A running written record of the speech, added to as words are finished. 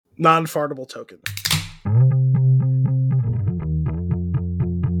Non-fartable token.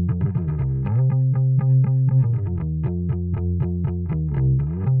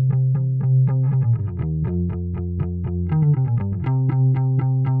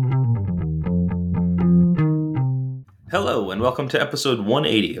 Hello, and welcome to episode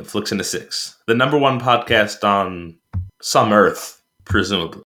 180 of Flicks into Six, the number one podcast on some Earth,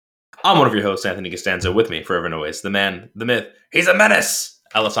 presumably. I'm one of your hosts, Anthony Costanzo. With me, forever and always, the man, the myth, he's a menace,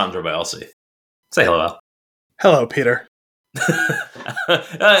 Alessandro Bielsi. Say hello, Al. Hello, Peter.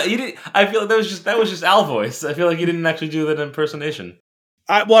 You didn't. I feel like that was just Al voice. I feel like you didn't actually do that impersonation.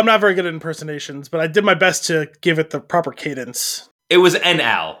 I'm not very good at impersonations, but I did my best to give it the proper cadence. It was an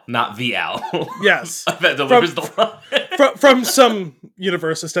Al, not the Al. Yes. That delivers the line. From some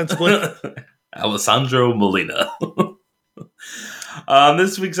universe, ostensibly. Alessandro Molina. On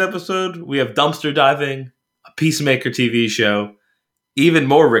this week's episode, we have dumpster diving, a Peacemaker TV show, even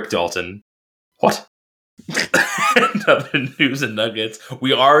more Rick Dalton. What? And other news and nuggets.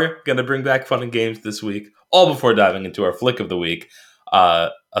 We are going to bring back fun and games this week, all before diving into our flick of the week.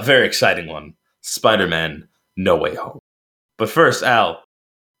 A very exciting one. Spider-Man No Way Home. But first, Al,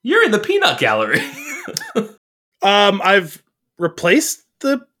 you're in the peanut gallery. I've replaced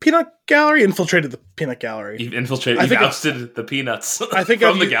the peanut gallery, infiltrated the peanut gallery. You've ousted the peanuts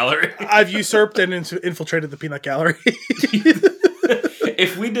from the gallery. I've usurped and infiltrated the peanut gallery.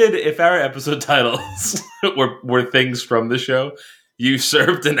 If our episode titles were things from the show,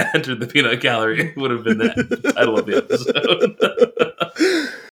 usurped and entered the peanut gallery would have been the title of the episode.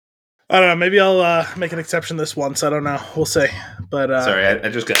 I don't know. Maybe I'll make an exception this once. I don't know. We'll see. But sorry, I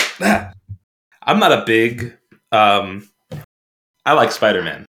just got. I'm not a big. I like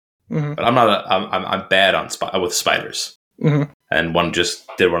Spider-Man, mm-hmm. but I'm not. I'm bad with spiders. Mm-hmm. And one just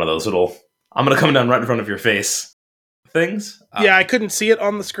did one of those little. I'm gonna come down right in front of your face. Things. Yeah, I couldn't see it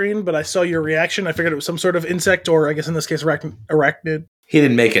on the screen, but I saw your reaction. I figured it was some sort of insect, or I guess in this case, arachnid. He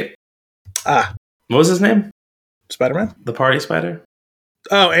didn't make it. What was his name? Spider-Man. The party spider.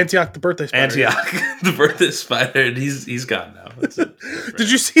 Oh, Antioch, the birthday spider. Antioch, the birthday spider, and he's gone now. That's it. Did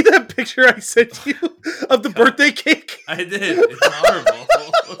you see that picture I sent you of the birthday cake? I did. It's horrible.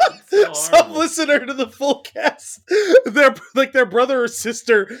 It's so Some listener to the full cast, their brother or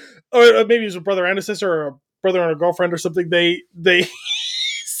sister, or maybe it was a brother and a sister, or a brother and a girlfriend or something. They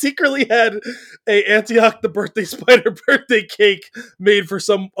secretly had a Antioch the birthday spider birthday cake made for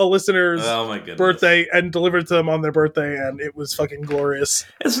a listener's birthday and delivered to them on their birthday, and it was fucking glorious.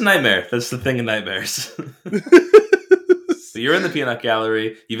 It's a nightmare. That's the thing in nightmares. So you're in the peanut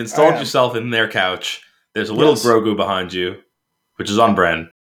gallery. You've installed yourself in their couch. There's a little Grogu behind you, which is on brand.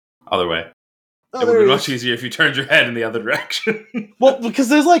 Other way. It would be much easier if you turned your head in the other direction. Well, because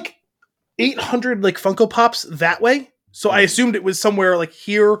there's 800 Funko Pops that way. So I assumed it was somewhere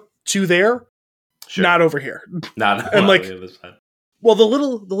here to there, not over here. Not and the other side. Well, the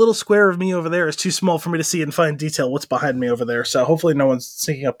little square of me over there is too small for me to see in fine detail what's behind me over there. So hopefully no one's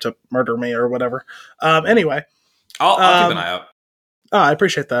sneaking up to murder me or whatever. Anyway, I'll keep an eye out. I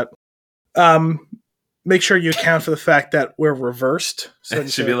appreciate that. Make sure you account for the fact that we're reversed. So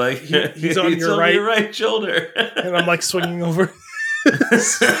it should be like he's on your right shoulder, and I'm swinging over.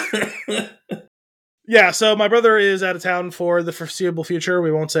 Yeah, so my brother is out of town for the foreseeable future.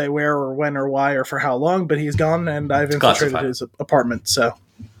 We won't say where or when or why or for how long, but he's gone, and I've infiltrated his apartment. So,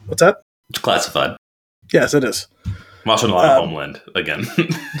 what's that? It's classified. Yes, it is. I'm watching a lot of Homeland again.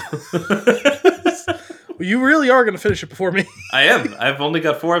 You really are going to finish it before me. I am. I've only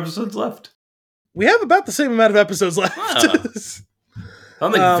got 4 episodes left. We have about the same amount of episodes left.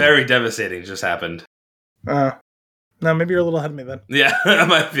 Something very devastating just happened. No, maybe you're a little ahead of me then. Yeah, I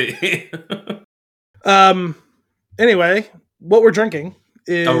might be. Anyway, what we're drinking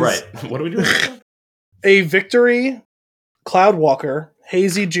is... Oh, right. What are we doing? A Victory Cloudwalker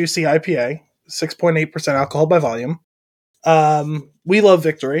Hazy Juicy IPA, 6.8% alcohol by volume. We love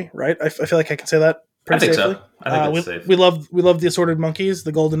Victory, right? I feel like I can say that pretty safely. So. I think that's safe. We love the assorted monkeys,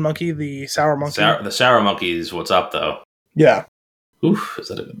 the golden monkey, the sour monkey. The sour monkey is what's up, though. Yeah. Oof, is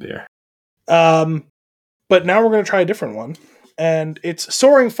that a good beer? But now we're going to try a different one. And it's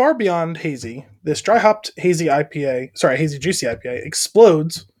soaring far beyond hazy. This dry-hopped hazy juicy IPA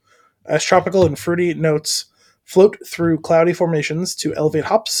explodes as tropical and fruity notes float through cloudy formations to elevate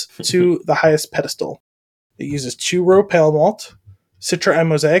hops to the highest pedestal. It uses 2-row pale malt, Citra and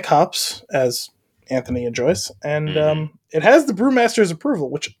Mosaic hops, as Anthony enjoys, and it has the brewmaster's approval,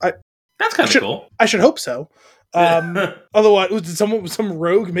 which that's kind of cool. I should hope so. Otherwise, did some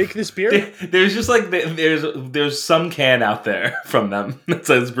rogue make this beer? There's just like there's some can out there from them that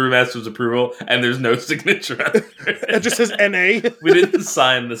says Brewmaster's approval, and there's no signature. It just says NA. We didn't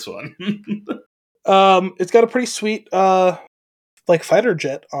sign this one. It's got a pretty sweet like fighter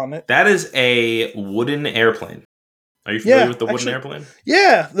jet on it. That is a wooden airplane. Are you familiar with the wooden airplane?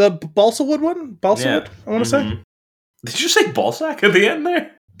 Yeah, the balsa wood one. Balsa wood. I want to say. Did you say ballsack at the end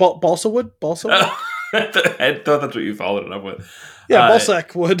there? Balsa wood. Balsa wood. I thought that's what you followed it up with. Yeah,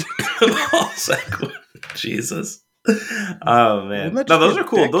 ballsack wood. Ballsack wood. Jesus. Oh man. No, those are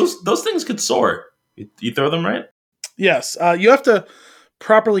cool. Those things could soar. You throw them right? Yes. You have to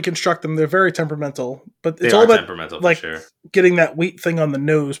properly construct them. They're very temperamental, but it's all about like getting that weight thing on the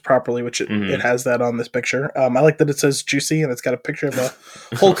nose properly, which it has that on this picture. I like that it says juicy and it's got a picture of a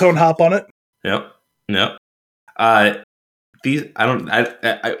whole cone hop on it. Yep. These I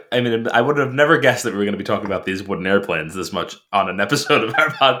mean I would have never guessed that we were going to be talking about these wooden airplanes this much on an episode of our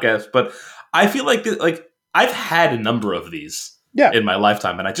podcast, but I feel like I've had a number of these in my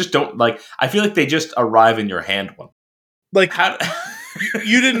lifetime, and I just don't I feel like they just arrive in your hand one. Like how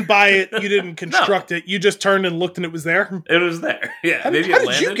you didn't buy it, you didn't construct it, you just turned and looked and it was there. It was there. Yeah. How did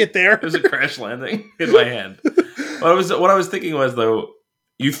you get there? It was a crash landing in my hand. What I was thinking was though,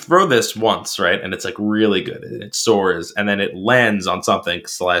 you throw this once, right? And it's like really good. And it soars and then it lands on something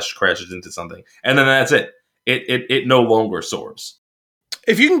 / crashes into something. And then that's it. It no longer soars.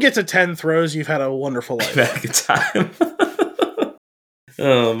 If you can get to 10 throws, you've had a wonderful life. Back in time.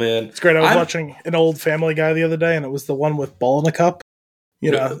 Oh, man. It's great. I was watching an old Family Guy the other day, and it was the one with Ball in a Cup.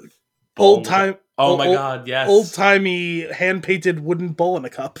 You know, old time. Oh, my God, yes. Old-timey, hand-painted wooden bowl in a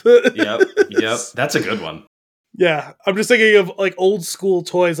cup. Yep. That's a good one. Yeah, I'm just thinking of like old school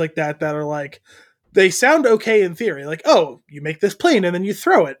toys like that are like, they sound okay in theory. Like, oh, you make this plane and then you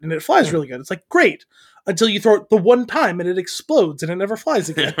throw it and it flies really good. It's like, great. Until you throw it the one time and it explodes and it never flies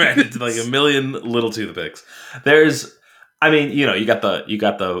again. Right, it's like a million little toothpicks. I mean, you got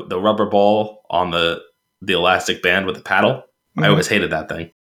the rubber ball on the elastic band with the paddle. Mm-hmm. I always hated that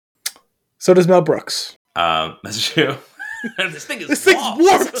thing. So does Mel Brooks. That's true. This thing's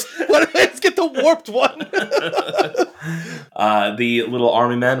warped. Let's get the warped one. The little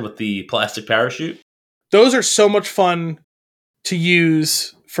army men with the plastic parachute. Those are so much fun to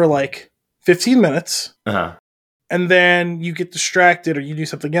use for like 15 minutes. Uh-huh. And then you get distracted or you do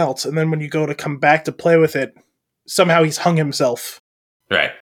something else. And then when you go to come back to play with it, somehow he's hung himself.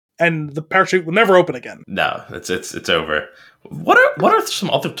 Right. And the parachute will never open again. No, it's over. What are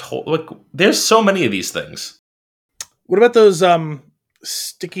some other there's so many of these things. What about those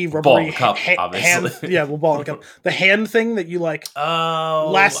sticky rubbery ball cup, obviously. hand? Yeah, ball and cup. The hand thing that you like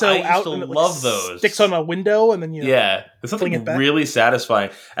lasso out and it love those. Sticks on a window and then you there's something really satisfying.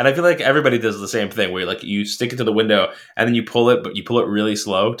 And I feel like everybody does the same thing where like you stick it to the window and then you pull it, but you pull it really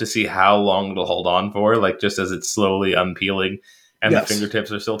slow to see how long it'll hold on for, like just as it's slowly unpeeling and the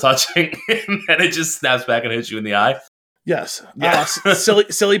fingertips are still touching, and then it just snaps back and hits you in the eye. Yes.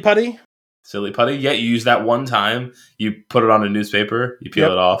 Silly putty. Silly putty. Yeah, you use that one time. You put it on a newspaper. You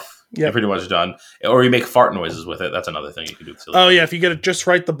peel it off. You're pretty much done. Or you make fart noises with it. That's another thing you can do with silly putty. Yeah, if you get it just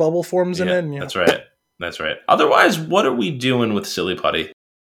right, the bubble forms in it. That's right. That's right. Otherwise, what are we doing with silly putty?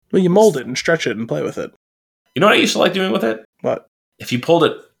 Well, you mold it and stretch it and play with it. You know what I used to like doing with it? What? If you pulled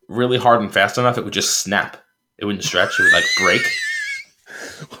it really hard and fast enough, it would just snap. It wouldn't stretch. It would like break.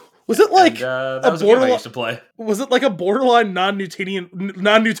 Was it like that was a game I used to play? Was it like a borderline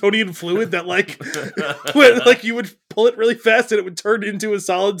non-Newtonian fluid that like when, like you would pull it really fast and it would turn into a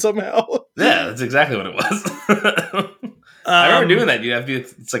solid somehow? Yeah, that's exactly what it was. I remember doing that.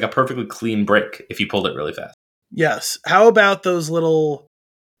 It's like a perfectly clean break if you pulled it really fast. Yes. How about those little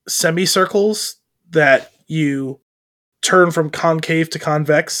semicircles that you turn from concave to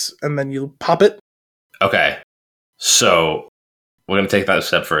convex and then you pop it? Okay. So we're going to take that a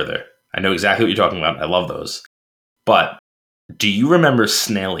step further. I know exactly what you're talking about. I love those. But do you remember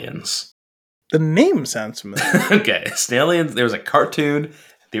Snailians? The name sounds familiar. Okay. Snailians, there was a cartoon.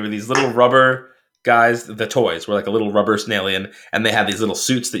 They were these little rubber guys. The toys were like a little rubber Snailian. And they had these little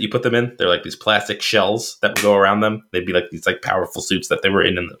suits that you put them in. They're like these plastic shells that would go around them. They'd be like these like powerful suits that they were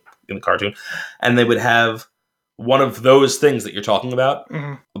in the cartoon. And they would have one of those things that you're talking about,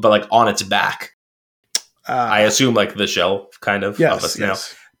 but like on its back. I assume like the shell kind of a snail.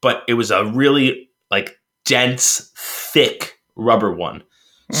 Yes. But it was a really like dense, thick rubber one.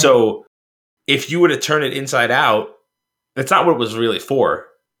 So if you were to turn it inside out, that's not what it was really for.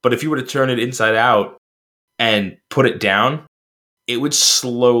 But if you were to turn it inside out and put it down, it would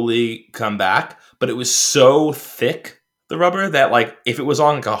slowly come back. But it was so thick, the rubber, that like if it was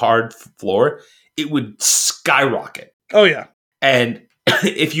on like a hard floor, it would skyrocket. Oh yeah. And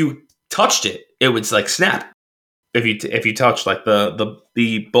if you touched it, it would like snap. If you touched like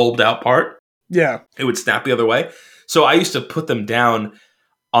the bulbed out part, Yeah. it would snap the other way. So I used to put them down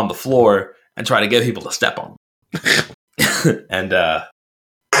on the floor and try to get people to step on them. And it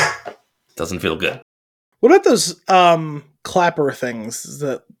doesn't feel good. What about those clapper things?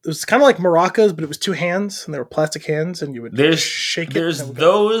 That it was kind of like maracas, but it was two hands, and they were plastic hands, and you would shake it. There's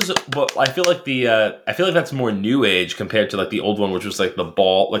those, but I feel like that's more new age compared to like the old one, which was like the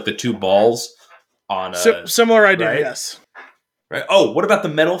ball, like the two balls on. Similar idea, right? Yes. Right. Oh, what about the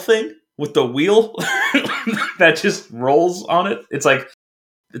metal thing with the wheel that just rolls on it? It's like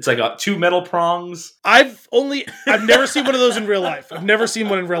two metal prongs. I've never seen one of those in real life. I've never seen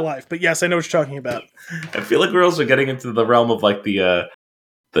one in real life, but yes, I know what you're talking about. I feel like we're also getting into the realm of like the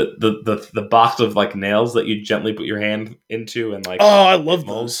box of like nails that you gently put your hand into and like. Oh, I love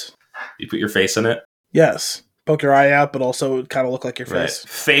those. You put your face in it. Yes, poke your eye out, but also kind of look like your face.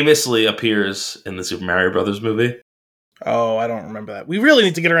 Famously appears in the Super Mario Brothers movie. Oh, I don't remember that. We really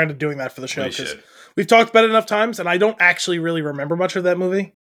need to get around to doing that for the show because we've talked about it enough times, and I don't actually really remember much of that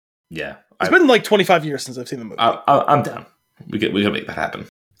movie. Yeah, it's been like 25 years since I've seen the movie. I'm down. We can make that happen.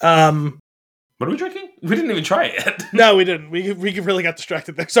 What are we drinking? We didn't even try it yet. No, we didn't. We really got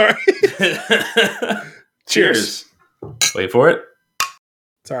distracted there. Sorry. Cheers. Wait for it.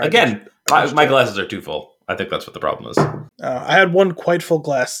 Sorry. Again, my glasses are too full. I think that's what the problem is. I had one quite full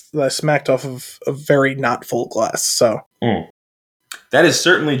glass that I smacked off of a very not full glass. So that is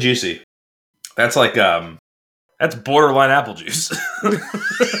certainly juicy. That's like that's borderline apple juice.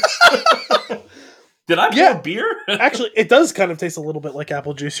 Did I pour beer? Actually, it does kind of taste a little bit like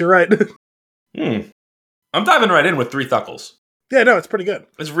apple juice. You're right. I'm diving right in with 3 thuckles. Yeah, no, it's pretty good.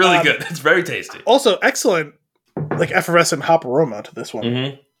 It's really good. It's very tasty. Also, excellent, like effervescent hop aroma to this one.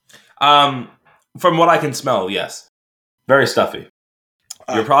 Mm-hmm. From what I can smell, yes, very stuffy.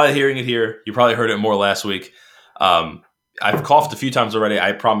 You're probably hearing it here. You probably heard it more last week. I've coughed a few times already.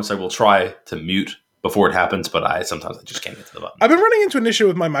 I promise I will try to mute before it happens, but sometimes I just can't get to the button. I've been running into an issue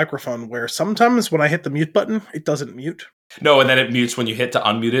with my microphone where sometimes when I hit the mute button, it doesn't mute. No, and then it mutes when you hit to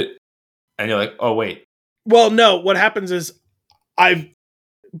unmute it, and you're like, oh, wait. Well, no, what happens is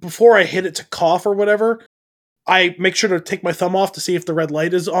before I hit it to cough or whatever, I make sure to take my thumb off to see if the red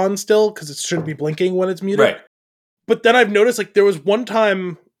light is on still, because it shouldn't be blinking when it's muted. Right. But then I've noticed, like, there was one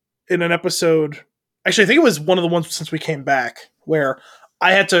time in an episode, actually, I think it was one of the ones since we came back, where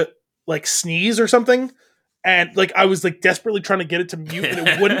I had to, like, sneeze or something, and, like, I was, like, desperately trying to get it to mute, and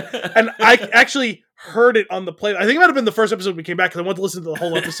it wouldn't. And I actually heard it on the play. I think it might have been the first episode we came back, because I wanted to listen to the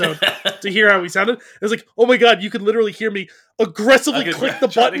whole episode to hear how we sounded. It was like, oh my god, you could literally hear me aggressively click the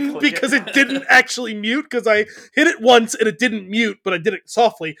button because it didn't actually mute, because I hit it once and it didn't mute, but I did it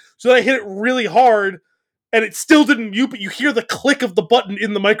softly. So then I hit it really hard, and it still didn't mute, but you hear the click of the button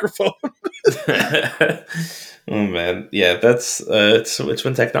in the microphone. Oh man, yeah, that's it's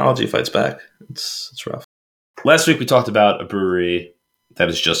when technology fights back. It's rough. Last week we talked about a brewery that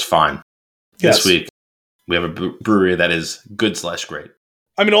is just fine. Yes. This week we have a brewery that is good/great.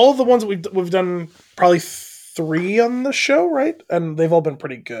 I mean, all of the ones that we've done, probably 3 on the show, right? And they've all been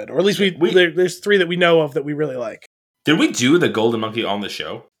pretty good, or at least there's 3 that we know of that we really like. Did we do the Golden Monkey on the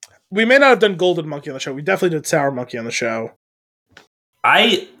show? We may not have done Golden Monkey on the show. We definitely did Sour Monkey on the show.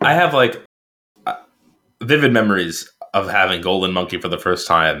 I have like vivid memories of having Golden Monkey for the first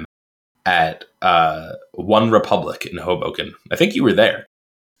time at One Republic in Hoboken. I think you were there.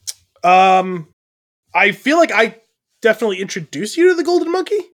 I feel like I definitely introduced you to the Golden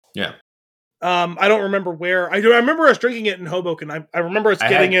Monkey. Yeah. I don't remember where. I remember us drinking it in Hoboken. I remember us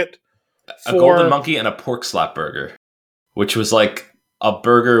getting it for a Golden Monkey and a pork slap burger, which was like a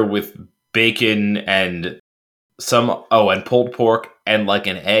burger with bacon and and pulled pork and like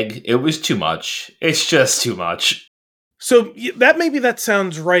an egg. It was too much. It's just too much. So that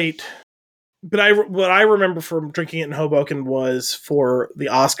sounds right. But what I remember from drinking it in Hoboken was for the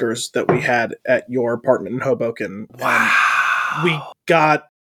Oscars that we had at your apartment in Hoboken. Wow.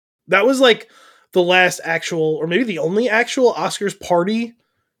 That was like the last actual, or maybe the only actual Oscars party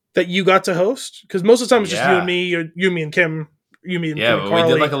that you got to host. Because most of the time it's just you and me, or you, me, and Kim. You, me, and Kim and Carly. We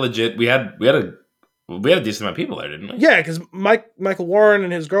did like a legit. We had a decent amount of people there, didn't we? Yeah, because Michael Warren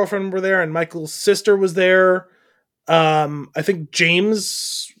and his girlfriend were there, and Michael's sister was there. I think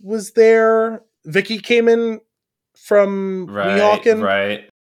James was there. Vicky came in from Weehawken. Right.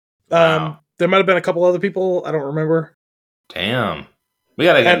 Wow. There might have been a couple other people. I don't remember. Damn. We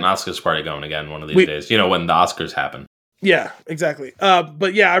gotta get an Oscars party going again one of these days. You know, when the Oscars happen. Yeah, exactly.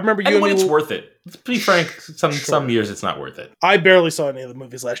 But yeah, I remember you And and when me. it's worth it. To be frank, some Sure. years it's not worth it. I barely saw any of the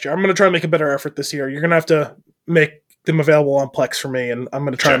movies last year. I'm going to try and make a better effort this year. You're going to have to make them available on Plex for me, and I'm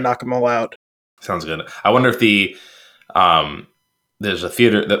going to try and knock them all out. Sounds good. I wonder if there's a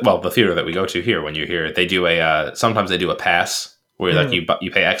theater the theater that we go to here when you're here, they do sometimes they do a pass where like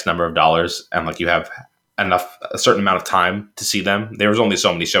you pay X number of dollars and like you have a certain amount of time to see them. There's only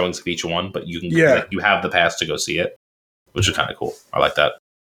so many showings of each one, but you can you have the pass to go see it, which is kind of cool. I like that.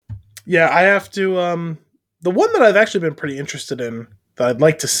 Yeah, I have to. The one that I've actually been pretty interested in that I'd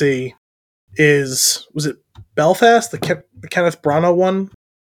like to see was it Belfast, the Kenneth Branagh one?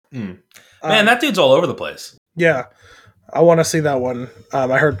 Man, that dude's all over the place. Yeah, I want to see that one.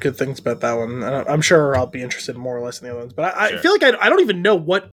 I heard good things about that one. I'm sure I'll be interested more or less in the other ones. But I feel like I don't even know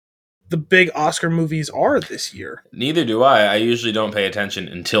what the big Oscar movies are this year. Neither do I. I usually don't pay attention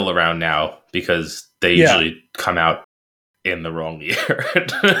until around now because they usually come out in the wrong year.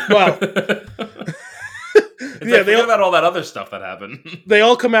 Well, they all about all that other stuff that happened. They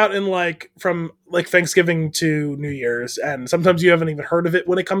all come out in from Thanksgiving to New Year's, and sometimes you haven't even heard of it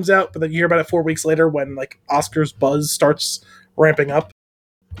when it comes out, but then you hear about it 4 weeks later when Oscars buzz starts ramping up.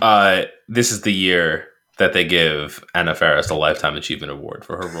 This is the year that they give Anna Faris the Lifetime Achievement Award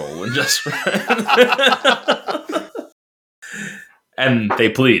for her role in Just Friends. And they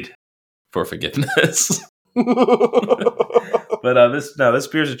plead for forgiveness. But this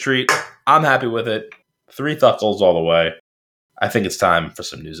beer's a treat. I'm happy with it. 3 thuckles all the way. I think it's time for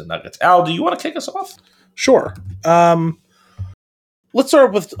some news and nuggets. Al, do you want to kick us off? Sure. Let's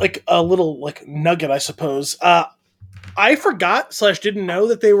start with a little nugget, I suppose. I forgot / didn't know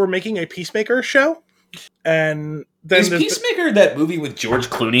that they were making a Peacemaker show. And then is Peacemaker that movie with George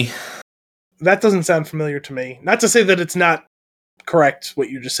Clooney? That doesn't sound familiar to me. Not to say that it's not correct what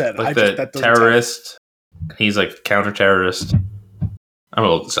you just said. That terrorist. He's counter-terrorist. I'm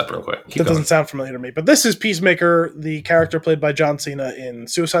gonna look this up real quick. That doesn't sound familiar to me. But this is Peacemaker, the character played by John Cena in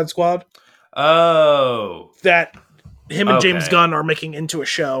Suicide Squad. Oh. That him and James Gunn are making into a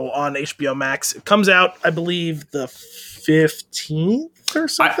show on HBO Max. It comes out, I believe, the 15th or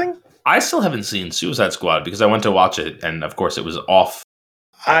something. I still haven't seen Suicide Squad because I went to watch it, and of course it was off.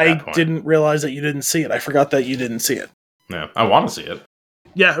 I didn't realize that you didn't see it. I forgot that you didn't see it. Yeah, I want to see it.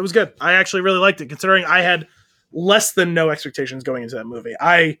 Yeah, it was good. I actually really liked it, considering I had less than no expectations going into that movie.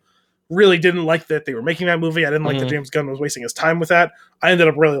 I really didn't like that they were making that movie. I didn't like that James Gunn was wasting his time with that. I ended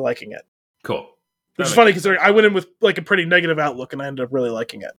up really liking it. Cool. Which is funny, considering I went in with a pretty negative outlook, and I ended up really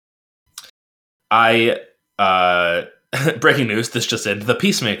liking it. Breaking news, this just in. The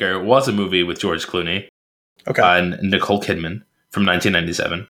Peacemaker was a movie with George Clooney and Nicole Kidman from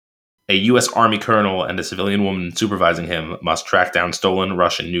 1997. A U.S. Army colonel and a civilian woman supervising him must track down stolen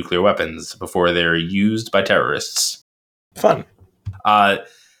Russian nuclear weapons before they're used by terrorists. Fun. The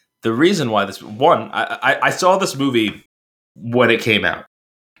reason why I saw this movie when it came out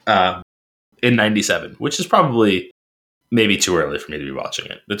in 97, which is probably maybe too early for me to be watching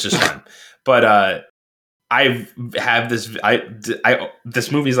it. It's just fine. But I have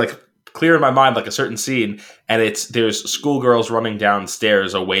this movie's clear in my mind a certain scene, and there's schoolgirls running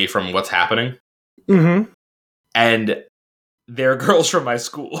downstairs away from what's happening, and they're girls from my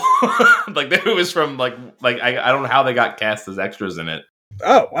school. It was from I don't know how they got cast as extras in it.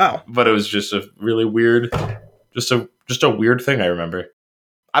 Oh wow! But it was just a really weird, just a weird thing. I remember.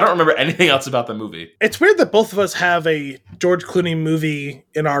 I don't remember anything else about the movie. It's weird that both of us have a George Clooney movie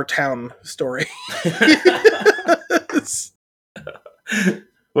in our town story.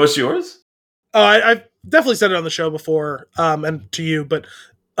 What's yours? I've definitely said it on the show before, and to you, but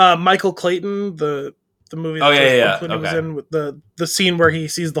Michael Clayton, the movie that George Clooney was in, with the scene where he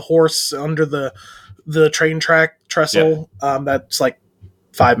sees the horse under the train track trestle. That's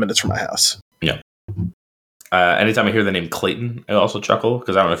 5 minutes from my house. Yeah. Anytime I hear the name Clayton, I also chuckle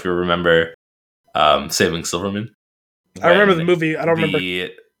because I don't know if you remember Saving Silverman. I remember the movie. I don't remember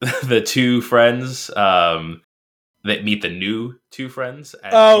the two friends that meet the new two friends.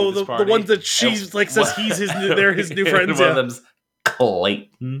 At the ones that she says they're his new friends. One of them's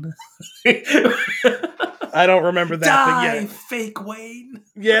Clayton. I don't remember that. Die, fake Wayne.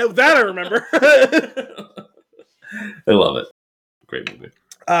 Yeah, that I remember. I love it. Great movie.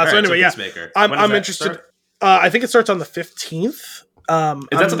 Anyway, I'm interested. I think it starts on the 15th. Is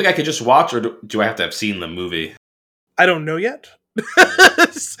that something I could just watch, or do I have to have seen the movie? I don't know yet.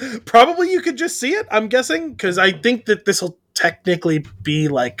 Probably you could just see it, I'm guessing, because I think that this will technically be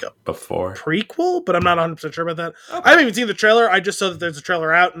like a Before. prequel, but I'm not 100% sure about that. Okay. I haven't even seen the trailer. I just saw that there's a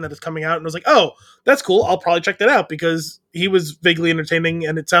trailer out and that it's coming out, and I was like, oh, that's cool. I'll probably check that out because he was vaguely entertaining,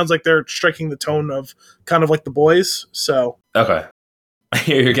 and it sounds like they're striking the tone of kind of like The Boys. So, Okay. I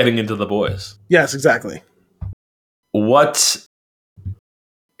hear you're getting into The Boys. yes, exactly. What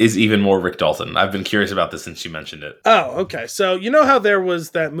is even more Rick Dalton? I've been curious about this since you mentioned it. Oh, okay. So, you know how there was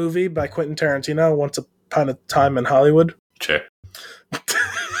that movie by Quentin Tarantino, Once Upon a Time in Hollywood? Sure.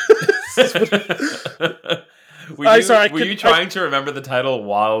 Were you trying to remember the title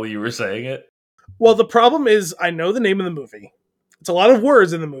while you were saying it? Well, the problem is I know the name of the movie. It's a lot of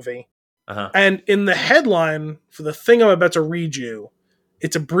words in the movie. Uh-huh. And in the headline for the thing I'm about to read you,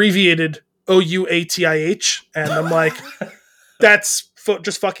 it's abbreviated OUATIH. And I'm like, that's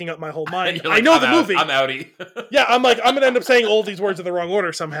just fucking up my whole mind. Like, I know the movie. I'm outie. Yeah, I'm like, I'm going to end up saying all these words in the wrong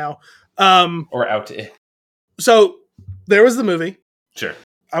order somehow. Or outie. So there was the movie. Sure.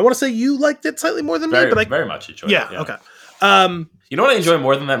 I want to say you liked it slightly more than me, but I very much enjoyed yeah, it. Okay. You know what I enjoy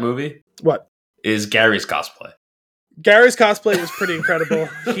more than that movie? What? Is Gary's cosplay. Gary's cosplay was pretty incredible.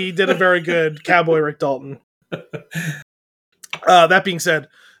 He did a very good Cowboy Rick Dalton. That being said,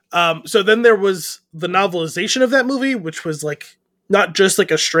 so then there was the novelization of that movie, which was like not just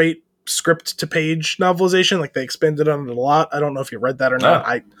like a straight script to page novelization. Like they expanded on it a lot. I don't know if you read that or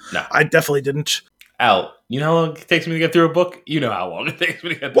not. No. I definitely didn't. Al, you know how long it takes me to get through a book? You know how long it takes me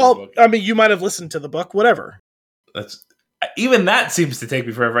to get through a book. Well, I mean, you might have listened to the book, whatever. Even that seems to take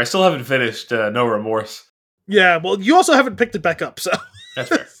me forever. I still haven't finished No Remorse. Yeah, well, you also haven't picked it back up, so. That's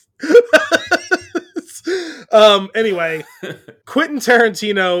fair. Anyway, Quentin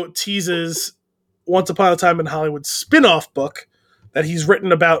Tarantino teases Once Upon a Time in Hollywood spin-off book that he's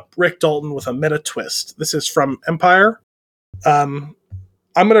written about Rick Dalton with a meta twist. This is from Empire. I'm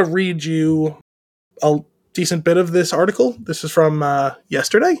going to read you a decent bit of this article. This is from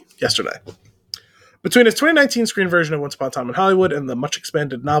yesterday. Between his 2019 screen version of Once Upon a Time in Hollywood and the much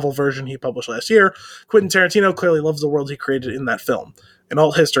expanded novel version he published last year, Quentin Tarantino clearly loves the world he created in that film. In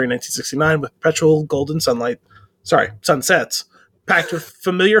alt history, 1969, with perpetual golden sunsets, packed with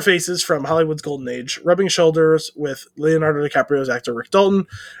familiar faces from Hollywood's golden age, rubbing shoulders with Leonardo DiCaprio's actor Rick Dalton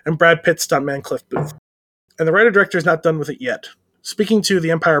and Brad Pitt's stuntman Cliff Booth. And the writer-director is not done with it yet. Speaking to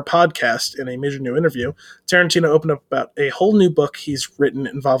the Empire podcast in a major new interview, Tarantino opened up about a whole new book he's written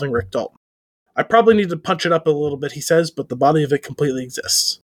involving Rick Dalton. I probably need to punch it up a little bit, he says, but the body of it completely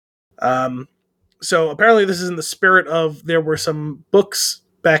exists. So apparently this is in the spirit of there were some books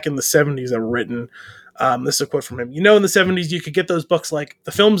back in the 70s that were written. This is a quote from him. You know, in the 70s, you could get those books like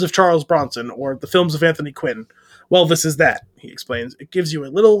The Films of Charles Bronson or The Films of Anthony Quinn. Well, this is that, he explains. It gives you a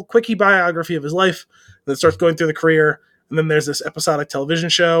little quickie biography of his life, and then starts going through the career. And then there's this episodic television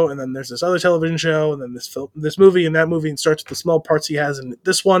show, and then there's this other television show, and then this movie and that movie, and starts with the small parts he has in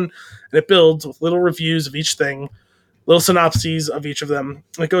this one, and it builds with little reviews of each thing, little synopses of each of them.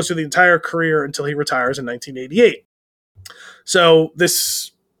 And it goes through the entire career until he retires in 1988. So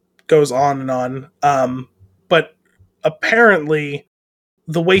this goes on and on. But apparently,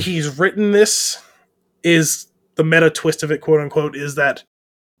 the way he's written this is the meta twist of it, quote unquote, is that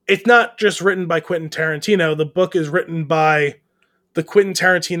it's not just written by Quentin Tarantino. The book is written by the Quentin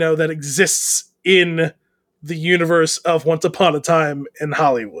Tarantino that exists in the universe of Once Upon a Time in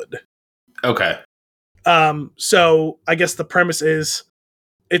Hollywood. Okay. So I guess the premise is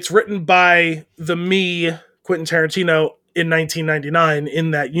it's written by Quentin Tarantino in 1999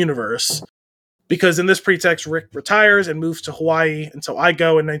 in that universe. Because in this pretext, Rick retires and moves to Hawaii. And so I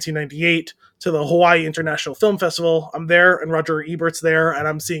go in 1998 to the Hawaii International Film Festival. I'm there, and Roger Ebert's there, and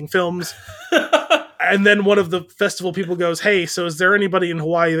I'm seeing films. And then one of the festival people goes, hey, so is there anybody in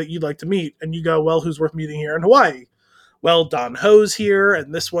Hawaii that you'd like to meet? And you go, well, who's worth meeting here in Hawaii? Well, Don Ho's here,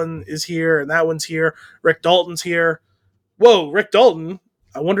 and this one is here, and that one's here. Rick Dalton's here. Whoa, Rick Dalton?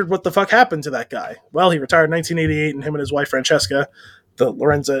 I wondered what the fuck happened to that guy. Well, he retired in 1988, and him and his wife, Francesca, the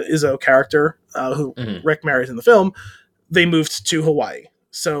Lorenza Izzo character, who Rick marries in the film, they moved to Hawaii.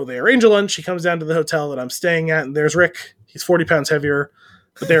 So they arrange a lunch. He comes down to the hotel that I'm staying at, and there's Rick. He's 40 pounds heavier,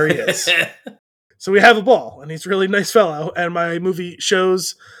 but there he is. So we have a ball, and he's a really nice fellow. And my movie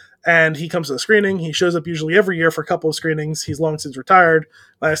shows, and he comes to the screening. He shows up usually every year for a couple of screenings. He's long since retired.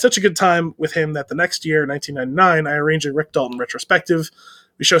 I had such a good time with him that the next year, 1999, I arranged a Rick Dalton retrospective.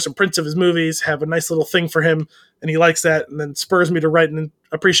 We show some prints of his movies, have a nice little thing for him, and he likes that, and then spurs me to write an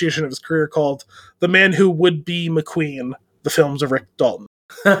appreciation of his career called The Man Who Would Be McQueen, the films of Rick Dalton.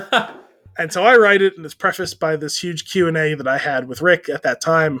 And so I write it, and it's prefaced by this huge Q&A that I had with Rick at that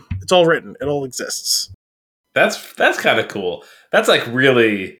time. It's all written. It all exists. That's kind of cool. That's like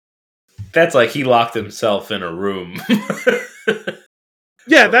really That's like he locked himself in a room.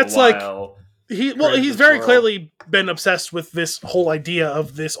 Yeah, that's like he's this very world. clearly been obsessed with this whole idea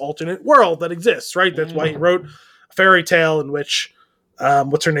of this alternate world that exists, right? That's why he wrote a fairy tale in which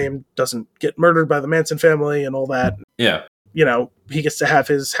what's her name doesn't get murdered by the Manson family and all that. Yeah. You know, he gets to have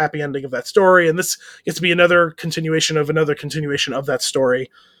his happy ending of that story, and this gets to be another continuation of that story.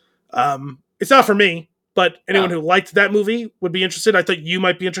 It's not for me, but anyone who liked that movie would be interested. I thought you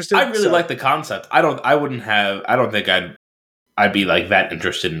might be interested. I really like the concept. I don't think I'd be like that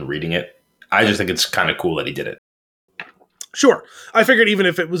interested in reading it. I just think it's kind of cool that he did it. Sure. I figured even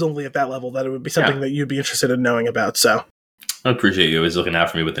if it was only at that level that it would be something that you'd be interested in knowing about, so. I appreciate you always looking out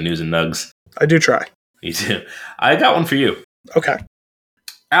for me with the news and nugs. I do try. You too. I got one for you. Okay.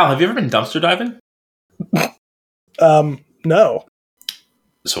 Al, have you ever been dumpster diving? No.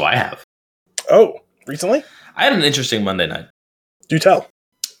 So I have. Oh, recently? I had an interesting Monday night. Do tell.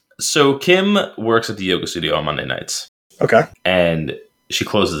 So Kim works at the yoga studio on Monday nights. Okay. And she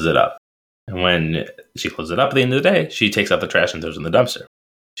closes it up. And when she closes it up at the end of the day, she takes out the trash and throws it in the dumpster.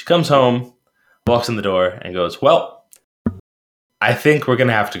 She comes home, walks in the door, and goes, well, I think we're going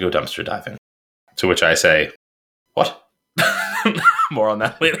to have to go dumpster diving. To which I say, what? More on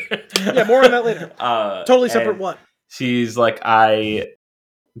that later. Yeah, more on that later. Totally separate what? She's like, I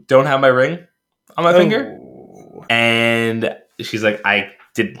don't have my ring on my finger. And she's like, I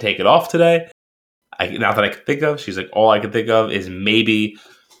didn't take it off today. Not that I can think of. She's like, all I can think of is maybe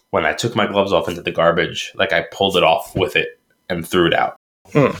when I took my gloves off into the garbage, like I pulled it off with it and threw it out.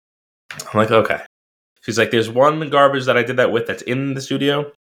 I'm like, okay. She's like, there's one garbage that I did that with that's in the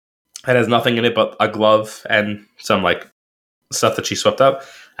studio that has nothing in it but a glove and some like stuff that she swept up,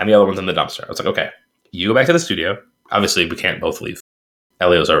 and the other one's in the dumpster. I was like, okay, you go back to the studio. Obviously, we can't both leave.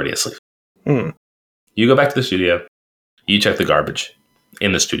 Elio's already asleep. You go back to the studio. You check the garbage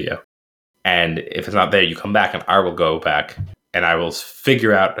in the studio. And if it's not there, you come back and I will go back and I will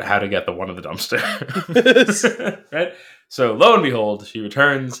figure out how to get the one in the dumpster. Right? So lo and behold, she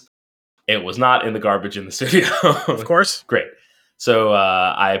returns. It was not in the garbage in the studio. Of course. Great. So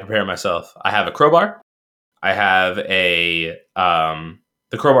I prepare myself. I have a crowbar. I have the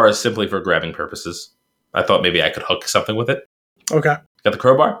crowbar is simply for grabbing purposes. I thought maybe I could hook something with it. Okay. Got the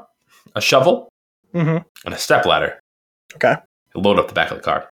crowbar, a shovel, and a stepladder. Okay. Load up the back of the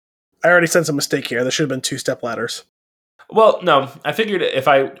car. I already sensed a mistake here. There should have been 2 step ladders. Well, no. I figured if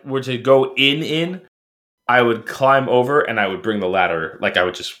I were to go in, I would climb over and I would bring the ladder. Like I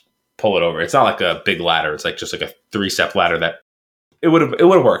would just pull it over. It's not like a big ladder. It's like just like a 3-step ladder that it would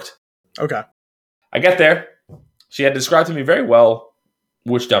have worked. Okay. I get there. She had described to me very well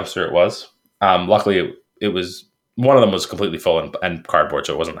which dumpster it was. Luckily, it was one of them was completely full and cardboard,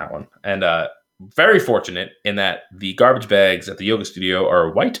 so it wasn't that one. And very fortunate in that the garbage bags at the yoga studio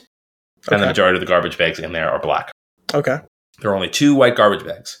are white, and the majority of the garbage bags in there are black. Okay. There are only 2 white garbage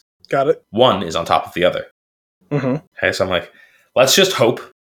bags. Got it. One is on top of the other. Okay, so I'm like, let's just hope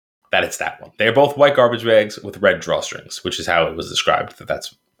that it's that one. They're both white garbage bags with red drawstrings, which is how it was described.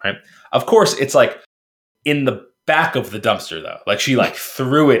 That's right. Of course, it's like in the back of the dumpster, though. Like she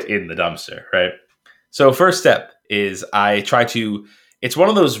threw it in the dumpster, right? So first step is I try to. It's one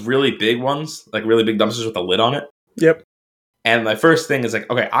of those really big ones, like really big dumpsters with a lid on it. Yep. And my first thing is like,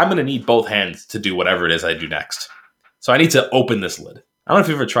 okay, I'm going to need both hands to do whatever it is I do next. So I need to open this lid. I don't know if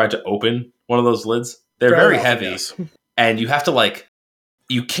you've ever tried to open one of those lids. They're very heavy. Yes. And you have to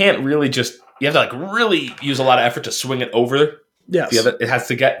you can't really you have to really use a lot of effort to swing it over. Yes. It has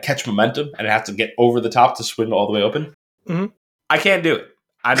to catch momentum and it has to get over the top to swing all the way open. Mm-hmm. I can't do it.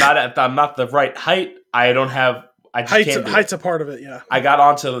 I'm not the right height. I don't have, I just can't do Height's a part of it, yeah. I got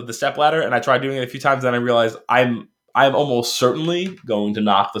onto the stepladder and I tried doing it a few times and I realized I'm almost certainly going to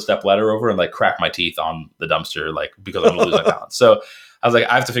knock the stepladder over and crack my teeth on the dumpster because I'm going to lose my balance. So I was like,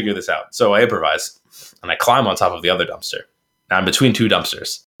 I have to figure this out. So I improvise and I climb on top of the other dumpster. Now I'm between 2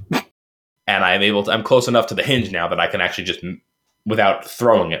 dumpsters and I'm close enough to the hinge now that I can actually just, without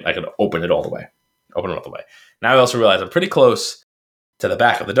throwing it, I can open it all the way. Open it all the way. Now I also realize I'm pretty close to the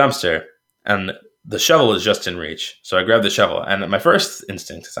back of the dumpster and the shovel is just in reach. So I grab the shovel and my first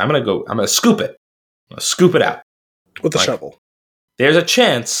instinct is I'm going to scoop it. I'm going to scoop it out. With the shovel. There's a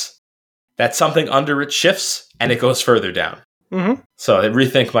chance that something under it shifts and it goes further down. Mm-hmm. So I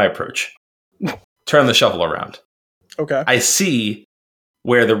rethink my approach. Turn the shovel around. Okay. I see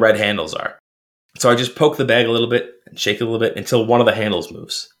where the red handles are. So I just poke the bag a little bit and shake it a little bit until one of the handles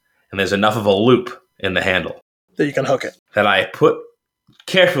moves. And there's enough of a loop in the handle. That you can hook it. That I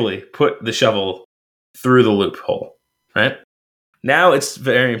carefully put the shovel through the loophole. Right? Now it's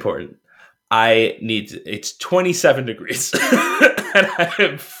very important. It's 27 degrees and I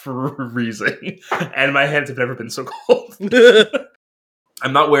am freezing and my hands have never been so cold.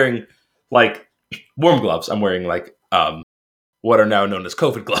 I'm not wearing like warm gloves. I'm wearing like what are now known as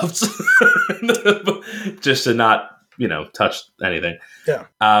COVID gloves just to not, touch anything.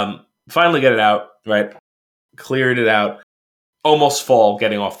 Yeah. Finally get it out, right? Cleared it out. Almost fall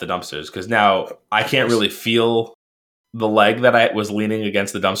getting off the dumpsters because now I can't really feel the leg that I was leaning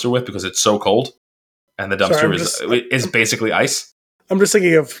against the dumpster with because it's so cold, and the dumpster is basically ice. I'm just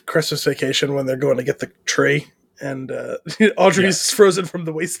thinking of Christmas Vacation when they're going to get the tree, and Audrey's frozen from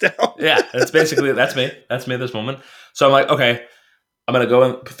the waist down. Yeah, that's me. That's me this moment. So I'm like, okay, I'm gonna go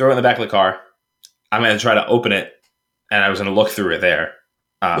and throw it in the back of the car. I'm gonna try to open it, and I was gonna look through it there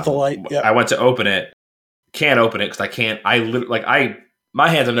with a light. Yeah, I went to open it, can't open it because I can't. My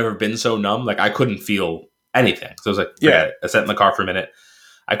hands have never been so numb. Like I couldn't feel anything. So I was like, yeah. I sat in the car for a minute.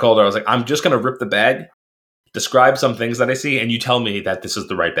 I called her. I was like, I'm just going to rip the bag, describe some things that I see, and you tell me that this is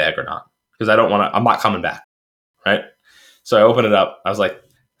the right bag or not. Because I'm not coming back. Right? So I opened it up. I was like,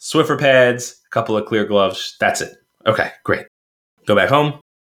 Swiffer pads, a couple of clear gloves. That's it. Okay, great. Go back home,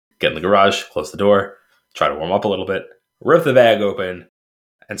 get in the garage, close the door, try to warm up a little bit, rip the bag open,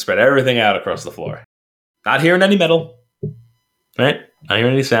 and spread everything out across the floor. Not hearing any metal. Right? Not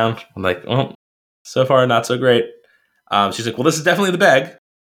hearing any sound. I'm like, oh. So far, not so great. She's like, well, this is definitely the bag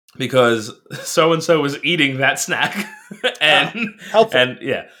because so-and-so was eating that snack. and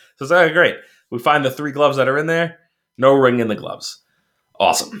yeah. So it's like, great. We find the 3 gloves that are in there. No ring in the gloves.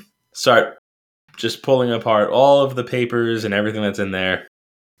 Awesome. Start just pulling apart all of the papers and everything that's in there.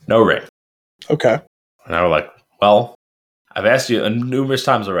 No ring. Okay. And I was like, well, I've asked you numerous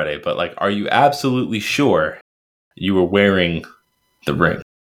times already, but like, are you absolutely sure you were wearing the ring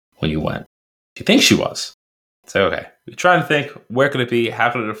when you went? She thinks she was. So, okay. We're trying to think, where could it be? How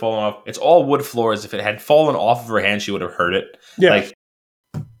could it have fallen off? It's all wood floors. If it had fallen off of her hand, she would have heard it. Yeah. Like,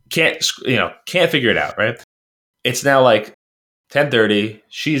 can't figure it out, right? It's now like 10:30.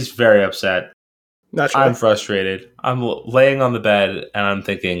 She's very upset. Naturally. I'm frustrated. I'm laying on the bed and I'm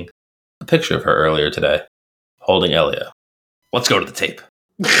thinking, a picture of her earlier today, holding Elia. Let's go to the tape.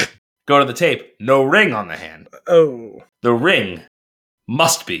 Go to the tape. No ring on the hand. Oh. The ring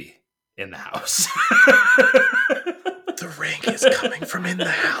must be in the house. The ring is coming from in the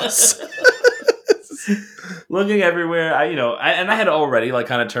house. Looking everywhere, I had already like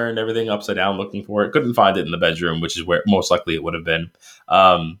kind of turned everything upside down looking for it. Couldn't find it in the bedroom, which is where most likely it would have been.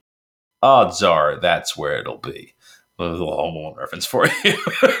 Odds are that's where it'll be. A little Home Alone reference for you.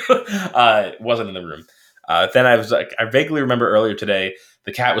 It wasn't in the room. Then I was like, I vaguely remember earlier today,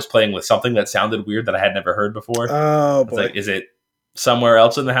 the cat was playing with something that sounded weird that I had never heard before. Oh, boy. Like, is it somewhere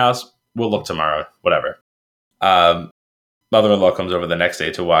else in the house? We'll look tomorrow. Whatever. Mother-in-law comes over the next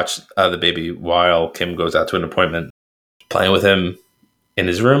day to watch the baby while Kim goes out to an appointment. Playing with him in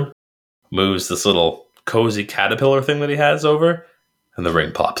his room. Moves this little cozy caterpillar thing that he has over. And the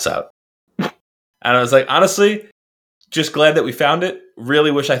ring pops out. And I was like, honestly, just glad that we found it.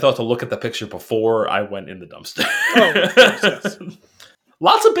 Really wish I thought to look at the picture before I went in the dumpster. Yes.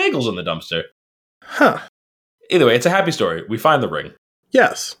 Lots of bagels in the dumpster. Huh. Either way, it's a happy story. We find the ring.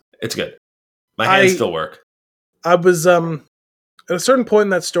 Yes. It's good. My hands still work. I was, at a certain point in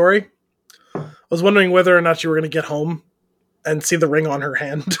that story, I was wondering whether or not you were going to get home and see the ring on her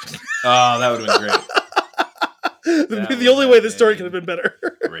hand. Oh, that would have been great. The only way this story could have been better.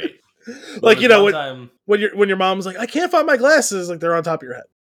 Great. Like, when your mom's like, I can't find my glasses, like they're on top of your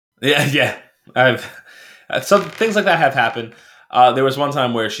head. Yeah. I've some things like that have happened. There was one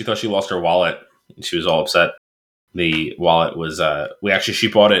time where she thought she lost her wallet and she was all upset. The wallet was she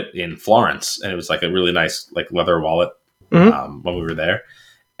bought it in Florence and it was like a really nice like leather wallet when we were there.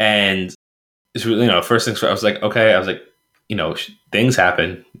 And it's really, first things I was like, okay, I was like, things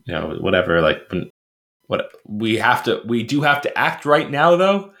happen, whatever, like we do have to act right now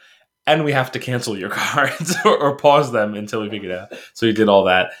though. And we have to cancel your cards or pause them until we figure it out. So he did all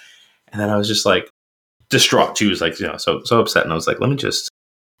that. And then I was just like distraught. She was like, so upset. And I was like, let me just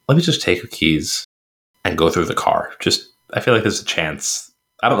take her keys and go through the car. I feel like there's a chance.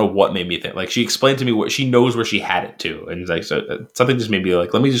 I don't know what made me think. Like she explained to me what she knows where she had it too. And like, so something just made me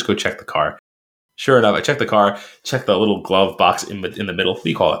like, let me just go check the car. Sure enough, I checked the car, checked the little glove box in the middle. What do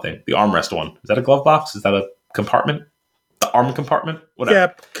you call that thing? The armrest one. Is that a glove box? Is that a compartment? The arm compartment?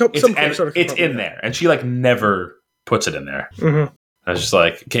 Whatever. Yeah, it's in there. And she like never puts it in there. Mm-hmm. I was just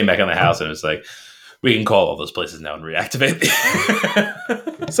like, came back in the house and it was like, we can call all those places now and reactivate.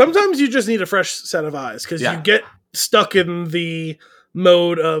 Sometimes you just need a fresh set of eyes because you get stuck in the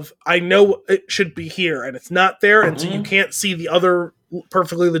mode of I know it should be here and it's not there, and so you can't see the other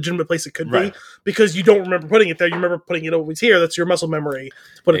perfectly legitimate place it could be because you don't remember putting it there. You remember putting it always here. That's your muscle memory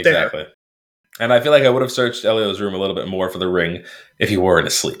to put it there. Exactly. And I feel like I would have searched Elio's room a little bit more for the ring if he weren't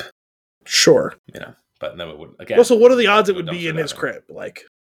asleep. Sure. But no, it wouldn't. Again. Also, what are the odds it would be in his crib? Like,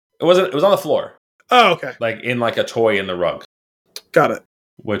 it wasn't. It was on the floor. Oh, okay. Like in like a toy in the rug. Got it.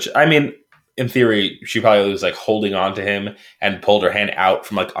 Which, I mean, in theory, she probably was like holding on to him and pulled her hand out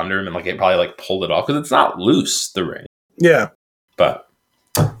from like under him and like it probably like pulled it off because it's not loose, the ring. Yeah. But,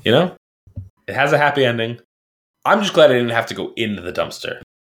 it has a happy ending. I'm just glad I didn't have to go into the dumpster.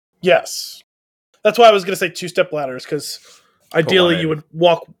 Yes. That's why I was going to say 2-step ladders because ideally you would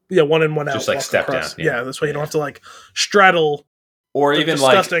walk one in, one out. Just like step across. down. Yeah, this way you don't have to like straddle or even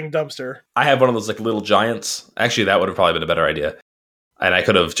disgusting dumpster. I have one of those like little giants. Actually, that would have probably been a better idea. And I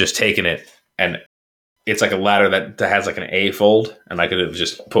could have just taken it and it's like a ladder that has like an A fold and I could have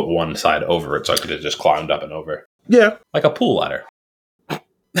just put one side over it so I could have just climbed up and over. Yeah. Like a pool ladder.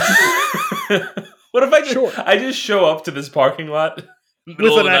 What if I just show up to this parking lot with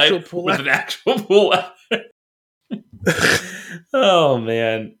an actual pool ladder? With an actual pool ladder. Oh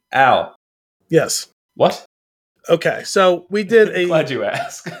man. Al. Yes. What? Okay, so we did a glad you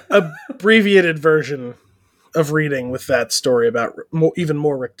asked. abbreviated version of reading with that story about even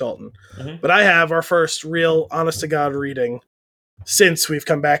more Rick Dalton. Mm-hmm. But I have our first real honest-to-God reading since we've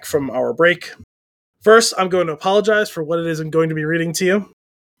come back from our break. First, I'm going to apologize for what it is I'm going to be reading to you.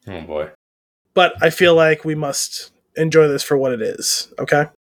 Oh, boy. But I feel like we must enjoy this for what it is, okay?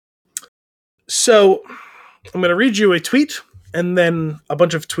 So, I'm going to read you a tweet, and then a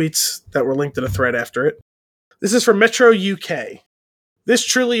bunch of tweets that were linked in a thread after it. This is from Metro UK. This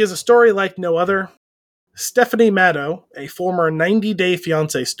truly is a story like no other. Stephanie Maddow, a former 90 Day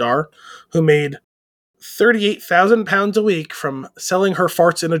Fiancé star who made £38,000 a week from selling her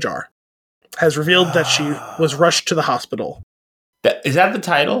farts in a jar, has revealed that she was rushed to the hospital. Is that the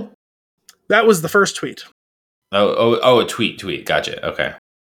title? That was the first tweet. Oh, a tweet. Gotcha. Okay.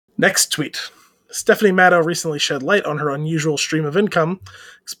 Next tweet. Stephanie Maddow recently shed light on her unusual stream of income,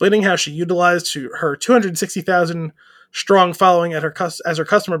 explaining how she utilized her 260,000 strong following as her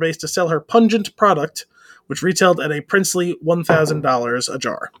customer base to sell her pungent product, which retailed at a princely $1,000 a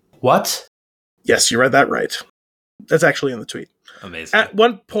jar. What? Yes, you read that right. That's actually in the tweet. Amazing. At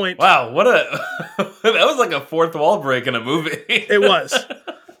one point... Wow, what that was like a fourth wall break in a movie. It was.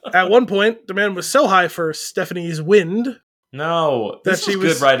 At one point, demand was so high for Stephanie's wind... No, this was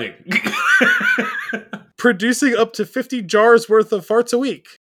good writing. Producing up to 50 jars worth of farts a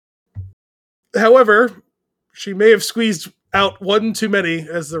week. However, she may have squeezed out one too many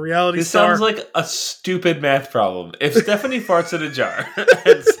as the reality star. This sounds like a stupid math problem. If Stephanie farts in a jar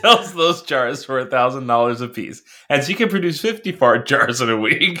and sells those jars for $1,000 a piece, and she can produce 50 fart jars in a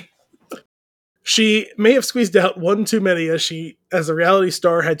week, she may have squeezed out one too many as the reality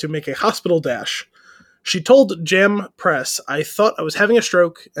star had to make a hospital dash. She told Jam Press, "I thought I was having a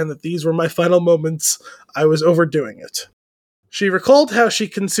stroke and that these were my final moments. I was overdoing it." She recalled how she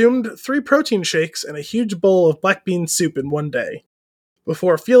consumed 3 protein shakes and a huge bowl of black bean soup in one day,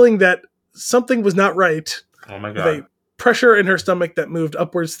 before feeling that something was not right. Oh my God. With a pressure in her stomach that moved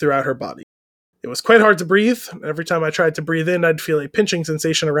upwards throughout her body. It was quite hard to breathe, and every time I tried to breathe in, I'd feel a pinching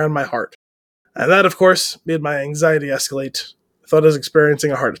sensation around my heart. And that, of course, made my anxiety escalate. I thought I was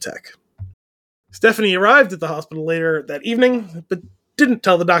experiencing a heart attack. Stephanie arrived at the hospital later that evening, but didn't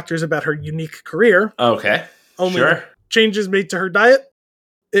tell the doctors about her unique career. Okay. Only changes made to her diet.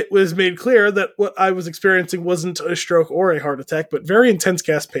 It was made clear that what I was experiencing wasn't a stroke or a heart attack, but very intense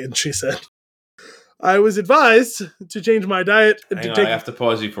gas pain, she said. I was advised to change my diet. And I have to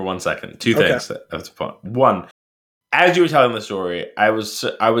pause you for 1 second. Two things. I have to pause. One, as you were telling the story, I was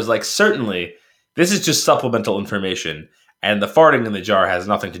like, certainly, this is just supplemental information. And the farting in the jar has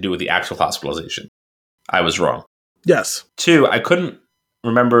nothing to do with the actual hospitalization. I was wrong. Yes. 2, I couldn't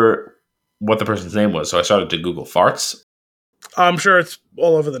remember what the person's name was, so I started to Google farts. I'm sure it's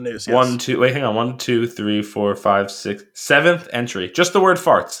all over the news. Yes. 1, 2, wait, hang on. 1, 2, 3, 4, 5, 6, 7th entry. Just the word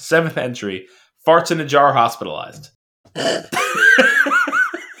farts. 7th entry. Farts in a jar hospitalized.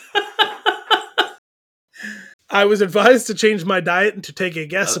 I was advised to change my diet and to take a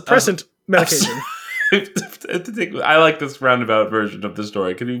gas suppressant medication. I like this roundabout version of the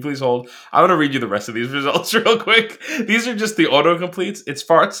story. Can you please hold? I want to read you the rest of these results real quick. These are just the autocompletes. It's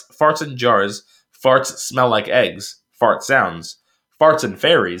farts in jars, farts smell like eggs, fart sounds, farts and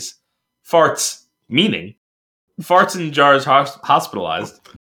fairies, farts meaning, farts in jars hospitalized,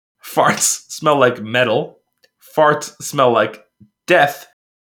 farts smell like metal, farts smell like death,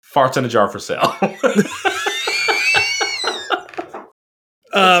 farts in a jar for sale.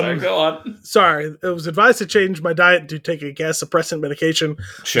 Sorry, go on. Sorry, I was advised to change my diet to take a gas suppressant medication,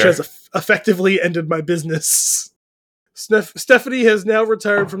 Sure. which has effectively ended my business. Stephanie has now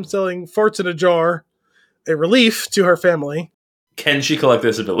retired from selling farts in a jar, a relief to her family. Can she collect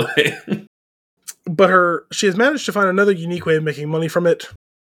disability? But she has managed to find another unique way of making money from it.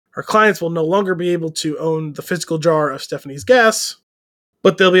 Her clients will no longer be able to own the physical jar of Stephanie's gas,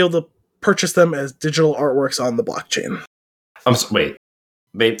 but they'll be able to purchase them as digital artworks on the blockchain.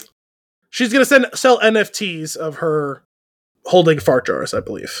 Wait. She's going to sell NFTs of her holding fart jars, I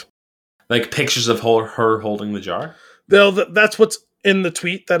believe. Like pictures of her holding the jar? That's what's in the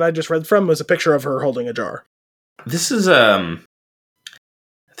tweet that I just read from, was a picture of her holding a jar. This is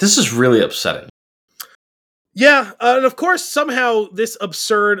really upsetting. Yeah, and of course, somehow this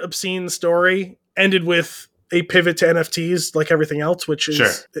absurd, obscene story ended with a pivot to NFTs, like everything else, which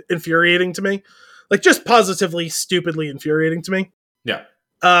is infuriating to me. Like, just positively, stupidly infuriating to me. Yeah.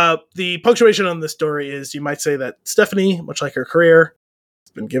 The punctuation on this story is, you might say that Stephanie, much like her career,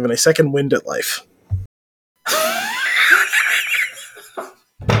 has been given a second wind at life.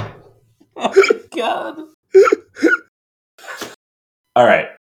 Oh, God. All right.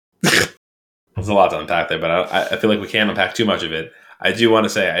 There's a lot to unpack there, but I feel like we can't unpack too much of it. I do want to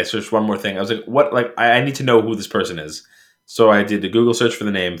say, I searched one more thing. I was like, what? Like, I need to know who this person is. So I did a Google search for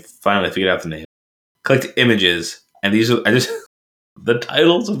the name, finally figured out the name. Clicked images, and the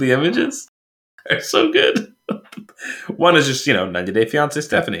titles of the images are so good. One is just, 90 Day Fiancé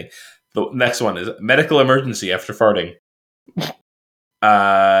Stephanie. The next one is medical emergency after farting.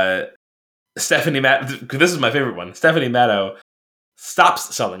 Stephanie this is my favorite one. Stephanie Matto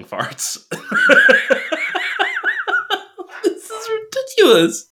stops selling farts. This is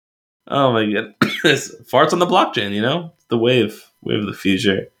ridiculous. Oh my god. Farts on the blockchain, the wave of the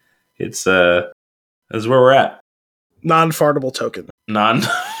future. It's that's where we're at. Non-fartable token.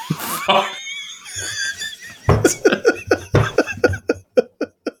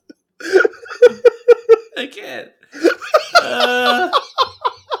 I can't.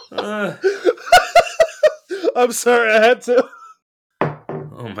 I'm sorry, I had to.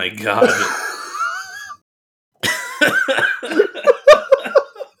 Oh my god.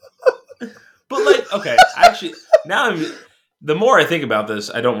 But like, okay, actually, now the more I think about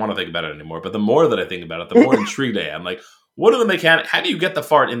this, I don't want to think about it anymore, but the more that I think about it, the more intrigued I am. Like, what are the mechanics? How do you get the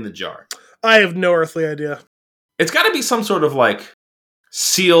fart in the jar? I have no earthly idea. It's got to be some sort of like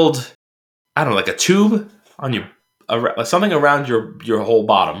sealed, I don't know, like a tube on your, something around your whole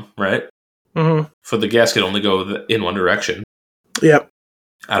bottom, right? Mm-hmm. For the gas can only go in one direction. Yep.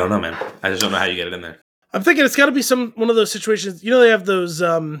 I don't know, man. I just don't know how you get it in there. I'm thinking it's got to be one of those situations. They have those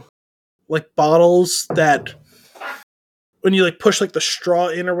like bottles that when you like push like the straw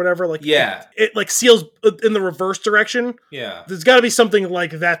in or whatever, like it like seals in the reverse direction. Yeah. There's got to be something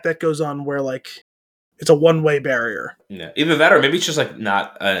like that goes on where like it's a one-way barrier. Yeah. Either that or maybe it's just like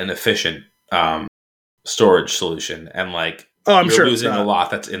not an efficient storage solution, and like I'm you're sure losing a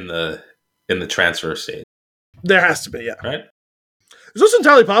lot that's in the transfer state. There has to be, yeah. Right? It's also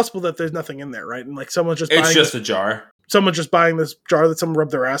entirely possible that there's nothing in there, right? And like someone's just buying a jar. Someone's just buying this jar that someone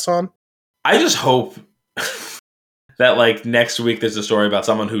rubbed their ass on. I just hope that like next week there's a story about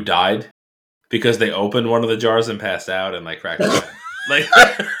someone who died because they opened one of the jars and passed out and like cracked their head. Like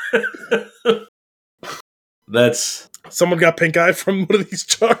that's someone got pink eye from one of these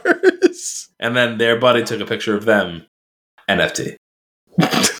jars. And then their buddy took a picture of them. NFT.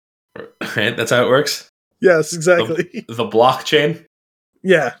 Right? That's how it works? Yes, exactly. The blockchain?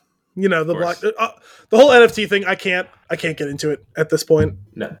 Yeah. The whole NFT thing, I can't get into it at this point.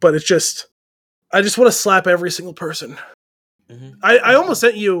 No. But it's just, I just want to slap every single person. Mm-hmm. I almost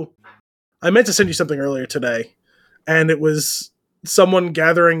I meant to send you something earlier today, and it was someone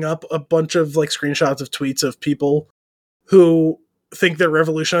gathering up a bunch of like screenshots of tweets of people who think they're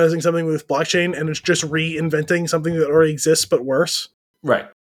revolutionizing something with blockchain, and it's just reinventing something that already exists but worse. Right.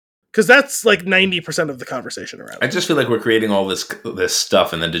 Because that's like 90% of the conversation around it. I just feel like we're creating all this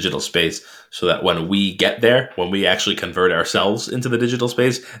stuff in the digital space so that when we get there, when we actually convert ourselves into the digital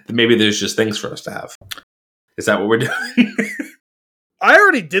space, maybe there's just things for us to have. Is that what we're doing? I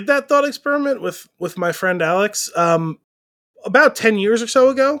already did that thought experiment with my friend Alex about 10 years or so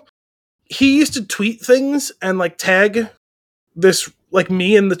ago. He used to tweet things and like tag this like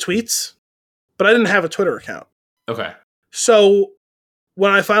me in the tweets, but I didn't have a Twitter account. Okay. So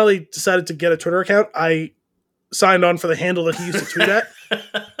when I finally decided to get a Twitter account, I signed on for the handle that he used to tweet at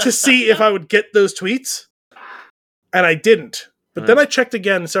to see if I would get those tweets. And I didn't. But then I checked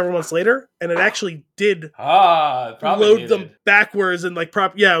again several months later, and it actually did load them backwards and like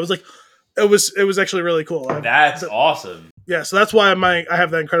it was like it was actually really cool. That's awesome. Yeah, so that's why I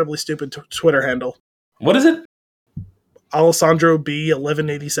have that incredibly stupid Twitter handle. What is it? Alessandro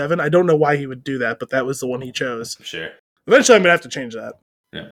B1187. I don't know why he would do that, but that was the one he chose. Sure. Eventually, I'm gonna have to change that.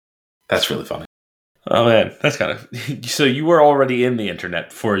 Yeah, that's really funny. Oh man, that's kind of. So you were already in the internet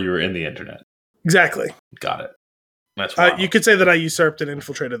before you were in the internet. Exactly. Got it. That's wild. You could say that I usurped and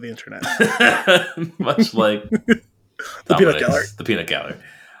infiltrated the internet. Much like the peanut gallery. The peanut gallery.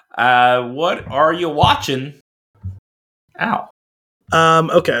 What are you watching? Ow.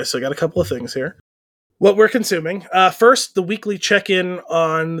 Okay, so I got a couple of things here. What we're consuming. First, the weekly check-in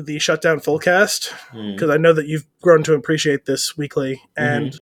on the Shutdown Fullcast, because I know that you've grown to appreciate this weekly.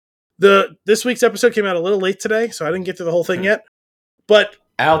 And this week's episode came out a little late today, so I didn't get to the whole thing yet. But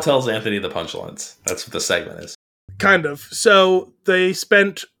Al tells Anthony the punchlines. That's what the segment is. Kind of. So they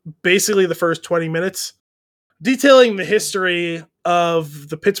spent basically the first 20 minutes detailing the history of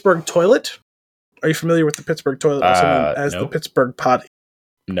the Pittsburgh toilet. Are you familiar with the Pittsburgh toilet, also known as the Pittsburgh potty?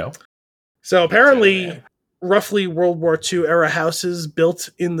 No. So apparently, roughly World War II era houses built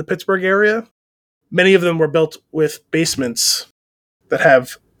in the Pittsburgh area, many of them were built with basements that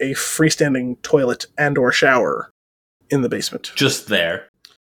have a freestanding toilet and or shower in the basement. Just there.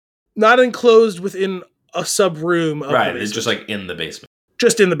 Not enclosed within a sub-room of the basement. It's just like in the basement.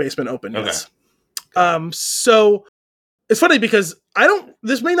 Just in the basement open, yes. Okay. So it's funny because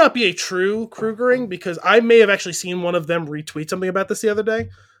this may not be a true Krugering, because I may have actually seen one of them retweet something about this the other day.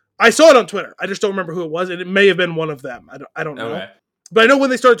 I saw it on Twitter. I just don't remember who it was, and it may have been one of them. I don't know. Okay. But I know when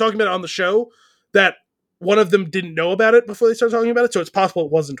they started talking about it on the show that one of them didn't know about it before they started talking about it, so it's possible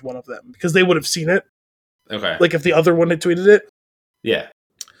it wasn't one of them, because they would have seen it. Okay. Like if the other one had tweeted it. Yeah.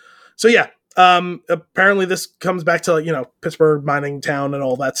 So yeah, apparently this comes back to Pittsburgh mining town and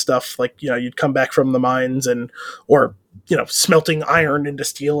all that stuff. Like, you'd come back from the mines or smelting iron into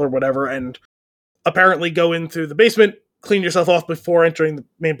steel or whatever, and apparently go in through the basement, clean yourself off before entering the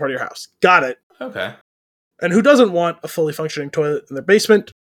main part of your house. Got it. Okay. And who doesn't want a fully functioning toilet in their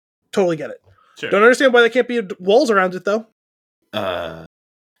basement? Totally get it. Sure. Don't understand why there can't be walls around it, though.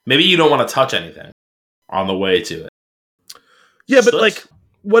 Maybe you don't want to touch anything on the way to it. Yeah, but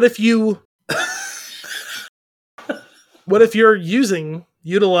what if you're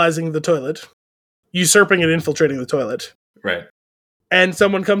utilizing the toilet, usurping and infiltrating the toilet, right? And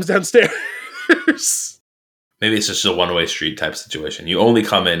someone comes downstairs. Maybe it's just a one-way street type situation. You only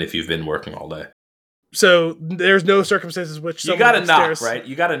come in if you've been working all day. So there's no circumstances which you got to knock, right?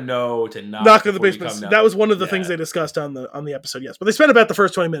 You got to know to knock on the basement. That was one of the things they discussed on the episode. Yes, but they spent about the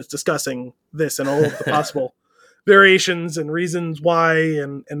first 20 minutes discussing this and all of the possible variations and reasons why,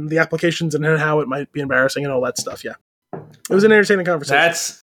 and the applications and how it might be embarrassing and all that stuff. Yeah, it was an entertaining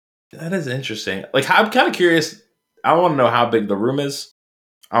conversation. That is interesting. Like, I'm kind of curious. I want to know how big the room is.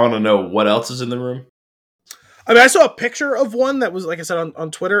 I want to know what else is in the room. I mean, I saw a picture of one that was, like I said,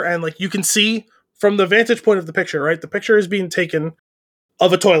 on Twitter, and you can see from the vantage point of the picture, right? The picture is being taken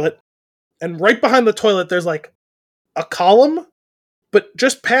of a toilet, and right behind the toilet, there's a column, but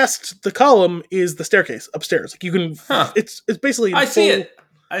just past the column is the staircase upstairs. You can, it's basically. I see it.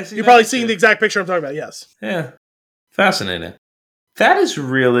 I see. You're probably seeing the exact picture I'm talking about. Yes. Yeah. Fascinating. That is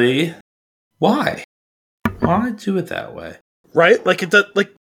really why. Why do it that way? Right? One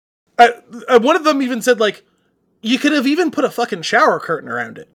of them even said you could have even put a fucking shower curtain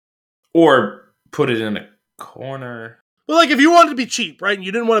around it. Or put it in a corner. Well, if you wanted to be cheap, right, and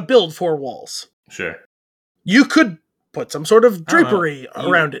you didn't want to build 4 walls. Sure. You could put some sort of drapery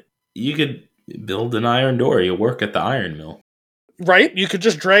around it. You could build an iron door. You work at the iron mill. Right? You could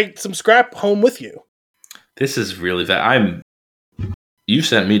just drag some scrap home with you. This is really you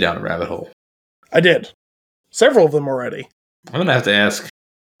sent me down a rabbit hole. I did. Several of them already. I'm going to have to ask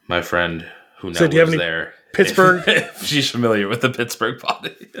my friend who now lives there. Pittsburgh? If she's familiar with the Pittsburgh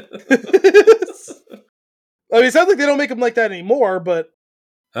potty. I mean, it sounds like they don't make them like that anymore, but...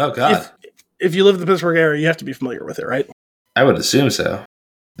 Oh, God. If you live in the Pittsburgh area, you have to be familiar with it, right? I would assume so.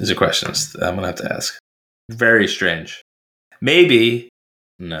 These are questions I'm going to have to ask. Very strange. Maybe.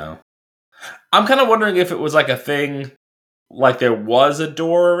 No. I'm kind of wondering if it was a thing, there was a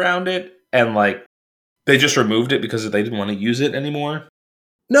door around it, and they just removed it because they didn't want to use it anymore.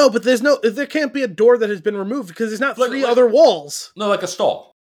 No, but there can't be a door that has been removed because there's not 3 other walls. No, like a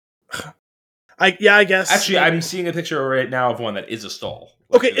stall. I guess. Actually, maybe. I'm seeing a picture right now of one that is a stall.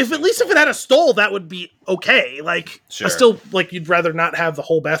 Okay, if at least if it had a stall, that would be okay. Sure. Still, you'd rather not have the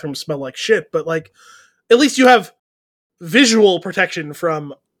whole bathroom smell like shit, but at least you have visual protection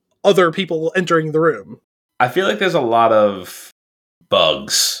from other people entering the room. I feel like there's a lot of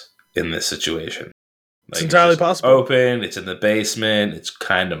bugs in this situation. It's entirely possible. Open, it's in the basement, it's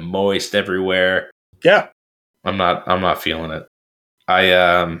kind of moist everywhere. Yeah. I'm not feeling it.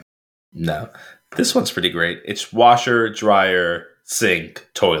 No. This one's pretty great. It's washer, dryer, sink,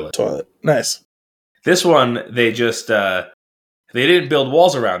 toilet. Nice. This one, they just they didn't build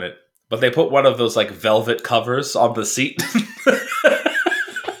walls around it, but they put one of those like velvet covers on the seat.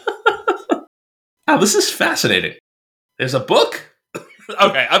 Oh, this is fascinating. There's a book?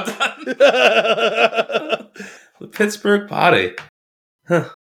 Okay, I'm done. The Pittsburgh Potty. Huh.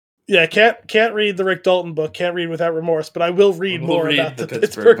 Yeah, can't read the Rick Dalton book. Can't read without remorse, but I will read more about the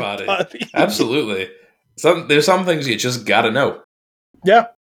Pittsburgh Potty. Absolutely. There's some things you just gotta know. Yeah.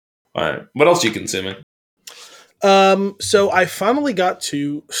 All right. What else are you consuming? So I finally got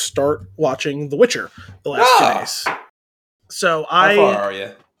to start watching The Witcher the last 2 days. So How far are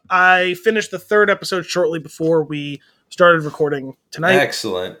you? I finished the 3rd episode shortly before we started recording tonight.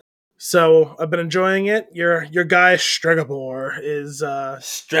 Excellent. So I've been enjoying it. Your guy Stregobor is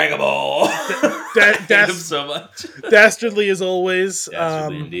Stregobor. I hate him so much. Dastardly as always.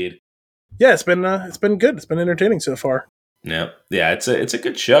 Dastardly indeed. Yeah, it's been good. It's been entertaining so far. Yeah. It's a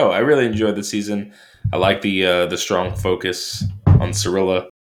good show. I really enjoyed the season. I like the strong focus on Cirilla,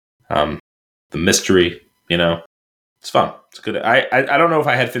 the mystery. It's fun. It's good. I don't know if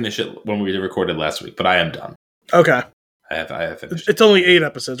I had finished it when we recorded last week, but I am done. Okay. I have finished. It's only 8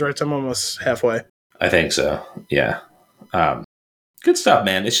 episodes, right? So I'm almost halfway. I think so. Yeah. Good stuff,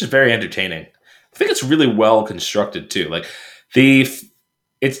 man. It's just very entertaining. I think it's really well constructed too. Like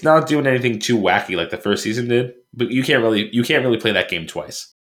it's not doing anything too wacky like the first season did, but you can't really play that game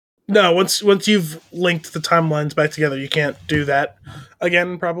twice. No, once you've linked the timelines back together, you can't do that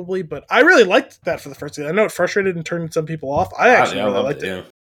again, probably. But I really liked that for the first season. I know it frustrated and turned some people off. I actually really liked it. Yeah.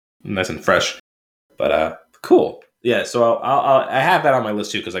 Nice and fresh, but cool. Yeah, so I have that on my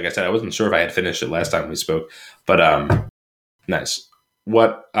list too because, like I said, I wasn't sure if I had finished it last time we spoke. But nice.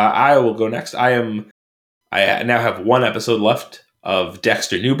 What I will go next. I now have 1 episode left of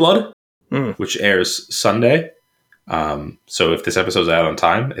Dexter: New Blood, which airs Sunday. So if this episode's out on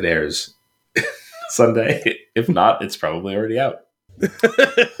time, it airs Sunday. If not, it's probably already out. But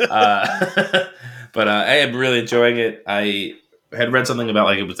I am really enjoying it. I had read something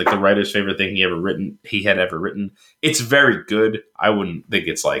about it was like the writer's favorite thing he had ever written. It's very good. I wouldn't think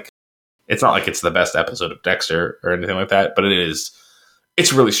it's not like it's the best episode of Dexter or anything like that, but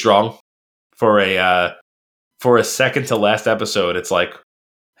it's really strong for a second to last episode. It's like,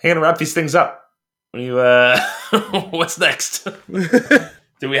 I'm gonna wrap these things up. What's next?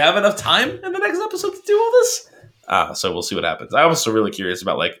 Do we have enough time in the next episode to do all this? So we'll see what happens. I'm also really curious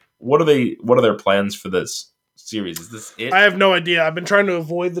about what are their plans for this series? Is this it? I have no idea. I've been trying to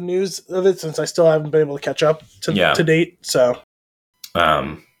avoid the news of it since I still haven't been able to catch up to date. So,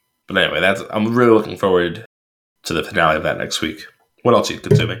 but anyway, I'm really looking forward to the finale of that next week. What else are you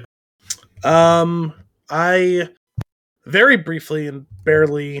consuming? I very briefly and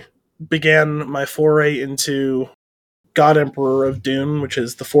barely began my foray into God Emperor of Dune, which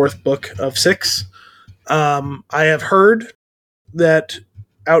is the 4th book of 6. I have heard that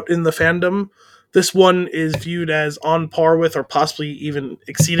out in the fandom, this one is viewed as on par with or possibly even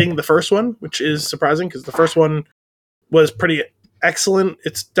exceeding the first one, which is surprising because the first one was pretty excellent.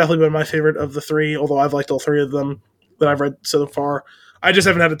 It's definitely been my favorite of the 3, although I've liked all 3 of them that I've read so far. I just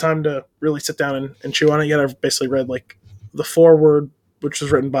haven't had the time to really sit down and chew on it yet. I've basically read the foreword, which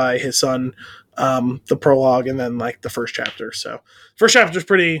was written by his son, the prologue, and then the first chapter. So first chapter is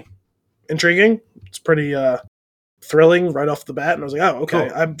pretty intriguing. It's pretty thrilling right off the bat. And I was like, oh, okay.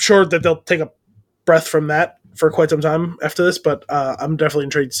 Cool. I'm sure that they'll take a breath from that for quite some time after this, but I'm definitely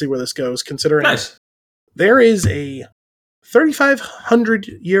intrigued to see where this goes, considering there is a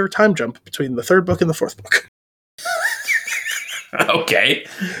 3,500-year time jump between the 3rd book and the 4th book. Okay.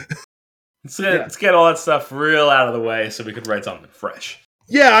 Let's get all that stuff real out of the way so we could write something fresh.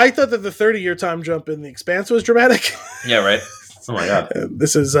 Yeah, I thought that the 30-year time jump in The Expanse was dramatic. Yeah, right. Oh my god.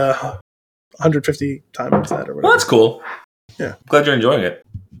 This is 150 times that or whatever. Well, that's cool. Yeah. Glad you're enjoying it.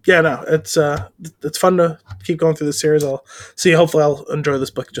 Yeah, no, it's fun to keep going through this series. Hopefully I'll enjoy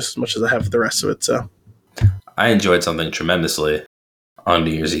this book just as much as I have the rest of it. So I enjoyed something tremendously on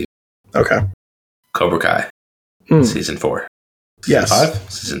New Year's Eve. Okay. Cobra Kai. Season 4. Yes. Season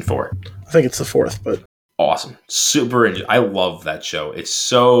 5? Season 4. I think it's the 4th, but awesome. Super I love that show.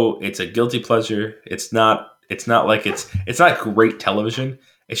 It's a guilty pleasure. It's not great television.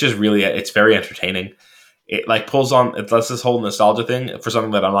 It's just really, it's very entertaining. It pulls on, it does this whole nostalgia thing for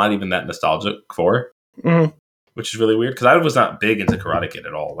something that I'm not even that nostalgic for, which is really weird because I was not big into Karate Kid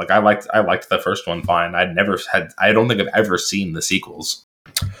at all. I liked the first one fine. I don't think I've ever seen the sequels.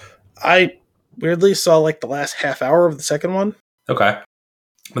 I weirdly saw the last half hour of the second one. Okay.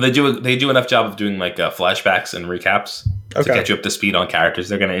 But they do enough job of doing like flashbacks and recaps to catch you up to speed on characters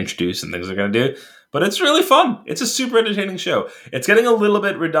they're going to introduce and things they're going to do. But it's really fun. It's a super entertaining show. It's getting a little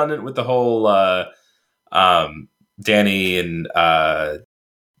bit redundant with the whole Danny and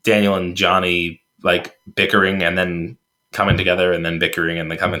Daniel and Johnny like bickering and then coming together and then bickering and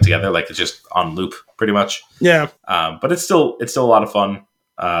then coming together. Like it's just on loop pretty much. Yeah. But it's still a lot of fun.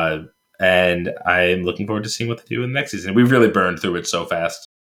 And I'm looking forward to seeing what they do in the next season. We've really burned through it so fast.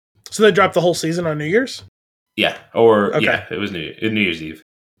 So they dropped the whole season on New Year's? Yeah. Yeah, it was New Year's Eve.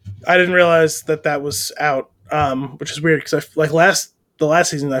 I didn't realize that was out, which is weird because the last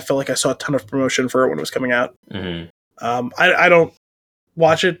season I felt like I saw a ton of promotion for it when it was coming out. Mm-hmm. I don't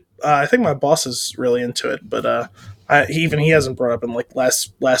watch it. I think my boss is really into it, but he hasn't brought up in like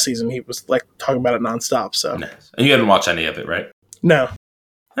last season. He was like talking about it nonstop. So, nice. And you haven't watched any of it, right? No.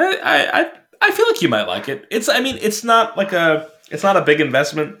 I feel like you might like it. It's not a big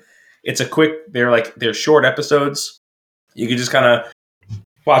investment. It's they're short episodes. You can just kind of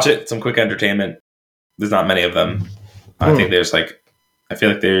watch it. Some quick entertainment. There's not many of them. I think I feel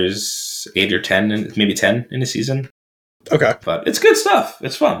like there's 8 or 10, maybe 10 in a season. Okay. But it's good stuff.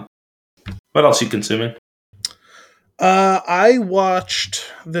 It's fun. What else are you consuming? I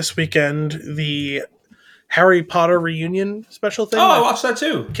watched this weekend the Harry Potter reunion special thing. Oh, I watched that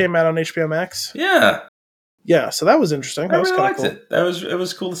too. Came out on HBO Max. Yeah. Yeah, so that was interesting. That was really kind of cool. It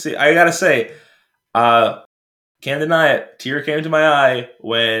was cool to see. I gotta say, can't deny it. Tear came to my eye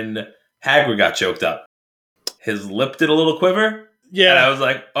when Hagrid got choked up. His lip did a little quiver. Yeah. And I was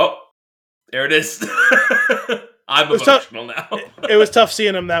like, oh, there it is. I'm emotional now. It was tough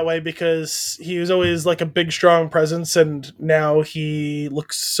seeing him that way because he was always like a big, strong presence, and now he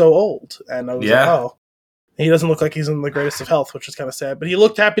looks so old. And I was like, oh. He doesn't look like he's in the greatest of health, which is kind of sad. But he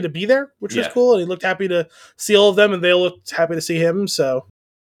looked happy to be there, which was cool. And he looked happy to see all of them, and they all looked happy to see him. So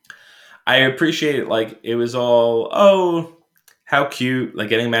I appreciate it. Like, it was all, oh, how cute. Like,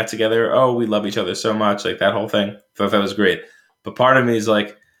 getting Matt together. Oh, we love each other so much. Like, that whole thing. I thought that was great. But part of me is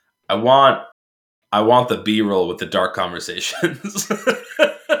like, I want the B-roll with the dark conversations.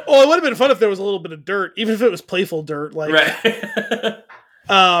 Well, it would have been fun if there was a little bit of dirt, even if it was playful dirt. Like, right.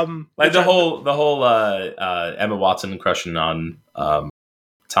 Like the whole Emma Watson crushing on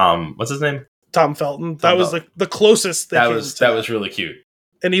Tom. What's his name? Tom Felton. That was the closest. That was really cute.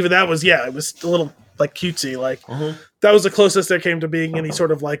 And even that was it was a little like cutesy. Like that was the closest there came to being any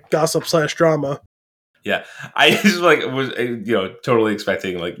sort of like gossip / drama. Yeah, I just was totally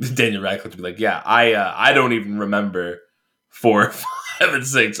expecting like Daniel Radcliffe to be like, yeah, I don't even remember 4, 5, and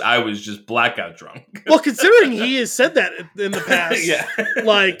 6. I was just blackout drunk. Well, considering he has said that in the past, yeah,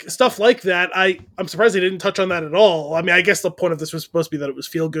 like stuff like that, I'm surprised they didn't touch on that at all. I mean, I guess the point of this was supposed to be that it was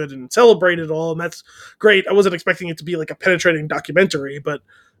feel good and celebrated all, and that's great. I wasn't expecting it to be like a penetrating documentary, but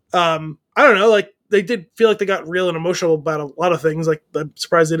I don't know, like they did feel like they got real and emotional about a lot of things. Like I'm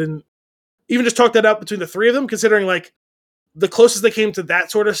surprised they didn't even just talk that out between the three of them, considering like the closest they came to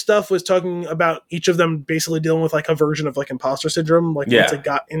that sort of stuff was talking about each of them basically dealing with like a version of like imposter syndrome, like once they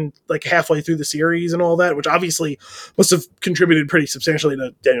got in like halfway through the series and all that, which obviously must have contributed pretty substantially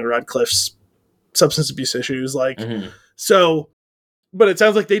to Daniel Radcliffe's substance abuse issues. Like, so, but it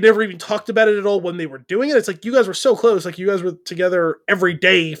sounds like they never even talked about it at all when they were doing it. It's like, you guys were so close. Like you guys were together every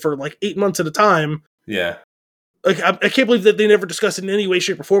day for like 8 months at a time. Yeah. Like, I can't believe that they never discussed it in any way,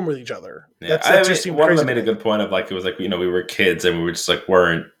 shape, or form with each other. Yeah, that just seemed one crazy. Of them made a good point of like, it was like, we were kids and we were just like,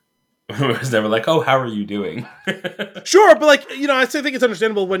 it was never like, oh, how are you doing? Sure, but like, I still think it's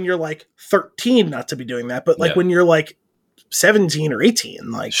understandable when you're like 13 not to be doing that, but like when you're like 17 or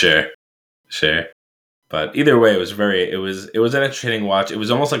 18, like. Sure. But either way, it was an entertaining watch. It was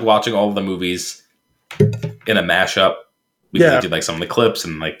almost like watching all of the movies in a mashup. We did like some of the clips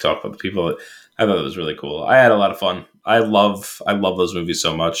and like talk about the people. I thought it was really cool. I had a lot of fun. I love those movies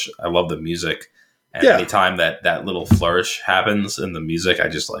so much. I love the music. And anytime that little flourish happens in the music, I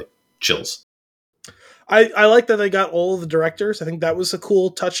just like chills. I like that they got all of the directors. I think that was a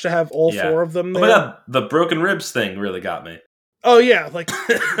cool touch to have all 4 of them there. Oh my God, the broken ribs thing really got me. Oh yeah, like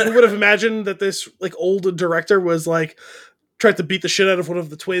who would have imagined that this like old director was like tried to beat the shit out of one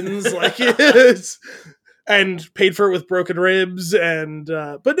of the twins, like and paid for it with broken ribs, and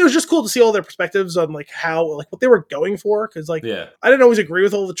but it was just cool to see all their perspectives on like how like what they were going for, because like I didn't always agree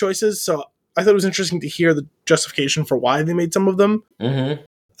with all the choices, so I thought it was interesting to hear the justification for why they made some of them.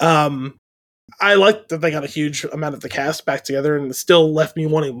 I liked that they got a huge amount of the cast back together, and it still left me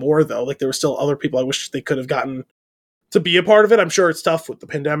wanting more though. Like there were still other people I wish they could have gotten to be a part of it. I'm sure it's tough with the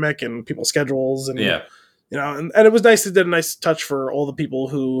pandemic and people's schedules and and it was nice. It did a nice touch for all the people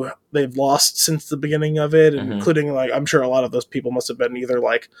who they've lost since the beginning of it, including like I'm sure a lot of those people must have been either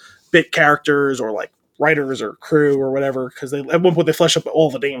like bit characters or like writers or crew or whatever, because at one point they fleshed up all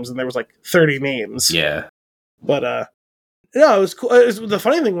the names and there was like 30 names. Yeah, but it was cool. The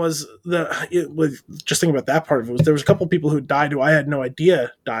funny thing was just thinking about that part of it was there was a couple people who died who I had no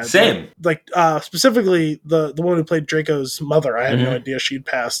idea died. Same. Like specifically the woman who played Draco's mother. I had no idea she'd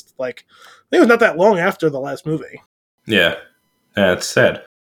passed. Like I think it was not that long after the last movie. Yeah, it's sad.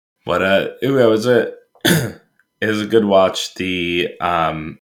 But it was it was a good watch.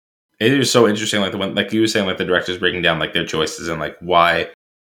 It was so interesting. Like you were saying, like the directors breaking down like their choices and like why.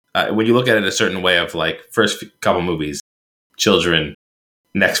 When you look at it a certain way of like first couple movies, children,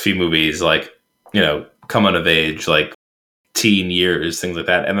 next few movies, like, coming of age, like teen years, things like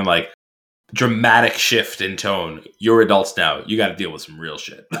that. And then like dramatic shift in tone. You're adults now. You got to deal with some real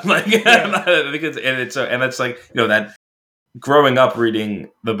shit. Like, I think it's like, that growing up reading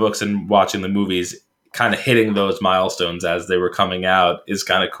the books and watching the movies, kind of hitting those milestones as they were coming out is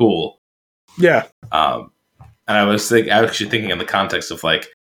kind of cool. Yeah. And I was actually thinking in the context of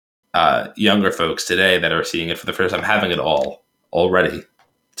like, younger folks today that are seeing it for the first time, having it all already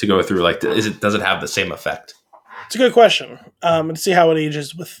to go through. Like, does it have the same effect? It's a good question. And to see how it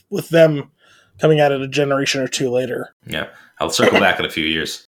ages with them coming at it a generation or two later. Yeah, I'll circle back in a few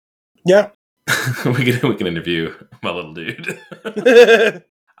years. Yeah, we can interview my little dude.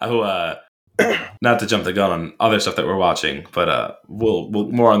 Not to jump the gun on other stuff that we're watching, but we'll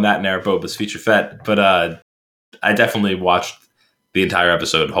more on that in our Boba's featurette. But I definitely watched the entire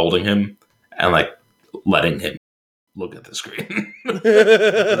episode holding him and like letting him look at the screen.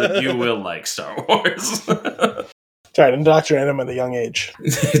 Like, you will like Star Wars. That's right, indoctrinate him at a young age.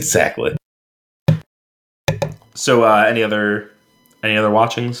 Exactly. So, any other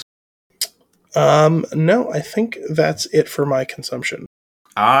watchings? No, I think that's it for my consumption.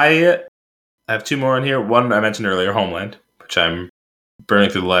 I have two more in here. One I mentioned earlier, Homeland, which I'm burning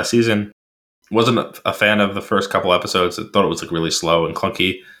through the last season. Wasn't a fan of the first couple episodes. I thought it was like really slow and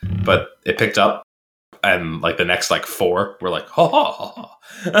clunky, but it picked up, and like the next like 4 were like,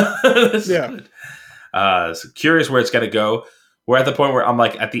 this is good. So curious where it's gonna go. We're at the point where I'm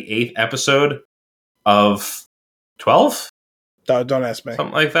like at the 8th episode of 12. Don't ask me.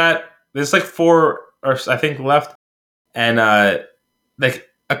 Something like that. There's like 4 or I think left, and like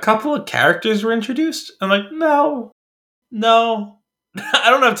a couple of characters were introduced. I'm like, no. I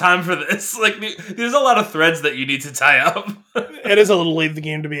don't have time for this. Like, there's a lot of threads that you need to tie up. It is a little late in the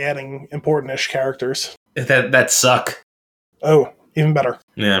game to be adding important-ish characters. That suck. Oh, even better.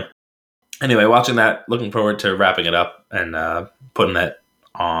 Yeah. Anyway, watching that, looking forward to wrapping it up and putting that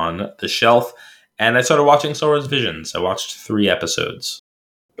on the shelf. And I started watching Star Wars Visions. I watched 3 episodes.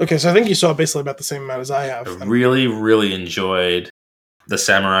 Okay, so I think you saw basically about the same amount as I have. I really, really enjoyed the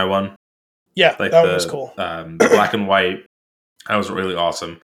samurai one. Yeah, like that one was cool. The black and white. That was really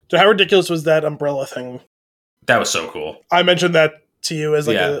awesome. So how ridiculous was that umbrella thing? That was so cool. I mentioned that to you as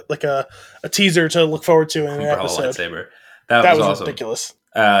like a teaser to look forward to in an episode. Lightsaber. That was awesome. Ridiculous.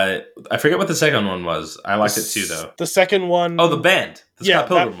 I forget what the second one was. I liked it too, though. The second one... Oh, the band. The Scott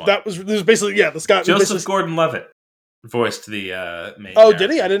Pilgrim one. That was basically... Yeah, the Scott... Joseph Gordon-Levitt voiced the main Oh, character.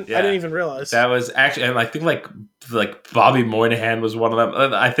 did he? I didn't even realize. That was actually... And I think like Bobby Moynihan was one of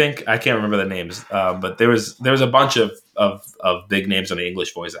them. I can't remember the names, but there was a bunch of big names on the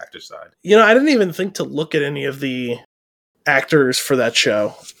English voice actor side. I didn't even think to look at any of the actors for that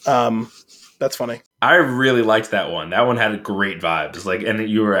show. That's funny. I really liked that one. That one had great vibes. Like, and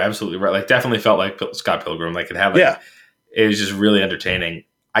you were absolutely right. Like, definitely felt like Scott Pilgrim. Like, it had it was just really entertaining.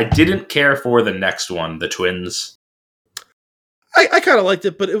 I didn't care for the next one, the twins. I kind of liked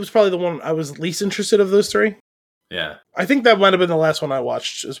it, but it was probably the one I was least interested of those 3. Yeah, I think that might have been the last one I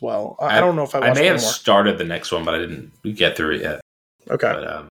watched as well. I don't know if I watched I may have more. started the next one, but I didn't get through it yet. Okay.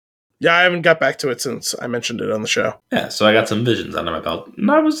 But, yeah, I haven't got back to it since I mentioned it on the show. Yeah, so I got some Visions under my belt, and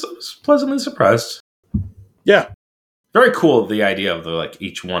I was pleasantly surprised. Yeah. Very cool, the idea of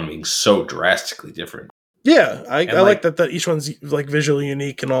each one being so drastically different. Yeah, I like that each one's like visually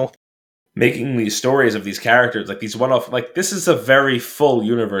unique and all. Making these stories of these characters, like these one-off, like this is a very full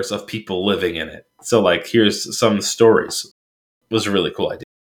universe of people living in it. So here's some stories. It was a really cool idea.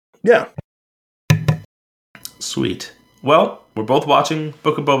 Yeah. Sweet. Well, we're both watching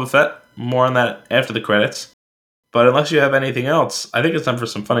Book of Boba Fett. More on that after the credits. But unless you have anything else, I think it's time for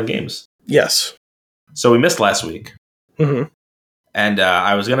some fun and games. Yes. So we missed last week. Mm-hmm. And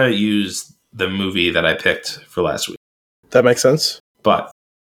I was going to use the movie that I picked for last week. That makes sense. But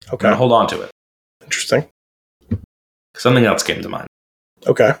okay. I'm going to hold on to it. Interesting. Something else came to mind.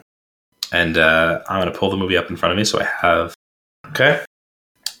 Okay. And I'm going to pull the movie up in front of me. So I have... Okay.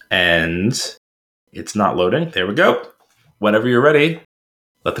 And it's not loading. There we go. Whenever you're ready,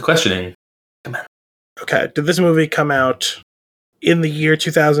 let the questioning come in. Okay. Did this movie come out in the year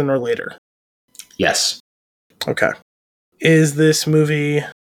 2000 or later? Yes. Okay. Is this movie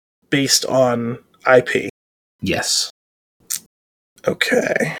based on IP? Yes.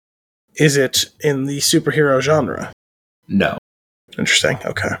 Okay. Is it in the superhero genre? No. Interesting.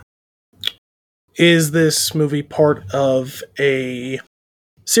 Okay. Is this movie part of a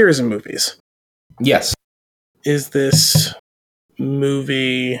series of movies? Yes. Is this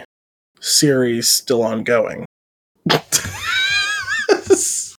movie series still ongoing?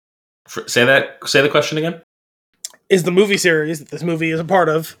 Say the question again. Is the movie series that this movie is a part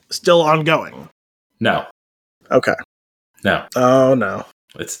of still ongoing? No. Okay. No. Oh no.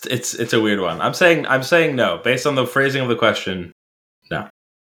 It's a weird one. I'm saying no. Based on the phrasing of the question, no.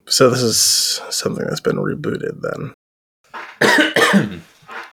 So this is something that's been rebooted then.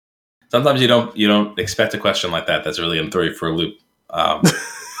 Sometimes you don't expect a question like that. That's really going to throw you for a loop.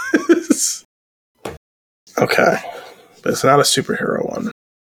 Okay. But it's not a superhero one.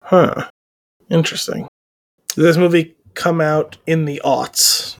 Huh. Interesting. Did this movie come out in the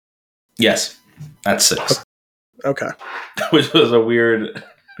aughts? Yes. That's 6. Okay. Which was a weird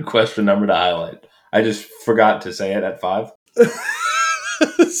question number to highlight. I just forgot to say it at 5.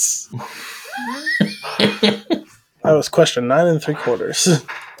 That was question 9 3/4.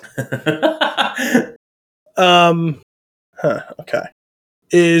 Okay.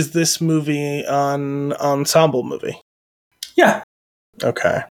 Is this movie an ensemble movie? Yeah.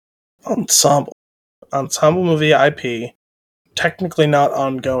 Okay. Ensemble movie IP. Technically not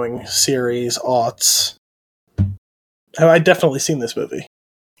ongoing series, aughts. Have I definitely seen this movie?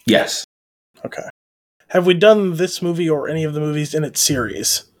 Yes. Okay. Have we done this movie or any of the movies in its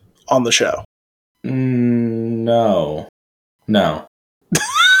series on the show? No. No.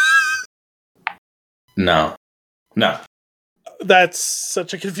 No. No. That's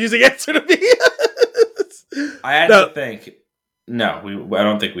such a confusing answer to me. I had to think. No, I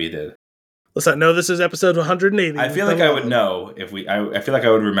don't think we did. Listen, I know this is episode 180. I feel like I would know if we. I feel like I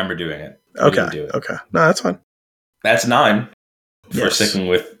would remember doing it. Okay. Okay. No, that's fine. That's 9. Yes. For sticking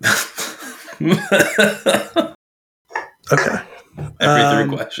with. Okay. Every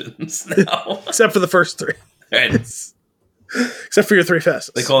 3 questions now. Except for the first 3. Right. Except for your 3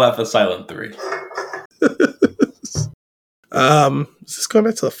 fastest. They call that the silent 3. Is this going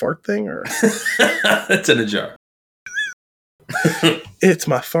back to the fart thing or? It's in a jar. It's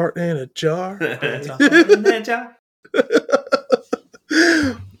my fart in a jar. It's my fart in a jar.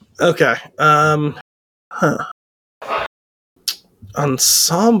 Okay.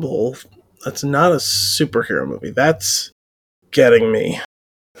 Ensemble. That's not a superhero movie. That's getting me.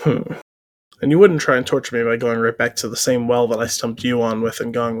 And you wouldn't try and torture me by going right back to the same well that I stumped you on with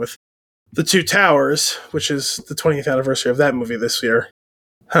and going with The Two Towers, which is the 20th anniversary of that movie this year.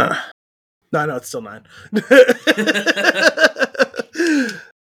 Huh. No, it's still 9.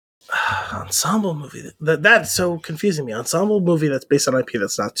 Ensemble movie. That's so confusing me. Ensemble movie that's based on IP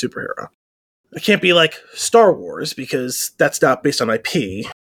that's not superhero. It can't be like Star Wars because that's not based on IP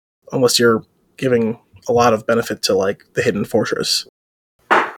unless you're giving a lot of benefit to like the Hidden Fortress.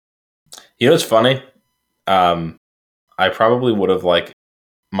 You know what's funny? I probably would have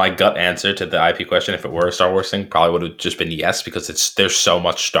my gut answer to the IP question, if it were a Star Wars thing, probably would have just been yes, because there's so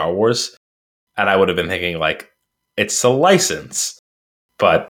much Star Wars, and I would have been thinking it's a license,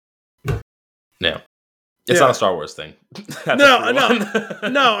 but no, it's not a Star Wars thing. No,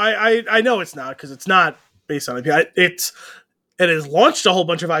 I know it's not because it's not based on IP. It has launched a whole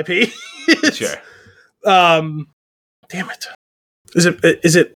bunch of IP. Sure. Damn it. Is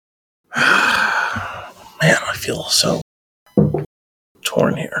it? Man, I feel so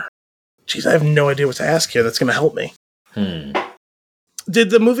torn here. Jeez, I have no idea what to ask here that's going to help me. Did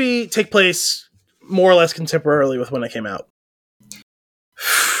the movie take place more or less contemporarily with when it came out?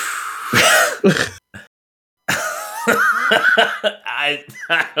 I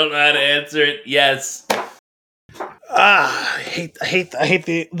don't know how to answer it. Yes. I hate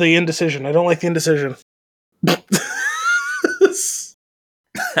the indecision. I don't like the indecision. The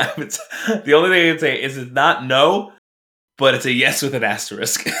only thing I can say is it's not no, but it's a yes with an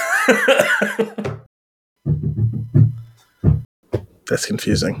asterisk. That's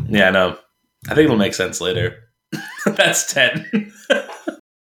confusing. Yeah, I know. I think it'll make sense later. That's 10.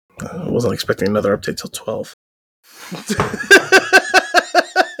 I wasn't expecting another update till 12.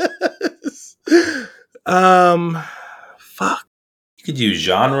 Fuck. You could do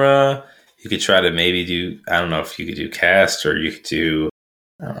genre. You could try to maybe do, I don't know if you could do cast, or you could do,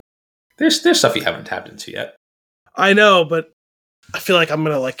 I don't know. There's stuff you haven't tapped into yet. I know, but I feel like I'm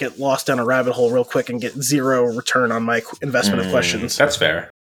gonna get lost down a rabbit hole real quick and get zero return on my investment of questions. That's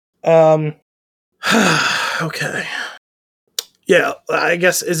fair. Okay. Yeah, I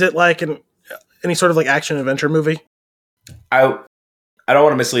guess, is it like any sort of action adventure movie? I don't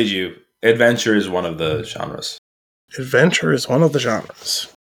want to mislead you. Adventure is one of the genres. Adventure is one of the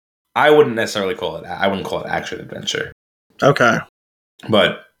genres. I wouldn't necessarily call it. I wouldn't call it action adventure. Okay.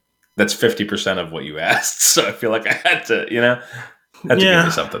 But that's 50% of what you asked, so I feel like I had to, give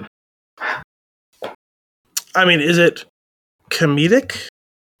you something. I mean, is it comedic?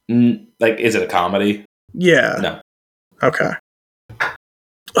 Is it a comedy? Yeah. No. Okay.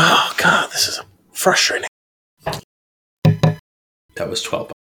 Oh, God, this is frustrating. That was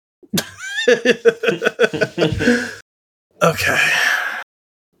 12. Okay.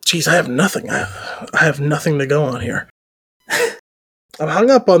 Jeez, I have nothing. I have nothing to go on here. I'm hung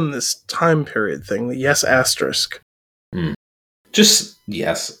up on this time period thing, the yes asterisk. Just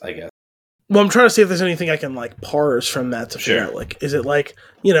yes, I guess. Well, I'm trying to see if there's anything I can parse from that to figure out. Is it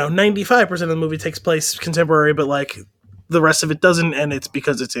 95% of the movie takes place contemporary, but the rest of it doesn't, and it's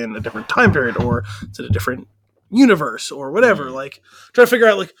because it's in a different time period, or it's in a different universe, or whatever. Try to figure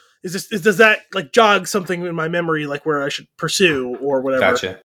out does that jog something in my memory where I should pursue or whatever.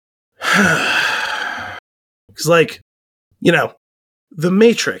 Gotcha. Because The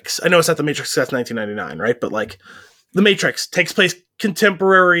Matrix. I know it's not The Matrix, that's 1999, right? But The Matrix takes place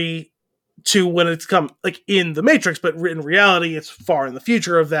contemporary to when it's come in The Matrix, but in reality, it's far in the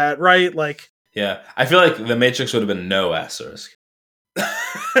future of that, right? Yeah, I feel like The Matrix would have been no asterisk. But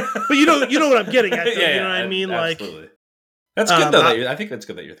you know what I'm getting at. Though, you know what I mean? Absolutely. That's good though. I think that's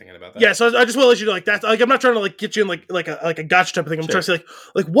good that you're thinking about that. Yeah, so I just want to let you know that. I'm not trying to get you in a gotcha type of thing. I'm trying to say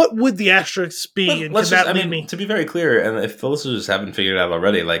what would the asterisk be, and can that lead me? To be very clear, and if the listeners haven't figured it out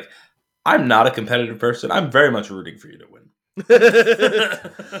already, I'm not a competitive person. I'm very much rooting for you to win.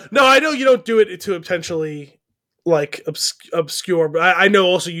 No, I know you don't do it to intentionally obscure, but I know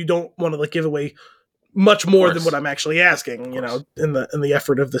also you don't want to give away much more than what I'm actually asking. In the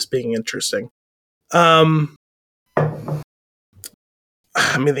effort of this being interesting.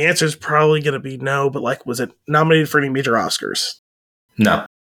 I mean, the answer is probably going to be no, but was it nominated for any major Oscars? No.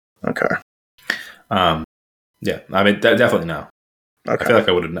 Okay. Yeah, I mean, definitely no. Okay. I feel like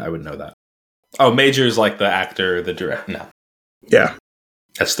I would know that. Oh, major is the actor, the director. No. Yeah.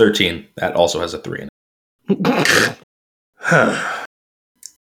 That's 13. That also has a 3 in it.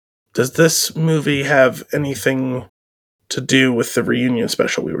 Does this movie have anything to do with the reunion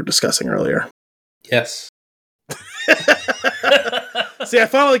special we were discussing earlier? Yes. See, I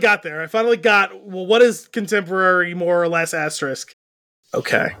finally got there. What is contemporary, more or less, asterisk?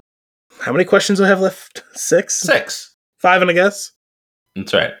 Okay. How many questions do I have left? 6? 6. 5 and a guess?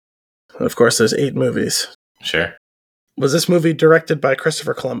 That's right. And of course, there's 8 movies. Sure. Was this movie directed by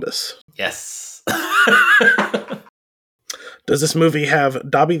Christopher Columbus? Yes. Does this movie have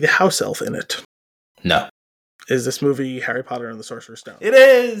Dobby the House Elf in it? No. Is this movie Harry Potter and the Sorcerer's Stone? It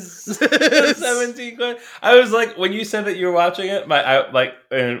is. 17 questions. I was when you said that you were watching it,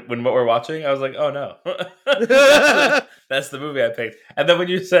 when what we're watching, I was like, oh no. That's the movie I picked. And then when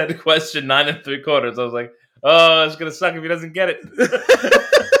you said question 9 3/4, I was like, oh, it's gonna suck if he doesn't get it.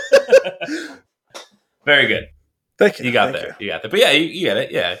 Very good. Thank you. You got there. But yeah, you get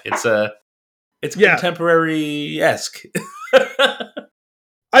it. Yeah, it's contemporary-esque.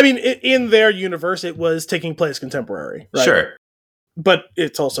 I mean, in their universe, it was taking place contemporary, right? Sure. But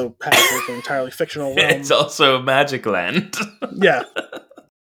it's also passed with an entirely fictional realm. It's also Magic Land. Yeah.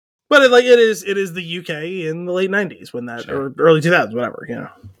 But it is the UK in the late 90s when that, or early 2000s, whatever, Yeah.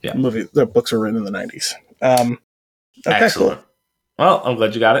 The books were written in the 90s. Okay, excellent. Cool. Well, I'm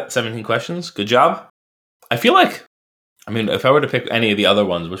glad you got it. 17 questions. Good job. I feel if I were to pick any of the other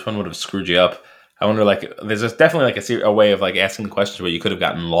ones, which one would have screwed you up? I wonder, there's definitely a way of asking the questions where you could have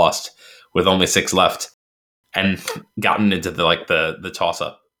gotten lost with only 6 left and gotten into the toss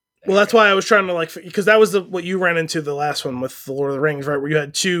up. Well, that's why I was trying to because that was what you ran into the last one with the Lord of the Rings, right? Where you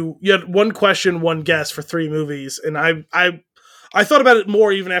had 1 question, 1 guess for 3 movies, and I thought about it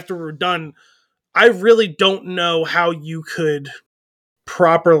more even after we were done. I really don't know how you could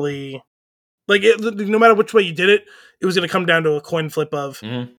properly, no matter which way you did it, it was going to come down to a coin flip of.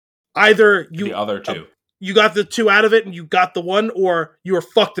 Mm-hmm. Either the other 2. You got the 2 out of it and you got the 1, or you were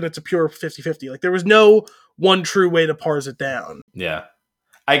fucked and it's a pure 50-50. There was no one true way to parse it down. Yeah.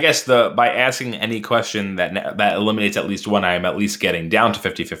 I guess by asking any question that eliminates at least 1, I am at least getting down to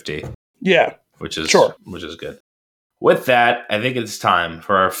 50-50. Yeah. Which is good. With that, I think it's time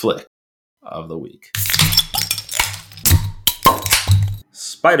for our flick of the week.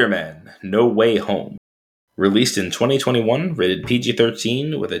 Spider-Man: No Way Home. Released in 2021, rated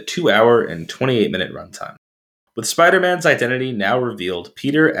PG-13 with a 2-hour and 28-minute runtime. With Spider-Man's identity now revealed,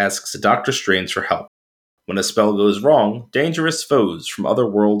 Peter asks Doctor Strange for help. When a spell goes wrong, dangerous foes from other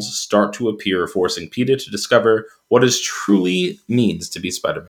worlds start to appear, forcing Peter to discover what it truly means to be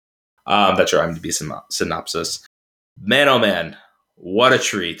Spider-Man. That's your IMDb synopsis. Man, oh man, what a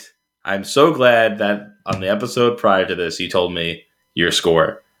treat. I'm so glad that on the episode prior to this, you told me your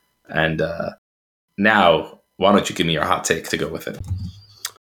score. And now, why don't you give me your hot take to go with it?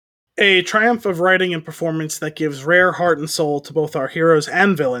 A triumph of writing and performance that gives rare heart and soul to both our heroes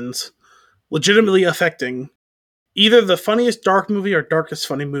and villains, legitimately affecting either the funniest dark movie or darkest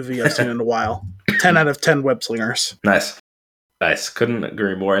funny movie I've seen in a while. 10 out of 10 web slingers. Nice. Couldn't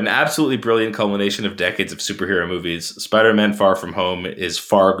agree more. An absolutely brilliant culmination of decades of superhero movies. Spider-Man Far From Home is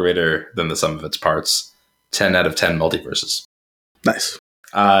far greater than the sum of its parts. 10 out of 10 multiverses. Nice.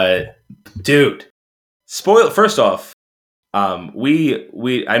 Dude. First off, I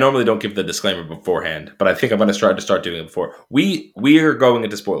normally don't give the disclaimer beforehand, but I think I'm going to start doing it before. We are going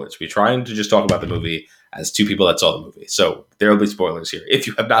into spoilers. We're trying to just talk about the movie as two people that saw the movie. So there will be spoilers here. If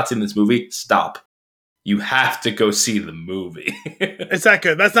you have not seen this movie, stop. You have to go see the movie. It's that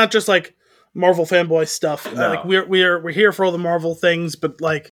good. That's not just like Marvel fanboy stuff. No. Like we're here for all the Marvel things, but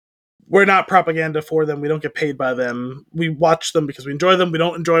like we're not propaganda for them. We don't get paid by them. We watch them because we enjoy them. We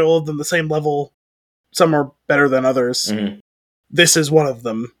don't enjoy all of them the same level. Some are better than others. Mm-hmm. This is one of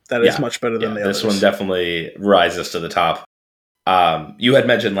them that is much better than the others. This one definitely rises to the top. You had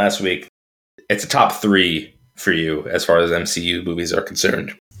mentioned last week it's a top 3 for you as far as MCU movies are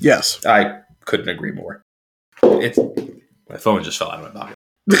concerned. Yes. I couldn't agree more. My phone just fell out of my pocket.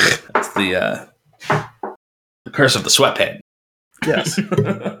 That's the curse of the sweatpant. Yes.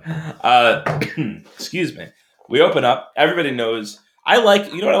 Excuse me. We open up. Everybody knows. You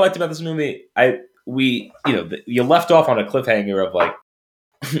know what I liked about this movie? You left off on a cliffhanger of like,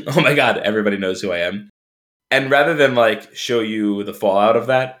 oh my god, everybody knows who I am. And rather than like show you the fallout of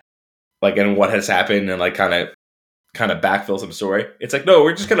that, like and what has happened and like kind of backfill some story, it's like, no,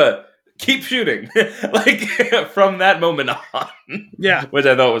 we're just gonna keep shooting like from that moment on. Yeah. Which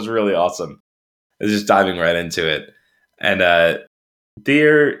I thought was really awesome. It's just diving right into it. And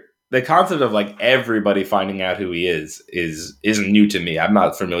the concept of like everybody finding out who he isn't new to me. I'm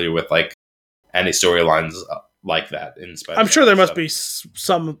not familiar with like any storylines like that in Spider-Man. I'm sure there must be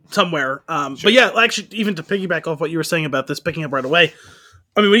somewhere. Sure. But yeah, actually, even to piggyback off what you were saying about this picking up right away,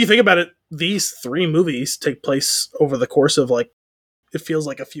 I mean, when you think about it, these 3 movies take place over the course of like, it feels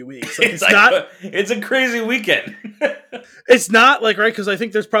like a few weeks. Like, it's a crazy weekend. It's not like, right, because I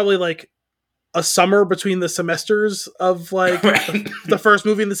think there's probably like a summer between the semesters of like the first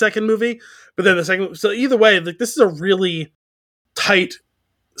movie and the second movie, but then the second. So either way, like this is a really tight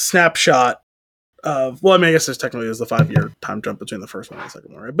snapshot of. Well, I mean, I guess there's technically the 5-year time jump between the first one and the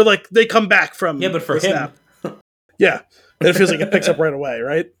second one, right? But like they come back from but for him, snap. Yeah, and it feels like it picks up right away,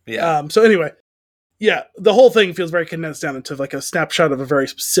 right? Yeah. So anyway, yeah, the whole thing feels very condensed down into like a snapshot of a very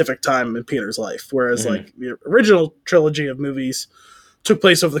specific time in Peter's life, whereas like the original trilogy of movies took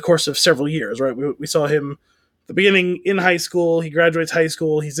place over the course of several years, right? We saw him at the beginning in high school, he graduates high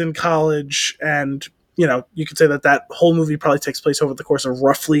school, he's in college, and, you know, you could say that whole movie probably takes place over the course of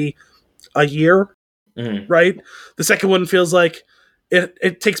roughly a year, right? The second one feels like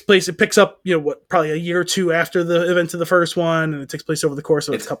it takes place, it picks up, you know, probably a year or 2 after the events of the first one, and it takes place over the course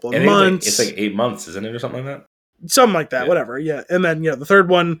of a couple of months. It's like 8 months, isn't it, or something like that? Something like that, whatever, yeah. And then, the third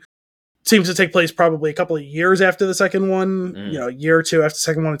one seems to take place probably a couple of years after the second one, a year or 2 after the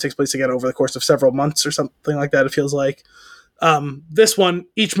second one. It takes place again over the course of several months or something like that, it feels like. This one,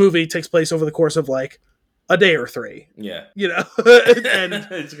 each movie takes place over the course of like a day or 3. Yeah. And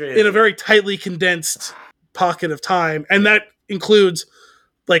it's crazy. In a very tightly condensed pocket of time. And that includes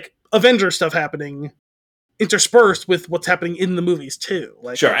like Avenger stuff happening interspersed with what's happening in the movies too.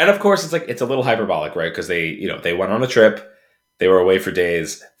 Like, sure. And of course it's like, it's a little hyperbolic, right? Because they went on a trip. They were away for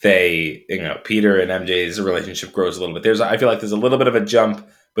days. Peter and MJ's relationship grows a little bit. I feel like there's a little bit of a jump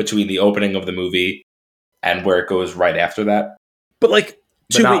between the opening of the movie and where it goes right after that. But like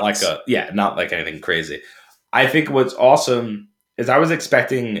 2 not weeks. Not like anything crazy. I think what's awesome is I was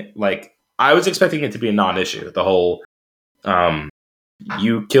expecting it to be a non-issue. The whole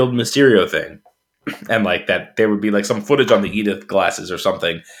you killed Mysterio thing. And like that there would be like some footage on the Edith glasses or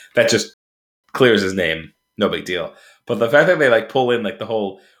something that just clears his name. No big deal. But the fact that they like pull in like the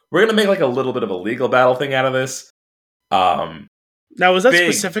whole, we're gonna make like a little bit of a legal battle thing out of this. Now was that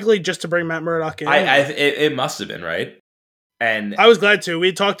specifically just to bring Matt Murdock in? It must have been, right? And I was glad to.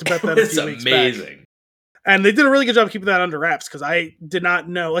 We talked about that a few weeks back. It's amazing. And they did a really good job keeping that under wraps because I did not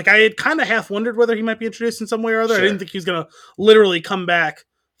know. Like, I had kind of half wondered whether he might be introduced in some way or other. Sure. I didn't think he was going to literally come back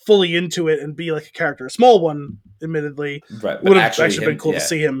fully into it and be like a character. A small one, admittedly. Right. Would have actually been cool to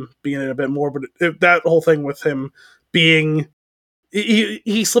see him be in it a bit more. But that whole thing with him being...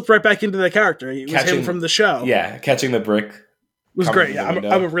 He slipped right back into the character. He was him from the show. Yeah, catching the brick. Was great. Yeah,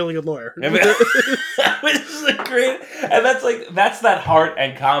 I'm a really good lawyer. Which is great, and that's that heart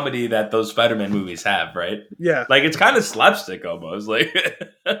and comedy that those Spider-Man movies have, right? Yeah, like it's kind of slapstick almost. Like,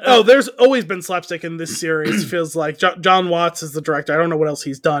 oh, there's always been slapstick in this series. Feels like John Watts is the director. I don't know what else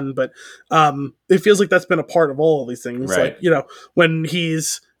he's done, but it feels like that's been a part of all of these things. Right. Like, when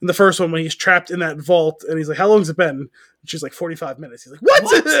he's in the first one when he's trapped in that vault and he's like, "How long's it been?" And she's like, 45 minutes. He's like,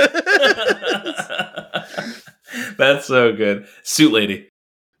 "What?" That's so good. Suit Lady.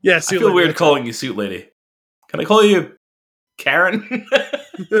 Yeah, I feel weird calling you Suit Lady. Can I call you Karen?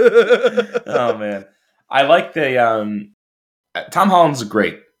 Oh man, I like the Tom Holland's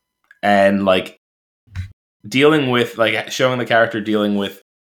great, and like dealing with showing the character dealing with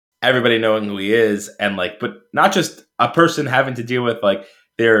everybody knowing who he is, and but not just a person having to deal with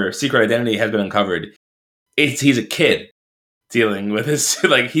their secret identity has been uncovered. He's a kid dealing with his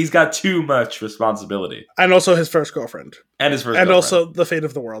he's got too much responsibility, and also his first girlfriend, and also the fate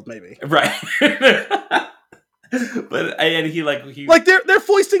of the world, maybe. Right. But he they're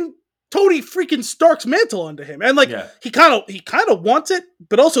foisting Tony freaking Stark's mantle onto him, and he kind of wants it,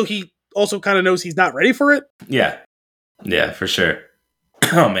 but also he also kind of knows he's not ready for it. Yeah, for sure.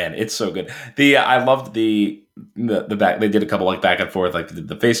 Oh man, it's so good. I loved the back. They did a couple back and forth,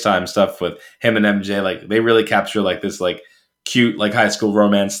 the FaceTime stuff with him and MJ. They really capture this cute high school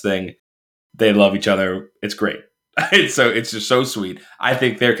romance thing. They love each other. It's great. It's just so sweet. I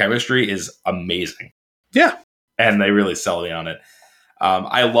think their chemistry is amazing. Yeah, and they really sell me on it.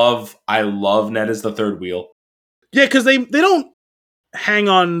 I love Ned as the third wheel. Yeah, because they don't hang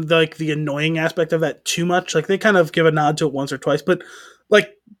on the annoying aspect of that too much. They kind of give a nod to it once or twice, but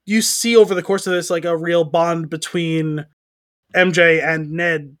you see over the course of this a real bond between MJ and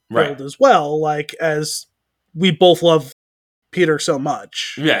Ned build as well. As we both love Peter so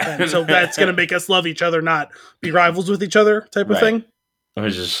much, and so that's gonna make us love each other, not be rivals with each other, type of thing.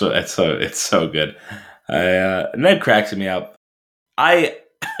 Which is it's so good. Ned cracks me up. I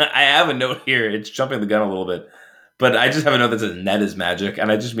have a note here. It's jumping the gun a little bit, but I just have a note that says Ned is magic,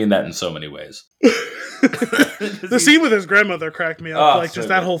 and I just mean that in so many ways. The scene with his grandmother cracked me up. Just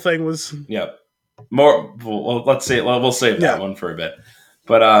that whole thing was. Yep. More. Well, let's say we'll save that one for a bit.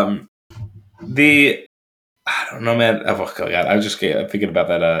 But I don't know, man. Oh God, I was just thinking about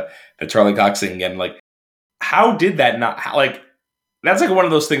that. The Charlie Cox thing again. How did that not? That's one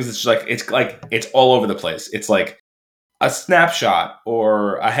of those things that's just it's all over the place. It's a snapshot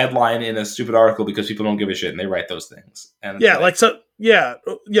or a headline in a stupid article because people don't give a shit and they write those things. And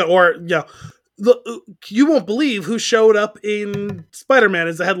you won't believe who showed up in Spider-Man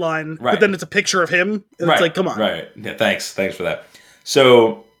as the headline, but then it's a picture of him. And it's come on. Right. Yeah, thanks for that.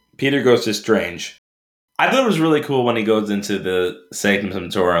 So Peter goes to Strange. I thought it was really cool when he goes into the Sanctum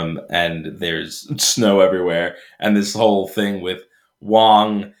Sanctorum and there's snow everywhere and this whole thing with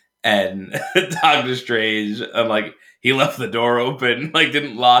Wong and Doctor Strange and he left the door open,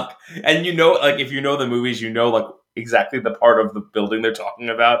 didn't lock. And if you know the movies, exactly the part of the building they're talking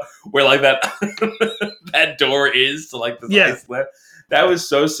about where that that door is to this ice. That was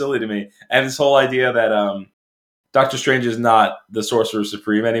so silly to me. And this whole idea that Doctor Strange is not the Sorcerer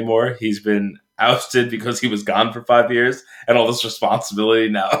Supreme anymore. He's been ousted because he was gone for 5 years and all this responsibility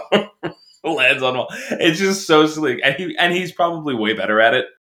now lands on him. It's just so silly. And he's probably way better at it,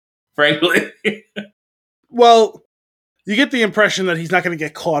 frankly. Well, you get the impression that he's not going to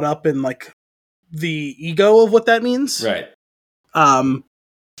get caught up in the ego of what that means. Right.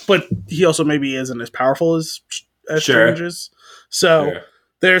 But he also maybe isn't as powerful as Strange is. So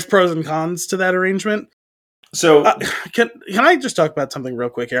there's pros and cons to that arrangement. So can I just talk about something real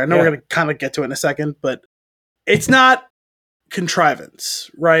quick here? I know we're going to kind of get to it in a second, but it's not contrivance,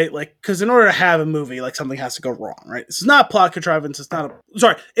 right? Because in order to have a movie, something has to go wrong, right? This is not plot contrivance.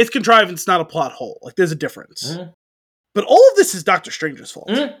 It's contrivance, not a plot hole. There's a difference. Mm-hmm. But all of this is Doctor Strange's fault.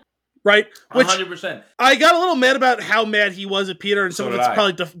 Mm-hmm. Right? Which 100%. I got a little mad about how mad he was at Peter, and some of it's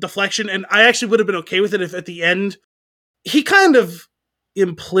probably deflection, and I actually would have been okay with it if at the end he kind of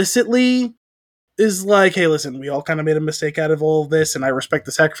implicitly is hey, listen, we all kind of made a mistake out of all of this, and I respect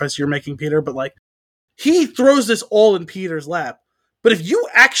the sacrifice you're making, Peter, but he throws this all in Peter's lap. But if you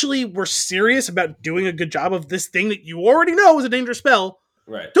actually were serious about doing a good job of this thing that you already know is a dangerous spell,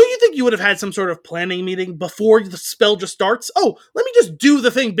 Right. Don't you think you would have had some sort of planning meeting before the spell just starts? Oh, let me just do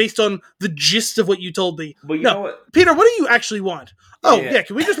the thing based on the gist of what you told me. But you No, know what? Peter, what do you actually want? Oh, Yeah. yeah,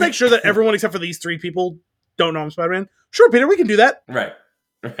 can we just make sure that everyone except for these 3 people don't know I'm Spider-Man? Sure, Peter, we can do that. Right.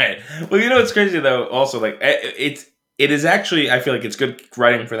 Right. Well, you know what's crazy though? Also, like it is actually. I feel like it's good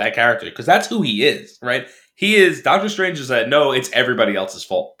writing for that character because that's who he is. Right. He is Doctor Strange. Is that no? It's everybody else's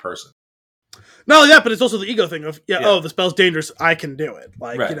fault person. Not only that, but it's also the ego thing of, Yeah. oh, the spell's dangerous, I can do it.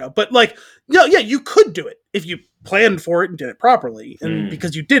 Like, Right. you know, but like, yeah, you could do it if you planned for it and did it properly. And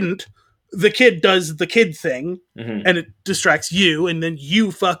because you didn't, the kid does the kid thing and it distracts you and then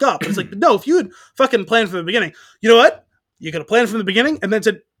you fuck up. It's like, no, if you had fucking planned from the beginning, you know what? You could have planned from the beginning and then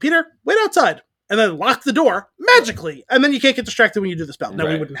said, Peter, wait outside. And then lock the door magically. And then you can't get distracted when you do the spell. Now,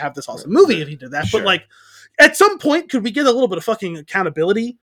 we wouldn't have this awesome movie if he did that. Sure. But like, at some point, could we get a little bit of fucking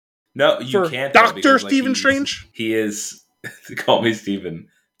accountability? No, you for can't. Dr. Stephen Strange? He is. Call me Stephen.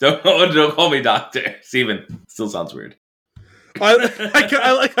 Don't call me Doctor. Stephen still sounds weird.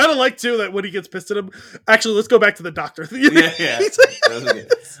 I kind of like, too, that when he gets pissed at him. Actually, let's go back to the doctor. Yeah.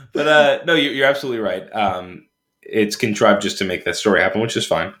 But no, you're absolutely right. It's contrived just to make that story happen, which is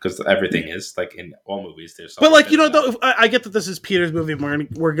fine, because everything is. Like, in all movies, there's something. But, like, you know, though, I get that this is Peter's movie, and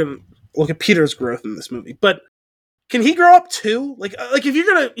we're gonna look at Peter's growth in this movie, but can he grow up too? Like if you're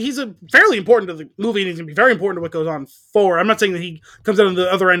gonna, he's a fairly important to the movie, and he's gonna be very important to what goes on forward. I'm not saying that he comes out on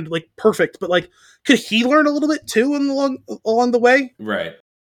the other end like perfect, but like, could he learn a little bit too along the way? Right.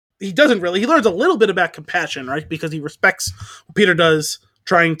 He doesn't really. He learns a little bit about compassion, right? Because he respects what Peter does,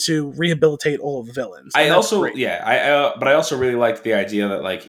 trying to rehabilitate all of the villains. But I also really like the idea that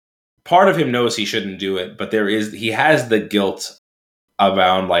like part of him knows he shouldn't do it, but he has the guilt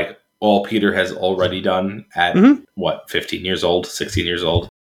around like all Peter has already done at 15 years old, 16 years old.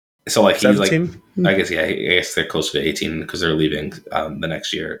 So like he's 17? Like, I guess they're closer to 18 because they're leaving the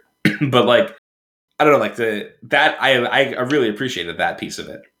next year. But like, I don't know, like I really appreciated that piece of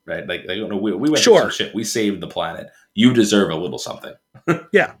it, right? Like we went through some shit. We saved the planet. You deserve a little something.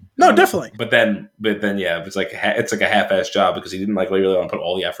 Yeah, no, definitely. But then, yeah, it's like a half-assed job because he didn't like really want to put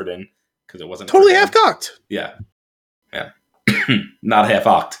all the effort in because it wasn't totally half-cocked. Yeah, not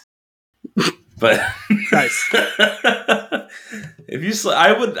half-ocked. But nice. If you,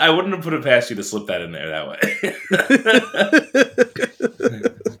 I wouldn't have put it past you to slip that in there that way.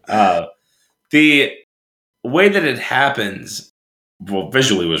 The way that it happens, well,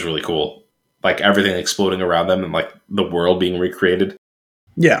 visually was really cool. Like everything exploding around them and like the world being recreated.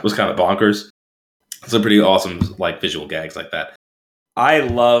 Yeah, was kind of bonkers. Some pretty awesome like visual gags like that. I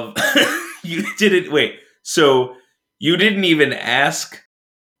love. You didn't wait. So you didn't even ask.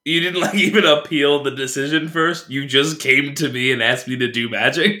 You didn't like even appeal the decision first. You just came to me and asked me to do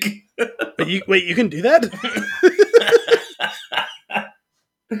magic. Wait, you can do that?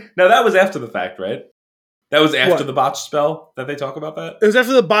 No, that was after the fact, right? That was after the botch spell that they talk about that? It was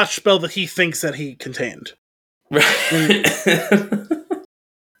after the botch spell that he thinks that he contained. Right.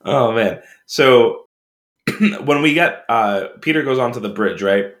 Oh, man. So when we get... Peter goes onto the bridge,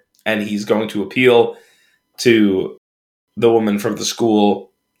 right? And he's going to appeal to the woman from the school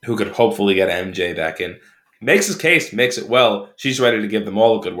who could hopefully get MJ back in. Makes his case, makes it well. She's ready to give them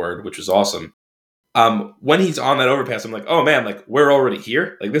all a good word, which was awesome. When he's on that overpass, I'm like, oh man, like we're already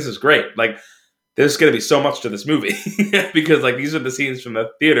here. Like this is great. Like there's going to be so much to this movie because like these are the scenes from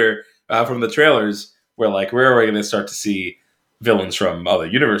the theater, from the trailers where like we're already going to start to see villains from other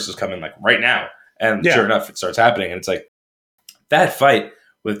universes come in like right now. And sure enough, it starts happening. And it's like that fight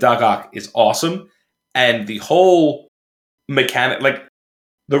with Doc Ock is awesome. And the whole mechanic, like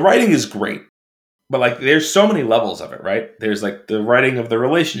the writing is great, but like there's so many levels of it, right? There's like the writing of the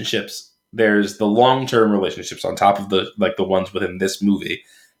relationships. There's the long-term relationships on top of the like the ones within this movie.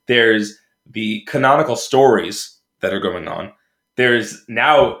 There's the canonical stories that are going on. There's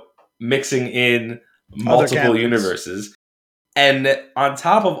now mixing in multiple universes. And on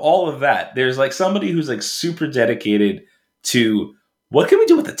top of all of that, there's like somebody who's like super dedicated to what can we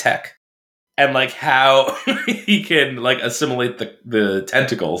do with the tech? And like how he can like assimilate the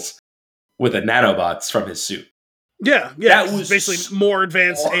tentacles with the nanobots from his suit. Yeah. That was basically more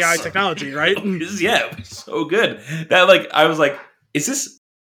advanced awesome. AI technology, right? It was so good. That like I was like, is this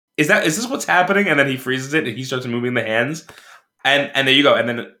what's happening? And then he freezes it and he starts moving the hands. And there you go.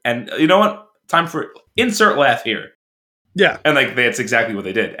 And you know what? Time for insert laugh here. Yeah. And like that's exactly what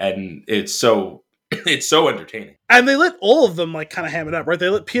they did. And it's so entertaining. And they let all of them like kind of ham it up, right? They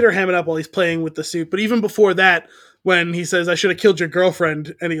let Peter ham it up while he's playing with the suit. But even before that, when he says, I should have killed your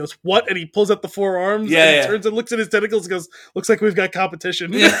girlfriend, and he goes, what? And he pulls out the 4 arms and turns and looks at his tentacles and goes, looks like we've got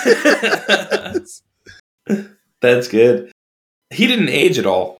competition. That's good. He didn't age at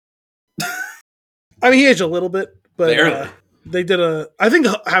all. I mean, he aged a little bit, but Barely. they did I think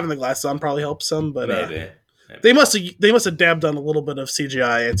having the glasses on probably helped some, but Maybe. they must have dabbed on a little bit of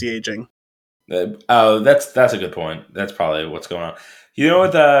CGI anti-aging. That's a good point. That's probably what's going on. You know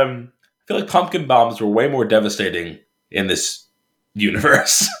what? I feel like pumpkin bombs were way more devastating in this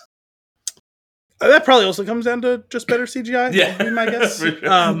universe. That probably also comes down to just better CGI. Yeah, would be my guess. For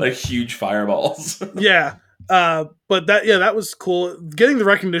sure. Like huge fireballs. Yeah, but that was cool. Getting the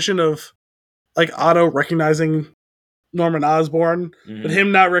recognition of like Otto recognizing Norman Osborn, but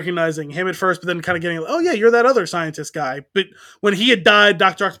him not recognizing him at first, but then kind of getting, oh yeah, you're that other scientist guy. But when he had died,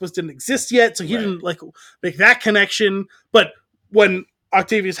 Dr. Octopus didn't exist yet, so he didn't like make that connection. But when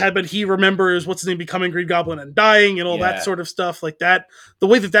Octavius had been, he remembers what's his name becoming Green Goblin and dying and all that sort of stuff like that. The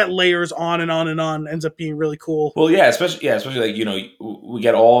way that layers on and on and on ends up being really cool. Well, especially like, you know, we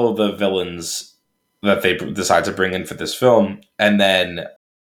get all of the villains that they decide to bring in for this film, and then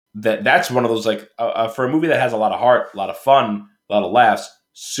that's one of those, like, for a movie that has a lot of heart, a lot of fun, a lot of laughs,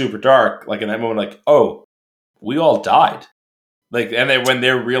 super dark, like in that moment, like, oh, we all died. Like, and then when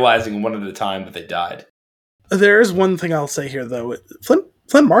they're realizing one at a time that they died. There is one thing I'll say here, though.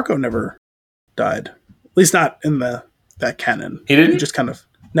 Flint Marko never died. At least not in that canon. He didn't? He just kind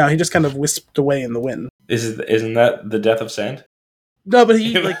of wisped away in the wind. Isn't that the death of Sand? No, but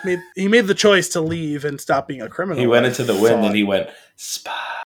he made the choice to leave and stop being a criminal. He went into the wind and he went,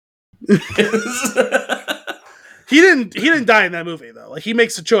 spy. He didn't die in that movie though. Like, he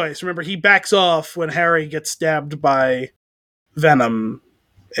makes a choice. Remember, he backs off when Harry gets stabbed by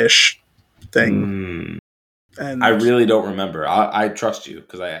Venom-ish thing. And I really don't remember. I trust you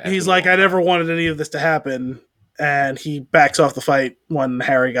because he's like, I never wanted any of this to happen, and he backs off the fight when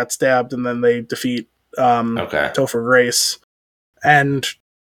Harry got stabbed, and then they defeat Topher Grace, and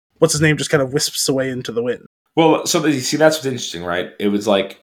what's his name just kind of wisps away into the wind. Well, so you see, that's what's interesting, right? It was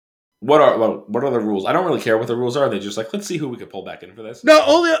like, what are the rules? I don't really care what the rules are. They just like, let's see who we could pull back in for this.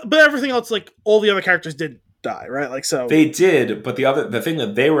 No, but everything else, like all the other characters did die, right? Like, so they did, but the thing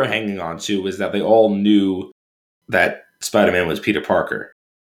that they were hanging on to was that they all knew that Spider-Man was Peter Parker.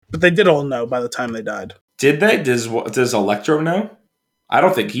 But they did all know by the time they died. Did they? Does Electro know? I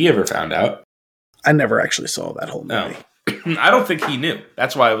don't think he ever found out. I never actually saw that whole movie. No. I don't think he knew.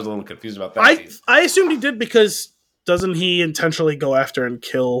 That's why I was a little confused about that. I assumed he did, because doesn't he intentionally go after and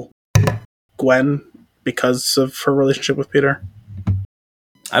kill Gwen because of her relationship with Peter?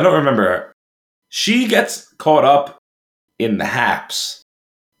 I don't remember. She gets caught up in the haps,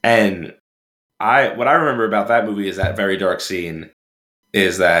 and what I remember about that movie is that very dark scene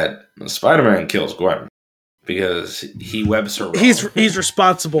is that Spider-Man kills Gwen because he webs her wrong. He's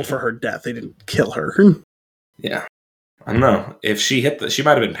responsible for her death. They didn't kill her. Yeah. I don't know. If she she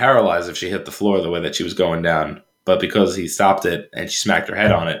might have been paralyzed if she hit the floor the way that she was going down, but because he stopped it and she smacked her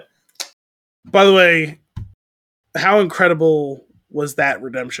head on it. By the way, how incredible was that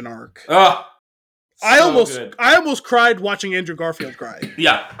redemption arc? Oh, I almost cried watching Andrew Garfield cry.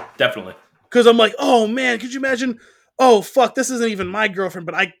 Yeah, definitely. Because I'm like, oh man, could you imagine? Oh fuck, this isn't even my girlfriend,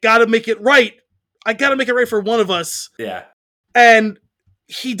 but I gotta make it right. I gotta make it right for one of us. Yeah. And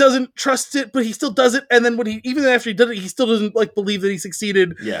he doesn't trust it, but he still does it. And then even after he did it, he still doesn't like believe that he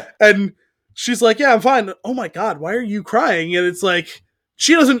succeeded. Yeah. And she's like, yeah, I'm fine. Oh my God, why are you crying? And it's like,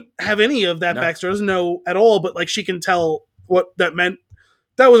 she doesn't have any of that backstory, doesn't know at all, but like she can tell what that meant.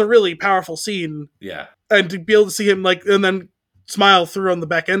 That was a really powerful scene. Yeah. And to be able to see him like, and then smile through on the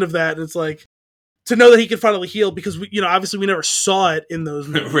back end of that, it's like, to know that he could finally heal, because obviously we never saw it in those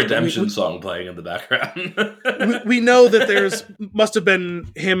movies. Redemption song playing in the background. we know that must have been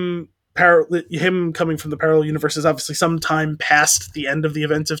him coming from the parallel universes, obviously sometime past the end of the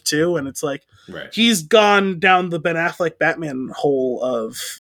events of 2, and it's like he's gone down the Ben Affleck Batman hole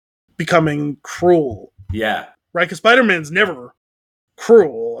of becoming cruel. Yeah. Right? Because Spider-Man's never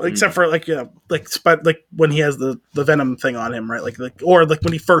cruel, except for like when he has the Venom thing on him, right? Or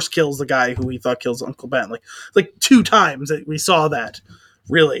when he first kills the guy who he thought kills Uncle Ben, like 2 times that we saw that,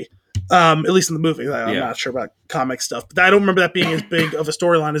 really, at least in the movie. I'm not sure about comic stuff, but I don't remember that being as big of a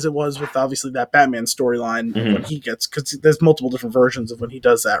storyline as it was with obviously that Batman storyline when he gets, because there's multiple different versions of when he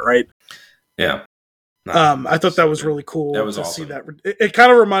does that, right? Yeah. I thought that was really cool that was to awesome. see that. It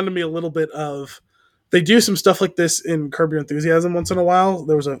kind of reminded me a little bit of. They do some stuff like this in Curb Your Enthusiasm once in a while.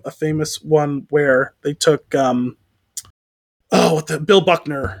 There was a famous one where they took Bill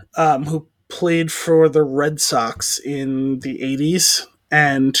Buckner, who played for the Red Sox in the 80s,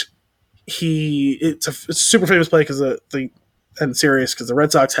 and it's a super famous play because and serious because the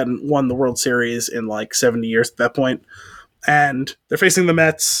Red Sox hadn't won the World Series in like 70 years at that point, and they're facing the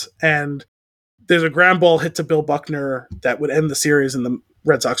Mets, and there's a ground ball hit to Bill Buckner that would end the series and the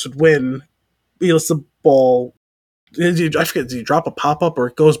Red Sox would win. He lets the ball. I forget, did he drop a pop-up or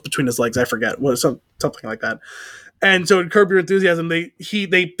it goes between his legs? I forget. Something like that. And so in Curb Your Enthusiasm,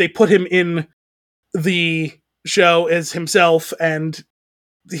 they put him in the show as himself, and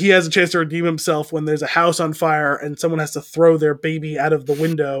he has a chance to redeem himself when there's a house on fire and someone has to throw their baby out of the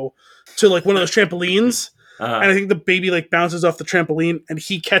window to like one of those trampolines. And I think the baby like bounces off the trampoline and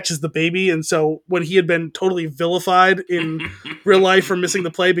he catches the baby. And so when he had been totally vilified in real life for missing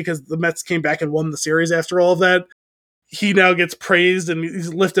the play because the Mets came back and won the series after all of that, he now gets praised and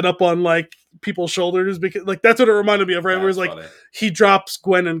he's lifted up on like people's shoulders because like that's what it reminded me of, right? Where it's like he drops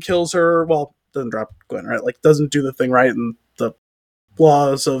Gwen and kills her. Well, doesn't drop Gwen, right? Like doesn't do the thing right, and the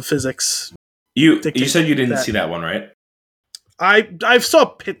laws of physics. You said you didn't see that one, right? I've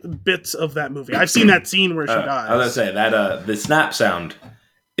saw bits of that movie. I've seen that scene where she dies. I was gonna say that the snap sound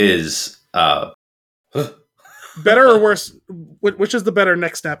is better or worse. Which is the better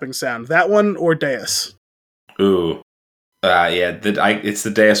neck snapping sound? That one or Deus? Ooh, yeah. It's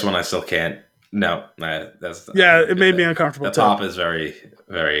the Deus one. I still can't. No, it made me uncomfortable. The pop is very,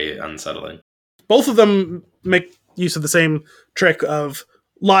 very unsettling. Both of them make use of the same trick of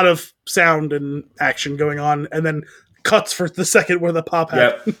a lot of sound and action going on, and then cuts for the second where the pop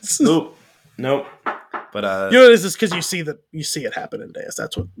happens. Yep. Nope. But you know, this is because you see it happen in Deus.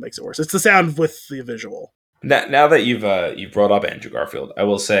 That's what makes it worse. It's the sound with the visual. Now that you've brought up Andrew Garfield, I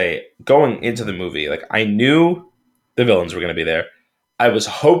will say going into the movie, like I knew the villains were going to be there. I was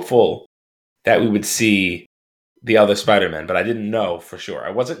hopeful that we would see the other Spider-Man, but I didn't know for sure. I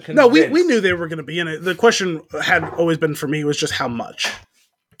wasn't convinced. No, we knew they were going to be in it. The question had always been for me was just how much.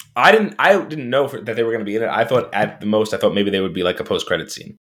 I didn't know that they were going to be in it. I thought maybe they would be like a post-credit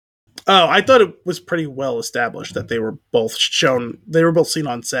scene. Oh, I thought it was pretty well established that they were both shown. They were both seen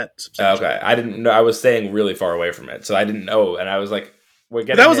on set. Okay, I didn't know. I was staying really far away from it, so I didn't know. And I was like, "We're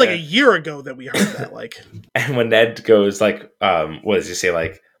getting." That was like a year ago that we heard that. Like, and when Ned goes like, what does he say?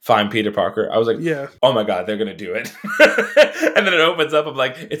 Like, find Peter Parker. I was like, yeah. Oh my God, they're gonna do it. And then it opens up. I'm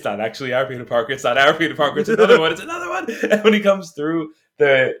like, it's not actually our Peter Parker. It's not our Peter Parker. It's another one. It's another one. And when he comes through,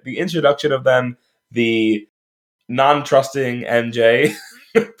 the introduction of them, the non-trusting MJ.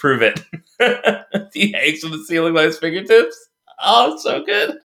 Prove it. He hangs from the ceiling by his fingertips. Oh, it's so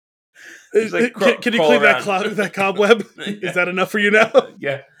good. Like, can you clean that cobweb? Yeah. Is that enough for you now?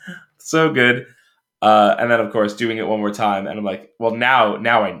 Yeah, so good. And then, of course, doing it one more time, and I'm like, well, now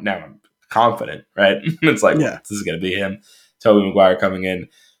I'm confident, right? It's like, well, this is gonna be him. Tobey Maguire coming in,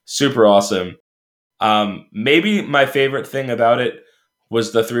 super awesome. Maybe my favorite thing about it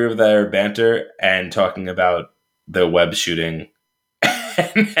was the three of their banter and talking about the web shooting.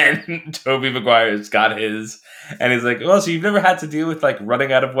 And Tobey Maguire's got his, and he's like, "Well, so you've never had to deal with like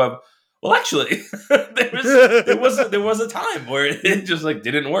running out of web?" Well, actually, there was a time where it just like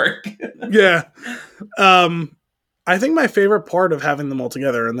didn't work. Yeah, I think my favorite part of having them all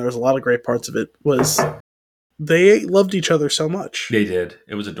together, and there was a lot of great parts of it, was they loved each other so much. They did.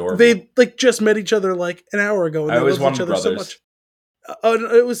 It was adorable. They like just met each other like an hour ago, and they loved each other so much.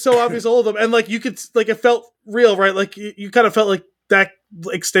 It was so obvious, all of them, and like you could like it felt real, right? Like you kind of felt like that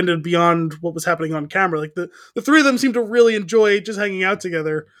extended beyond what was happening on camera. Like the three of them seemed to really enjoy just hanging out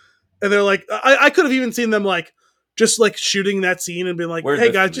together. And they're like, I could have even seen them like just like shooting that scene and being like, hey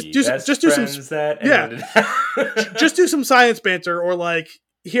guys, just do some just do some science banter, or like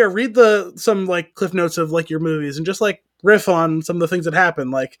here, read some like cliff notes of like your movies and just like riff on some of the things that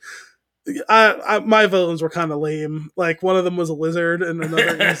happen. Like my villains were kind of lame. Like one of them was a lizard, and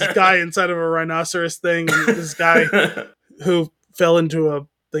another this guy inside of a rhinoceros thing, and this guy who fell into a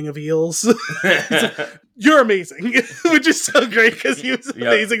thing of eels. You're amazing, which is so great because he was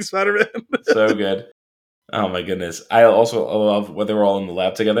amazing Spider-Man. So good. Oh my goodness. I also love when they were all in the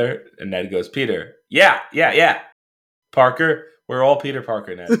lab together and Ned goes, Peter. Yeah. Parker, we're all Peter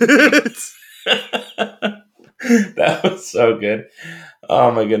Parker now. That was so good.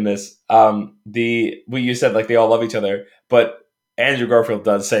 Oh my goodness. You said like they all love each other, but Andrew Garfield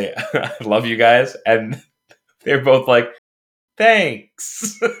does say, I love you guys. And they're both like,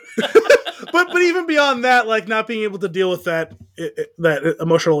 thanks. but even beyond that, like not being able to deal with that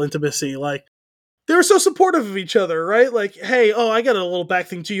emotional intimacy, like they were so supportive of each other, right? Like, hey, I got a little back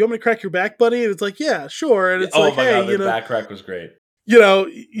thing too. You want me to crack your back, buddy? And it's like, yeah, sure. And it's like, hey, God, the back crack was great.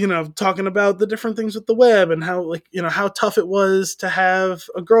 Talking about the different things with the web and how, like, how tough it was to have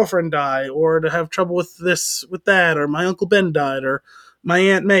a girlfriend die, or to have trouble with this, with that, or my Uncle Ben died, or my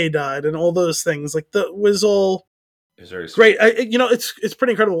Aunt May died, and all those things. Like, that was all great. It's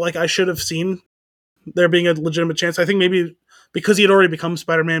pretty incredible. Like, I should have seen there being a legitimate chance. I think maybe because he had already become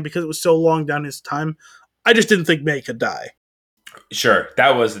Spider-Man, because it was so long down his time. I just didn't think May could die. Sure,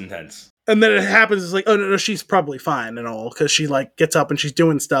 that was intense. And then it happens, it's like, oh, no, she's probably fine and all, because she, like, gets up and she's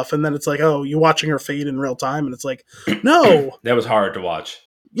doing stuff, and then it's like, oh, you're watching her fade in real time, and it's like, no. That was hard to watch.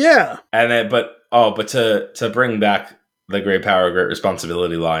 Yeah. And then, but to bring back the great power, great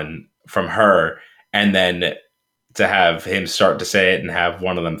responsibility line from her, and then to have him start to say it and have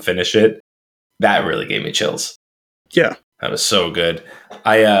one of them finish it, that really gave me chills. Yeah. That was so good.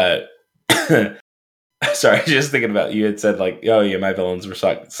 Sorry, just thinking about, you had said like, oh yeah, my villains were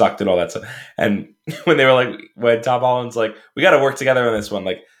sucked and all that stuff. And when they were like, when Tom Holland's like, we got to work together on this one.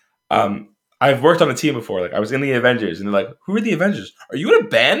 Like, I've worked on a team before. Like, I was in the Avengers, and they're like, who are the Avengers? Are you in a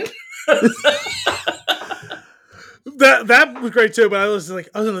band? That was great too. But I was like,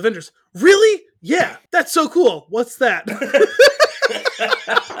 I was in the Avengers. Really? Yeah, that's so cool. What's that?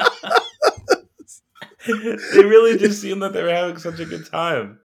 They really just seemed that they were having such a good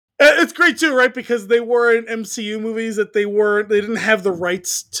time. It's great too, right? Because they were in MCU movies that they didn't have the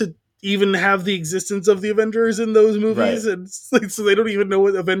rights to even have the existence of the Avengers in those movies, right. And so they don't even know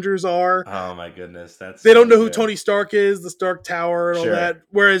what Avengers are. Oh my goodness, they don't know who Tony Stark is, the Stark Tower, and all that.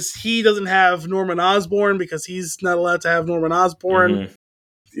 Whereas he doesn't have Norman Osborn because he's not allowed to have Norman Osborn.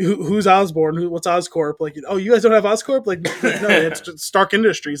 Mm-hmm. Who's Osborn? What's Oscorp? Like, oh, you guys don't have Oscorp? Like, no, it's just Stark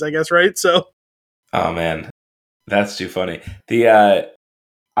Industries, I guess, right? So, oh man, that's too funny.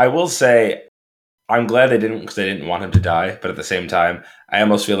 I will say, I'm glad they didn't, because they didn't want him to die. But at the same time, I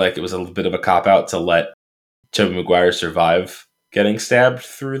almost feel like it was a bit of a cop-out to let Tobey Maguire survive getting stabbed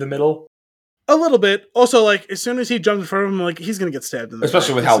through the middle. A little bit. Also, like, as soon as he jumped in front of him, like, he's going to get stabbed.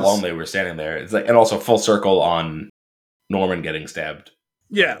 Especially with how long they were standing there. It's like, and also full circle on Norman getting stabbed.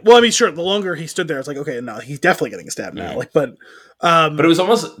 Yeah. Well, I mean, sure, the longer he stood there, it's like, okay, no, he's definitely getting stabbed now. Like, but it was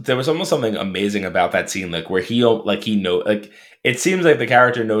almost, there was almost something amazing about that scene, like, where it seems like the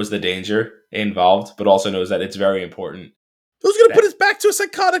character knows the danger involved, but also knows that it's very important. Who's going to put his back to a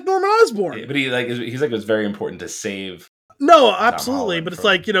psychotic Norman Osborn? But he's like, it was very important to save. No, absolutely. But it's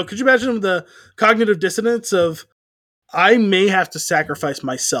like, could you imagine the cognitive dissonance of, I may have to sacrifice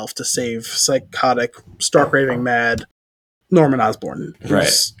myself to save psychotic, stark raving mad Norman Osborn,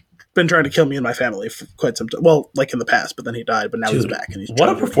 who's been trying to kill me and my family for quite some time. Well, like in the past, but then he died, but now he's back. And he's what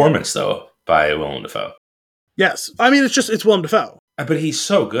a performance, though, by Willem Dafoe. Yes. I mean, it's Willem Dafoe. But he's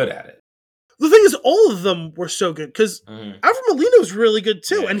so good at it. The thing is, all of them were so good, because Alfred Molina was really good,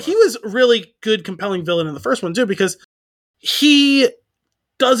 too. Yeah, and he was really good, compelling villain in the first one, too, because he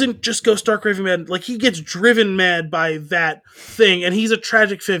doesn't just go stark raving mad. Like, he gets driven mad by that thing, and he's a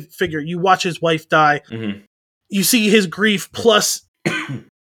tragic figure. You watch his wife die. Mm-hmm. You see his grief plus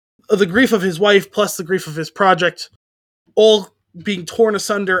the grief of his wife plus the grief of his project all being torn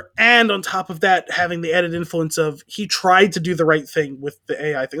asunder, and on top of that having the added influence of he tried to do the right thing with the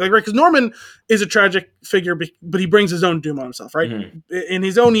AI thing. Like, right, because Norman is a tragic figure, but he brings his own doom on himself, right? Mm-hmm. In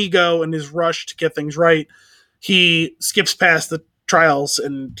his own ego and his rush to get things right, he skips past the trials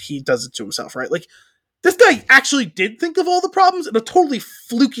and he does it to himself, right? Like, this guy actually did think of all the problems, and a totally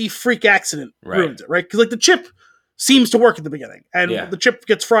fluky freak accident ruined it, right? Because, like, the chip seems to work at the beginning, and the chip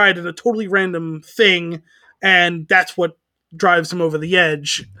gets fried in a totally random thing, and that's what drives him over the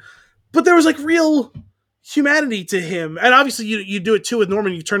edge. But there was, like, real humanity to him, and obviously you do it too with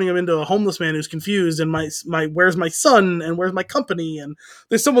Norman. You're turning him into a homeless man who's confused, and my where's my son, and where's my company, and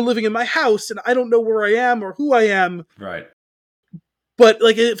there's someone living in my house, and I don't know where I am or who I am. Right. But,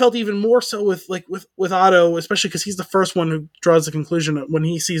 like, it felt even more so with Otto, especially because he's the first one who draws the conclusion that when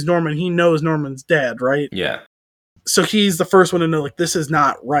he sees Norman, he knows Norman's dead, right? Yeah. So he's the first one to know, like, this is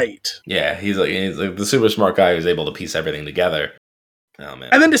not right. Yeah, he's like the super smart guy who's able to piece everything together. Oh, man.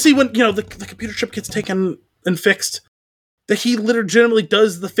 And then to see when, the computer chip gets taken and fixed, that he legitimately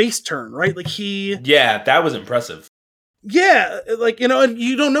does the face turn, right? Like, yeah, that was impressive. Yeah, like, and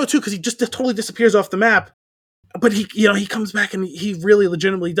you don't know, too, because he just totally disappears off the map. But he comes back and he really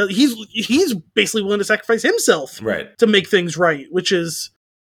legitimately does. He's basically willing to sacrifice himself to make things right, which is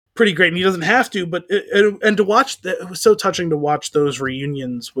pretty great. And he doesn't have to, but and to watch it was so touching to watch those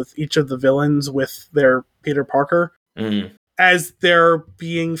reunions with each of the villains with their Peter Parker as they're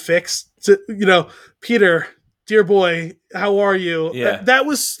being fixed. Peter, dear boy, how are you? Yeah. That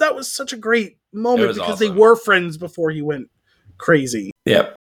was such a great moment because awesome. They were friends before he went crazy.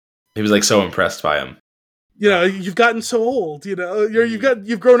 Yep. He was, like, so impressed by him. You've gotten so old,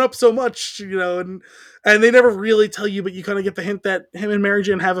 you've grown up so much, and they never really tell you, but you kind of get the hint that him and Mary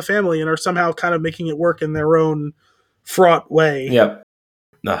Jane have a family and are somehow kind of making it work in their own fraught way. Yep.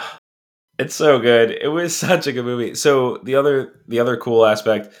 Ugh. It's so good. It was such a good movie. So the other cool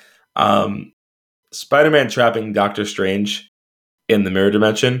aspect, Spider-Man trapping Doctor Strange in the mirror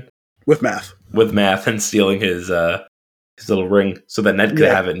dimension with math and stealing his little ring so that Ned could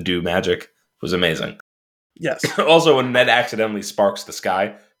have it and do magic was amazing. Yes. Also, when Ned accidentally sparks the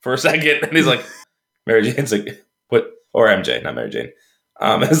sky for a second, and he's like, Mary Jane's like, what? Or MJ, not Mary Jane.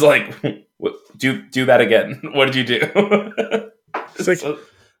 Is like, what, do that again. What did you do? It's like,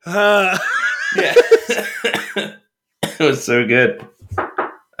 yeah. It was so good.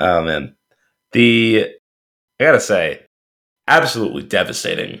 Oh, man. I gotta say, absolutely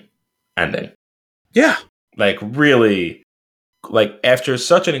devastating ending. Yeah. Like, really, like, after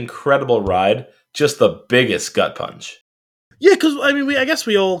such an incredible ride, just the biggest gut punch. Yeah, because, I mean, I guess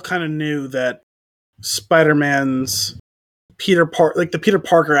we all kind of knew that Spider-Man's the Peter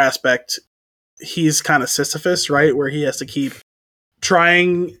Parker aspect, he's kind of Sisyphus, right? Where he has to keep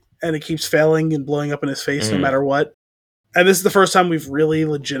trying and it keeps failing and blowing up in his face no matter what. And this is the first time we've really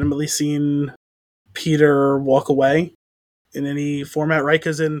legitimately seen Peter walk away in any format, right?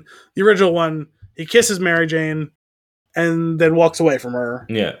 Because in the original one, he kisses Mary Jane and then walks away from her.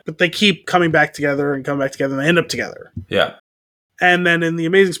 Yeah. But they keep coming back together and they end up together. Yeah. And then in The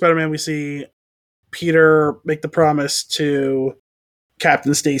Amazing Spider-Man, we see Peter make the promise to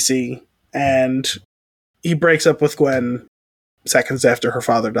Captain Stacy, and he breaks up with Gwen seconds after her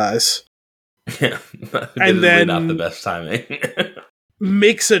father dies. Yeah. And then not the best timing.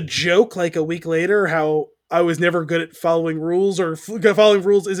 makes a joke like a week later how I was never good at following rules, or following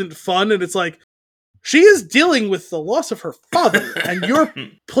rules isn't fun. And it's like, she is dealing with the loss of her father and you're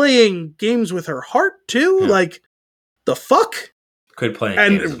playing games with her heart too? Yeah. Like, the fuck? Quit playing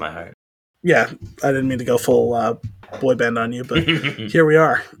games with my heart. Yeah, I didn't mean to go full boy band on you, but here we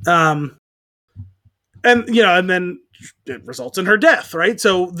are. And then it results in her death, right?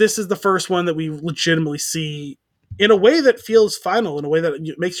 So this is the first one that we legitimately see in a way that feels final, in a way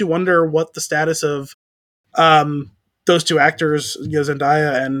that makes you wonder what the status of those two actors,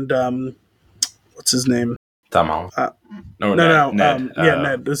 Zendaya and what's his name? Tom Holland. No. Ned.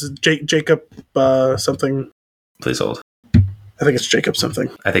 Ned. This is Jacob something. Please hold. I think it's Jacob something.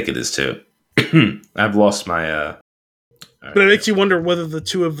 I think it is too. I've lost my. But it makes you wonder whether the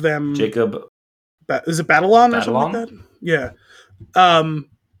two of them. Jacob. Is it Batalon or something like that? Yeah.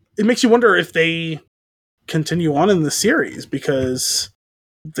 It makes you wonder if they continue on in the series, because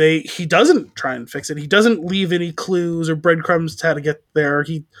he doesn't try and fix it. He doesn't leave any clues or breadcrumbs to how to get there.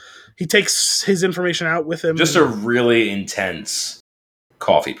 He takes his information out with him. Just a really intense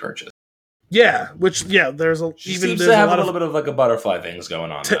coffee purchase. Yeah, there's a she seems to have a little bit of like a butterfly things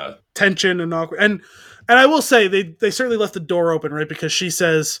going on. Tension and awkward, and I will say they certainly left the door open, right? Because she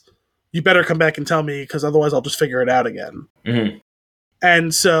says, "You better come back and tell me, because otherwise I'll just figure it out again." Mm-hmm.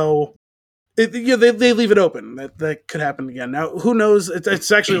 And so, they leave it open that could happen again. Now, who knows?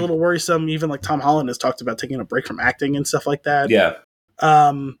 It's actually a little worrisome. Even like Tom Holland has talked about taking a break from acting and stuff like that. Yeah.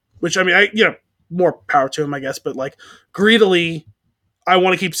 Which, I mean, more power to him, I guess. But like, greedily, I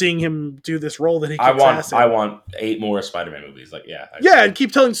want to keep seeing him do this role that he keeps I want 8 more Spider-Man movies. Like, yeah. And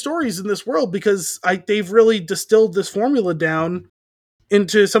keep telling stories in this world, because they've really distilled this formula down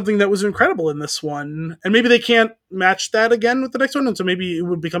into something that was incredible in this one. And maybe they can't match that again with the next one, and so maybe it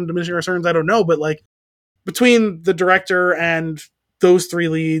would become diminishing returns. I don't know. But like, between the director and those 3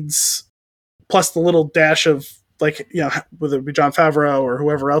 leads, plus the little dash of, like, whether it be Jon Favreau or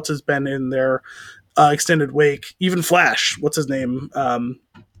whoever else has been in their extended wake, even Flash, what's his name?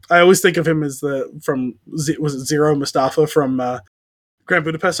 I always think of him as was it Zero Mustafa from Grand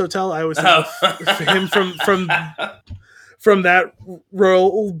Budapest Hotel? I always think of him from that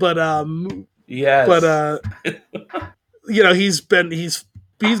role, but yes, but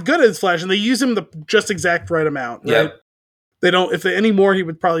he's good as Flash, and they use him the just exact right amount. Right? Yep. They don't. If any more, he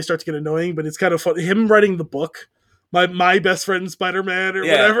would probably start to get annoying. But it's kind of fun. Him writing the book, my best friend Spider-Man or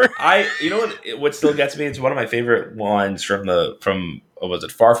whatever. What still gets me? It's one of my favorite lines from what was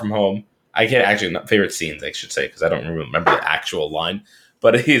it, Far From Home? I can't actually, not favorite scenes, I should say, because I don't remember the actual line.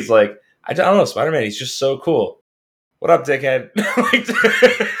 But he's like, I don't know, Spider-Man. He's just so cool. What up, dickhead?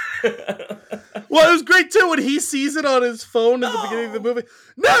 Well, it was great too when he sees it on his phone at the beginning of the movie.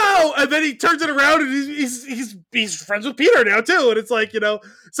 No, and then he turns it around and he's friends with Peter now too. And it's like,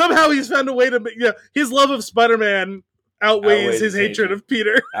 somehow he's found a way to his love of Spider-Man outweighs his hatred of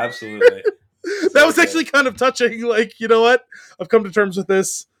Peter. Absolutely. That was actually kind of touching. Like, you know what? I've come to terms with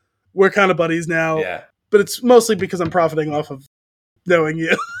this. We're kind of buddies now. Yeah. But it's mostly because I'm profiting off of knowing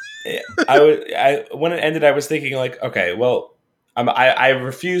you. Yeah. When it ended, I was thinking like, okay, well, I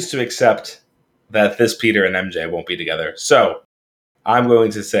refuse to accept that this Peter and MJ won't be together. So I'm going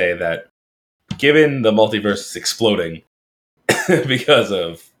to say that given the multiverse is exploding because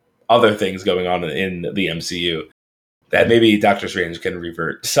of other things going on in the MCU, that maybe Doctor Strange can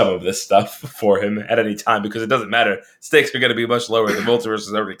revert some of this stuff for him at any time, because it doesn't matter. Stakes are going to be much lower. The multiverse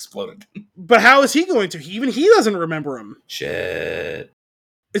has already exploded. But how is he going to? Even he doesn't remember him. Shit.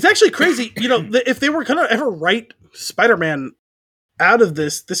 It's actually crazy. If they were going to ever write Spider-Man out of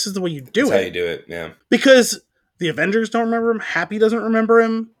this is the way you do That's it. how you do it, yeah. Because the Avengers don't remember him. Happy doesn't remember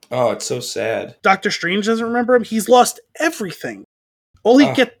him. Oh, it's so sad. Doctor Strange doesn't remember him. He's lost everything. All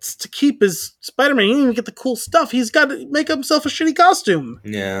he gets to keep is Spider-Man. He didn't even get the cool stuff. He's got to make himself a shitty costume.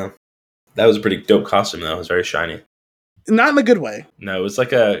 Yeah. That was a pretty dope costume, though. It was very shiny. Not in a good way. No, it was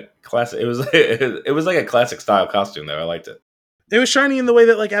like a classic. It was like a classic style costume, though. I liked it. It was shiny in the way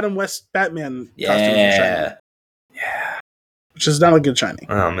that like Adam West Batman costumes were shiny. Yeah. Which is not a good shiny.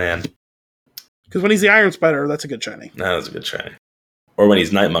 Oh, man. Because when he's the Iron Spider, that's a good shiny. That was a good shiny. Or when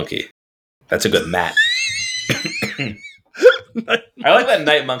he's Night Monkey. That's a good matte. I like that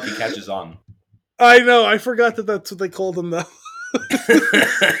Night Monkey catches on. I know. I forgot that that's what they called him, though.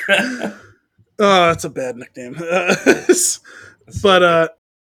 Oh, that's a bad nickname. But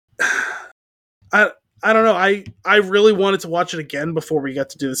I don't know. I really wanted to watch it again before we got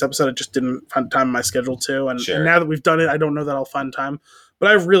to do this episode. I just didn't find time in my schedule to. And now that we've done it, I don't know that I'll find time. But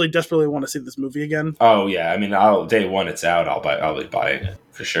I really desperately want to see this movie again. Oh yeah, I mean, day one it's out. I'll be buying it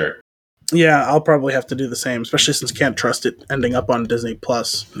for sure. Yeah, I'll probably have to do the same, especially since I can't trust it ending up on Disney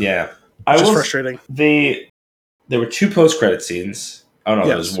Plus. Yeah, which is frustrating. There were 2 post-credit scenes. Oh no,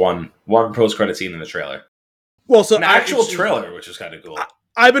 there was one post-credit scene in the trailer. Well, so an actual trailer, which was kind of cool.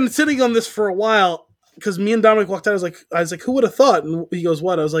 I've been sitting on this for a while because me and Dominic walked out. I was like, who would have thought? And he goes,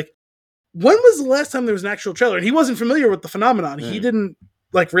 what? I was like, when was the last time there was an actual trailer? And he wasn't familiar with the phenomenon. He didn't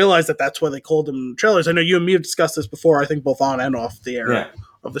realize that that's why they called them trailers. I know you and me have discussed this before. I think both on and off the air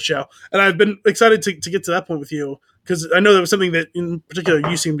of the show. And I've been excited to get to that point with you because I know that was something that in particular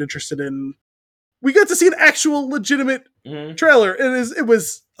you seemed interested in. We got to see an actual legitimate trailer. It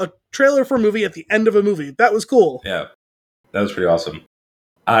was a trailer for a movie at the end of a movie. That was cool. Yeah, that was pretty awesome.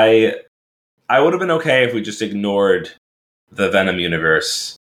 I would have been okay if we just ignored the Venom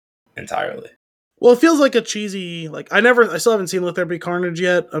universe entirely. Well, it feels like a cheesy, I still haven't seen Let There Be Carnage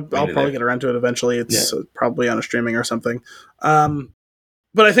yet. I'll probably get around to it eventually. It's probably on a streaming or something.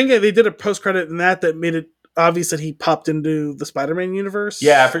 But I think they did a post-credit in that made it obvious that he popped into the Spider-Man universe.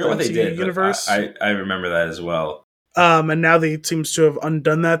 Yeah, I forget what they did. Universe. I remember that as well. And now they seems to have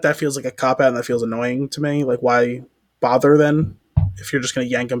undone that. That feels like a cop-out and that feels annoying to me. Like, why bother then if you're just going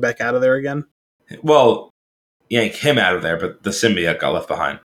to yank him back out of there again? Well, yank him out of there, but the symbiote got left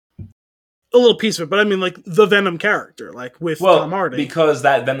behind. A little piece of it, but I mean, like, the Venom character, like, with Tom Hardy. Because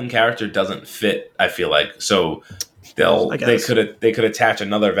that Venom character doesn't fit, I feel like. So they could attach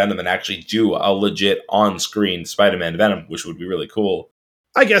another Venom and actually do a legit on-screen Spider-Man Venom, which would be really cool.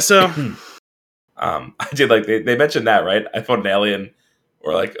 I guess so. I did they mentioned that, right? I fought an alien,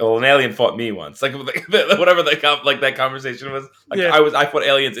 or an alien fought me once. Like whatever that conversation was. I fought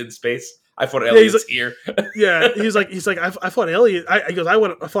aliens in space. I fought aliens here. Yeah, he's like I fought alien. He goes,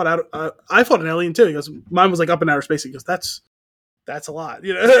 I fought an alien too. He goes, mine was like up in outer space. He goes, that's a lot.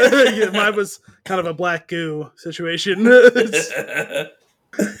 Mine was kind of a black goo situation. But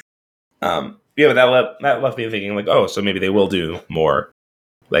that left me thinking like, oh, so maybe they will do more,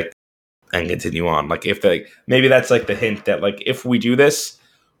 and continue on. Like if maybe that's like the hint that like if we do this,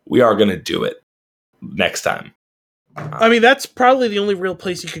 we are gonna do it next time. I mean, that's probably the only real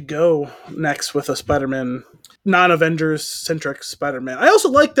place you could go next with a Spider-Man, non-Avengers centric Spider-Man. I also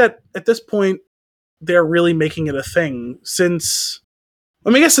like that at this point they're really making it a thing since.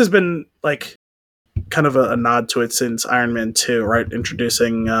 I mean, I guess there's been like kind of a nod to it since Iron Man 2, right?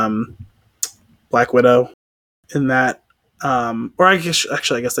 Introducing Black Widow in that. Or I guess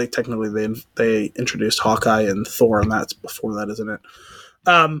they technically they introduced Hawkeye and Thor, and that's before that, isn't it?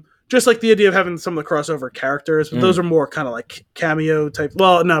 Just like the idea of having some of the crossover characters, but those are more kind of like cameo type.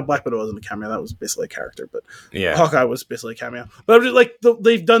 Well, no, Black Widow wasn't a cameo; that was basically a character. But Hawkeye was basically a cameo. But I'm just like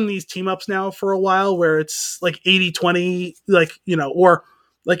they've done these team ups now for a while, where it's like 80-20, or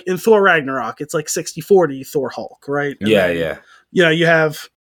like in Thor Ragnarok, it's like 60-40 Thor Hulk, right? And then, you have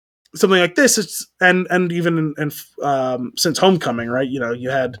something like this. And even in since Homecoming, right? You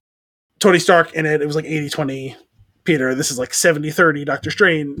had Tony Stark in it. It was like 80-20. Peter, this is like 70-30 Doctor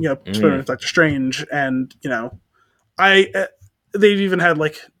Strange, Spider-Man Doctor Strange, and they've even had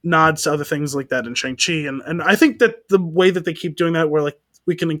like nods to other things like that in Shang-Chi, and I think that the way that they keep doing that, where like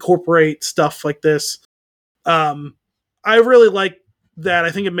we can incorporate stuff like this, I really like that. I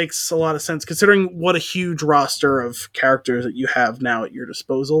think it makes a lot of sense considering what a huge roster of characters that you have now at your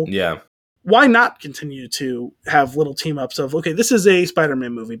disposal. Yeah. Why not continue to have little team ups of, okay, this is a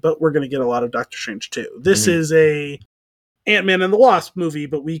Spider-Man movie, but we're going to get a lot of Doctor Strange too. This is a Ant-Man and the Wasp movie,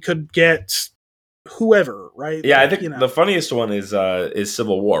 but we could get whoever, right? Yeah, Like, I think the funniest one is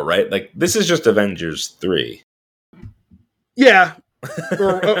Civil War, right? Like this is just Avengers 3. Yeah.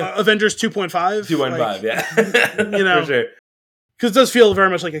 Or Avengers 2.5. 2.5, like, yeah. For sure. Because it does feel very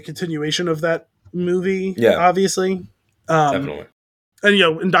much like a continuation of that movie, obviously. Definitely.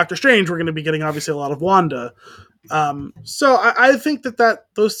 And, in Doctor Strange, we're going to be getting, obviously, a lot of Wanda. So I think that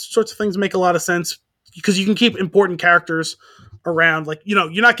those sorts of things make a lot of sense because you can keep important characters around. Like,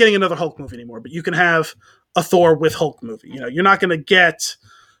 you're not getting another Hulk movie anymore, but you can have a Thor with Hulk movie. You're not going to get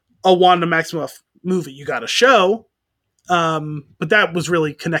a Wanda Maximoff movie. You got a show, but that was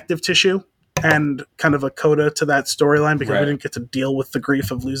really connective tissue and kind of a coda to that storyline because we didn't get to deal with the grief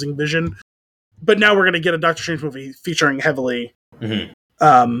of losing Vision. But now we're going to get a Doctor Strange movie featuring heavily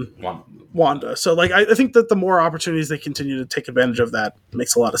Wanda. So, like, I think that the more opportunities they continue to take advantage of that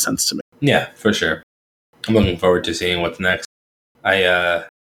makes a lot of sense to me. Yeah, for sure. I'm looking forward to seeing what's next. I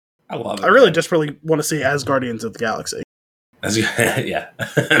love it. I really desperately want to see as Guardians of the Galaxy. Yeah,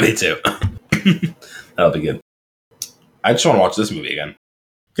 me too. That'll be good. I just want to watch this movie again.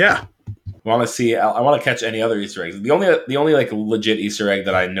 Yeah. I want to catch any other Easter eggs. The only like legit Easter egg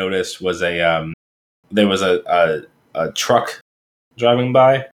that I noticed was there was a truck driving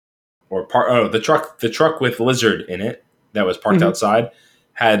by, the truck with Lizard in it that was parked outside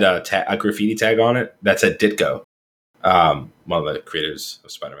had a graffiti tag on it that said Ditko, one of the creators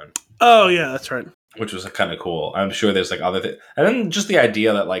of Spider-Man. Oh yeah, that's right. Which was kind of cool. I'm sure there's like other things, and then just the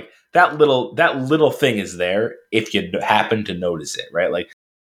idea that like that little thing is there if you happen to notice it, right? Like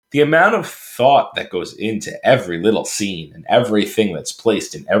the amount of thought that goes into every little scene and everything that's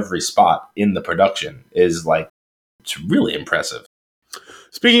placed in every spot in the production is like, it's really impressive.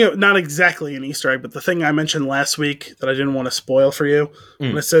 Speaking of not exactly an Easter egg, but the thing I mentioned last week that I didn't want to spoil for you,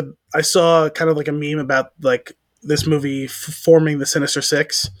 when I said I saw kind of like a meme about like this movie forming the Sinister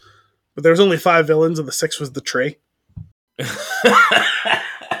Six, but there was only 5 villains and the 6th was the tree.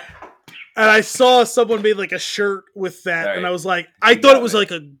 And I saw someone made like a shirt with that, and I was like, I thought it was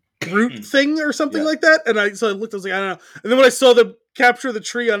like a Groot thing or something like that. And I looked, I was like, I don't know. And then when I saw them capture the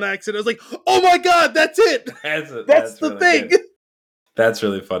tree on accident, I was like, oh my god, that's it. That's the really thing. Good. That's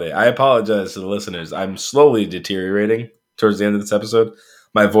really funny. I apologize to the listeners. I'm slowly deteriorating towards the end of this episode.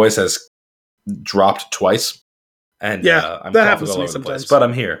 My voice has dropped twice, and I'm that happens to me sometimes. But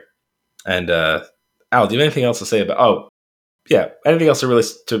I'm here. And Al, do you have anything else to say about? Oh, yeah. Anything else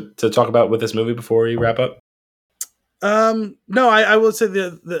to talk about with this movie before we wrap up? No, I will say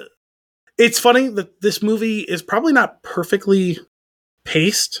the it's funny that this movie is probably not perfectly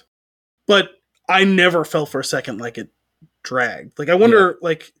paced, but I never felt for a second like it dragged. Like I wonder,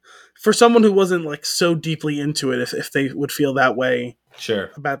 like for someone who wasn't like so deeply into it, if they would feel that way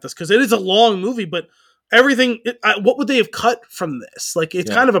about this, because it is a long movie, but everything. What would they have cut from this? Like it's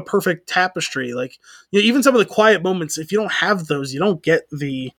kind of a perfect tapestry. Like even some of the quiet moments, if you don't have those, you don't get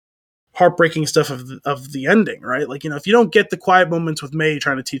the heartbreaking stuff of the ending, right? Like, if you don't get the quiet moments with May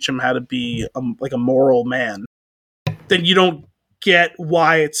trying to teach him how to be like a moral man, then you don't get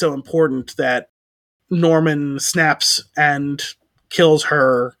why it's so important that Norman snaps and kills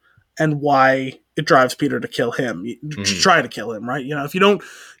her and why it drives Peter to kill him, to try to kill him, right? If you don't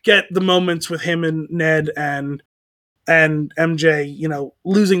get the moments with him and Ned and MJ,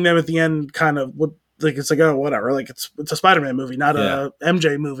 losing them at the end kind of would, like, it's like, oh, whatever. Like it's a Spider-Man movie, not a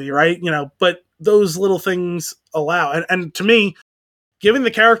MJ movie, right? But those little things allow. And to me, giving the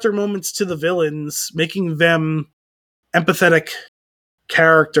character moments to the villains, making them empathetic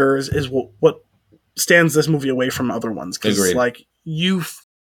characters is what stands this movie away from other ones. Because, like, you're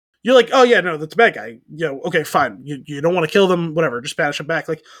like, oh, yeah, no, that's a bad guy. Okay, fine. You don't want to kill them, whatever. Just banish them back.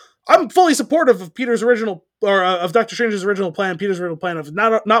 Like, I'm fully supportive of Peter's original, or of Doctor Strange's original plan, Peter's original plan of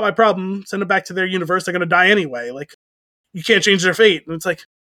not my problem, send them back to their universe, they're going to die anyway. Like, you can't change their fate. And it's like,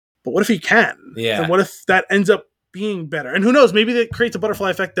 but what if you can? Yeah. And what if that ends up being better? And who knows, maybe that creates a butterfly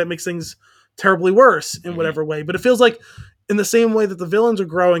effect that makes things terribly worse in whatever way. But it feels like in the same way that the villains are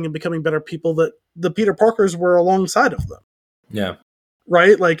growing and becoming better people, that the Peter Parkers were alongside of them. Yeah.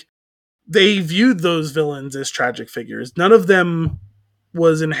 Right? Like, they viewed those villains as tragic figures. None of them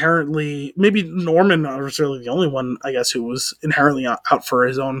was inherently, maybe Norman was really the only one, I guess, who was inherently out for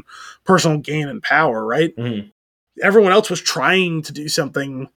his own personal gain and power, right? Mm-hmm. Everyone else was trying to do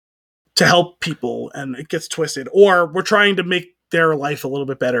something to help people, and it gets twisted. Or we're trying to make their life a little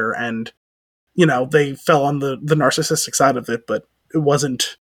bit better, and, they fell on the narcissistic side of it, but it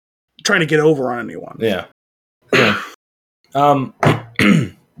wasn't trying to get over on anyone. Yeah. I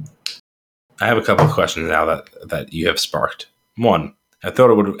have a couple of questions now that you have sparked. One, I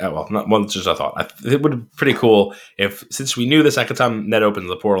thought it would. Well, not one. Just I thought it would be pretty cool if, since we knew the second time Ned opens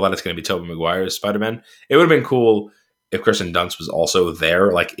the portal that it's going to be Tobey Maguire's Spider-Man. It would have been cool if Kirsten Dunst was also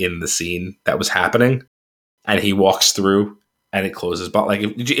there, like in the scene that was happening, and he walks through and it closes. But like,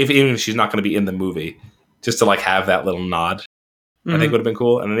 if even if she's not going to be in the movie, just to like have that little nod, I think would have been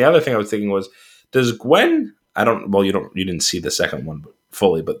cool. And then the other thing I was thinking was, does Gwen? You didn't see the second one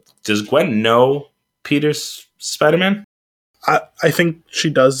fully, but does Gwen know Peter's Spider-Man? I think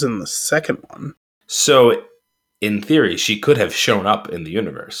she does in the second one. So, in theory, she could have shown up in the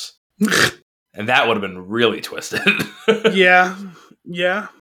universe. And that would have been really twisted. Yeah.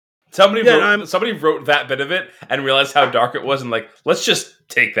 Somebody wrote that bit of it and realized how dark it was and like, let's just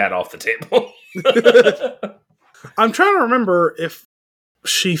take that off the table. I'm trying to remember if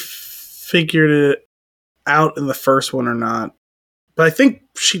she figured it out in the first one or not. But I think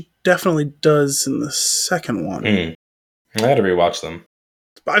she definitely does in the second one. I had to rewatch them.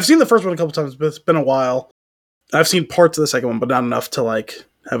 I've seen the first one a couple times, but it's been a while. I've seen parts of the second one, but not enough to like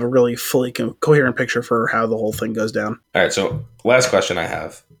have a really fully coherent picture for how the whole thing goes down. All right, so last question I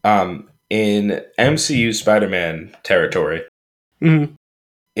have. In MCU Spider-Man territory,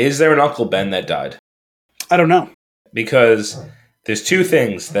 is there an Uncle Ben that died? I don't know. Because there's two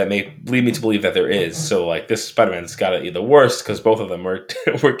things that may lead me to believe that there is. So like this Spider-Man's got it either worse because both of them were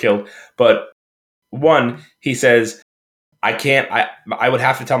killed. But one, he says, I would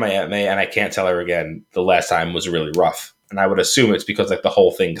have to tell my Aunt May, and I can't tell her again. The last time was really rough. And I would assume it's because like the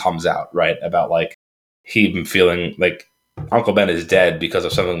whole thing comes out, right? About like he feeling like Uncle Ben is dead because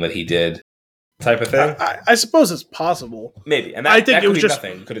of something that he did, type of thing. I suppose it's possible. Maybe. And I think it was just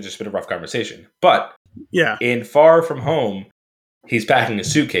nothing. It could have just been a rough conversation. But yeah, in Far From Home, he's packing a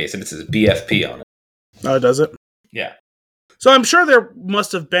suitcase and it says BFP on it. Oh, does it? Yeah. So I'm sure there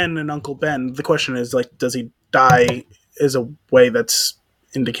must have been an Uncle Ben. The question is like, does he die is a way that's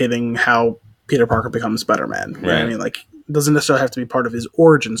indicating how Peter Parker becomes Spider-Man. Right. I mean, like, it doesn't necessarily have to be part of his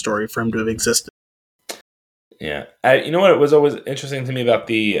origin story for him to have existed. Yeah. You know what was always interesting to me about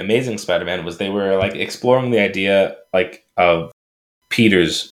the Amazing Spider-Man was they were, like, exploring the idea, like, of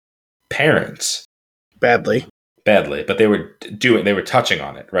Peter's parents. Badly. But they were touching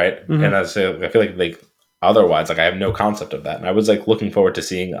on it, right? Mm-hmm. And I feel like otherwise, like, I have no concept of that. And I was, like, looking forward to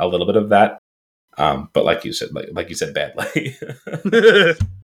seeing a little bit of that. But like you said, badly.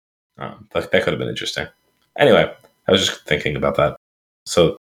 That could have been interesting. Anyway, I was just thinking about that.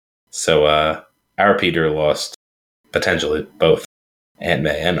 So our Peter lost potentially both Aunt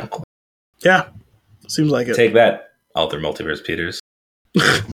May and Uncle. Yeah, seems like it. Take that, Alter Multiverse Peters.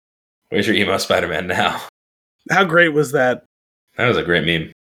 Where's your emo Spider-Man now? How great was that? That was a great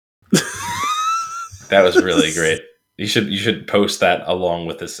meme. That was really great. You should post that along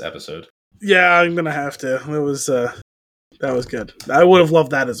with this episode. Yeah, I'm gonna have to. That was good. I would have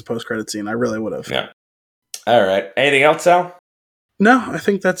loved that as a post-credit scene. I really would have. Yeah. All right. Anything else, Sal? No, I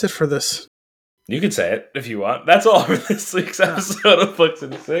think that's it for this. You can say it if you want. That's all for this week's episode of Flicks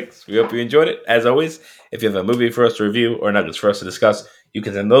in 6. We hope you enjoyed it. As always, if you have a movie for us to review or nuggets for us to discuss, you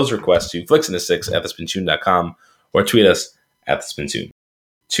can send those requests to flicksinto6@thespintoon.com or tweet us @thespintoon.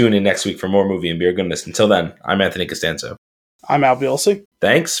 Tune in next week for more movie and beer goodness. Until then, I'm Anthony Costanzo. I'm Al Bielsi.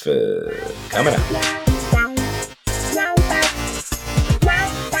 Thanks for coming out.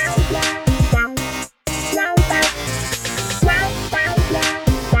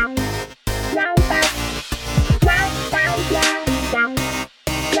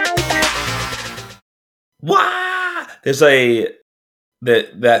 Wah! There's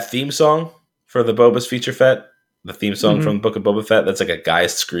that theme song for the Boba's Feature Fett, the theme song from the Book of Boba Fett. That's like a guy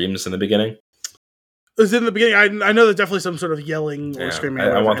screams in the beginning. It was in the beginning. I know there's definitely some sort of yelling or screaming.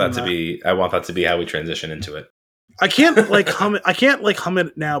 I want that to be. I want that to be how we transition into it. I can't like hum it. I can't like hum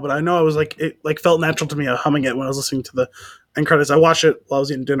it now, but I know I was like it like felt natural to me humming it when I was listening to the end credits. I watched it while I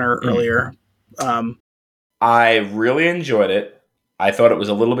was eating dinner earlier. I really enjoyed it. I thought it was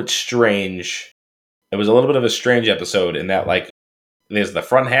a little bit strange. It was a little bit of a strange episode in that, like, there's the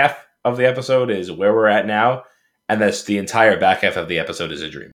front half of the episode is where we're at now, and that's the entire back half of the episode is a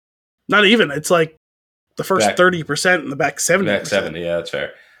dream. Not even. It's like the first 30% and the back 70%. Back 70, yeah, that's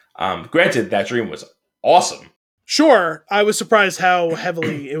fair. Granted, that dream was awesome. Sure, I was surprised how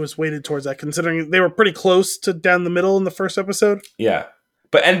heavily it was weighted towards that, considering they were pretty close to down the middle in the first episode. Yeah,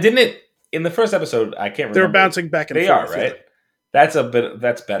 and didn't it in the first episode? I can't remember. They were bouncing back and forth. They are, right? Yeah. That's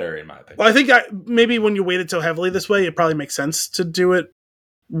better in my opinion. Well, I think maybe when you weight it so heavily this way, it probably makes sense to do it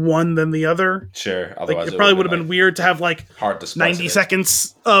one than the other. Sure. Otherwise, like, it probably would have been weird to have like hard to 90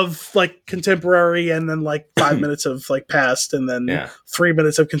 seconds of like contemporary and then like 5 minutes of like past and then 3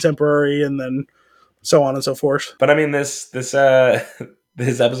 minutes of contemporary and then so on and so forth. But I mean, this this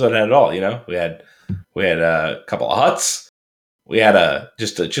episode had it all. You know, we had a couple of huts. We had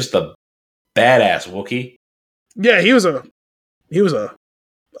just a badass Wookiee. Yeah, he was a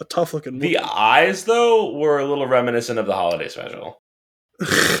tough looking. The eyes though were a little reminiscent of the holiday special.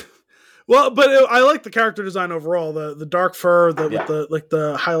 Well, but I like the character design overall. The dark fur, with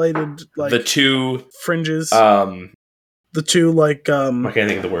the highlighted the two fringes. The two I can't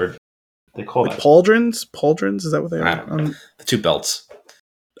think of the word. They call it pauldrons. Pauldrons, is that what they are? The two belts.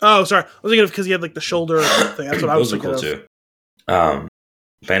 Oh, sorry. I was thinking of because he had like the shoulder thing. That's what I was thinking of. Those are cool too.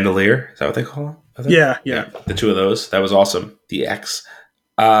 Bandolier, is that what they call it? Yeah. The two of those. That was awesome. The X.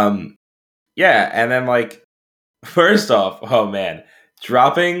 Yeah, and then like first off, oh man,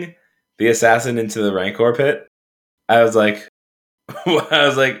 dropping the assassin into the Rancor pit. I was like, what?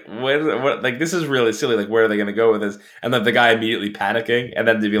 Like, this is really silly. Like, where are they going to go with this? And then the guy immediately panicking, and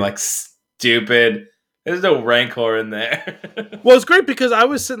then to be like, stupid. There's no Rancor in there. Well, it's great because I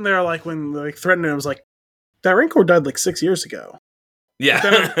was sitting there like when like threatening it, I was like, that Rancor died like 6 years ago. Yeah.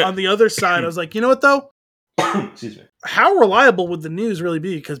 But then on the other side, I was like, you know what though? Excuse me. How reliable would the news really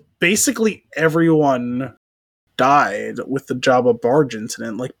be? Because basically everyone died with the Jabba barge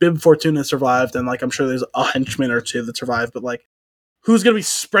incident. Like Bib Fortuna survived, and like I'm sure there's a henchman or two that survived, but like who's gonna be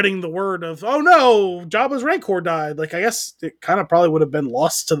spreading the word of, oh no, Jabba's Rancor died? Like I guess it kind of probably would have been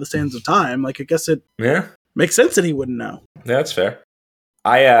lost to the sands of time. Like I guess it makes sense that he wouldn't know. Yeah, that's fair.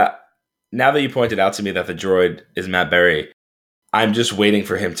 I now that you pointed out to me that the droid is Matt Berry, I'm just waiting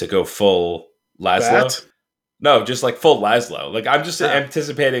for him to go full Laszlo. No, just like full Laszlo. Like I'm just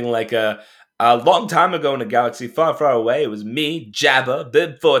anticipating like a long time ago in a galaxy far, far away, it was me, Jabba,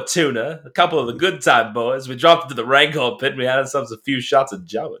 Bib Fortuna, a couple of the good time boys. We dropped into the Rancor pit and we had ourselves a few shots of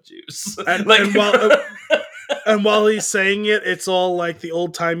Jabba juice. And while he's saying it, it's all like the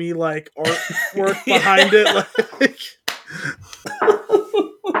old timey like artwork behind it. Like,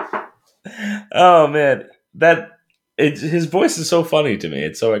 oh man, his voice is so funny to me.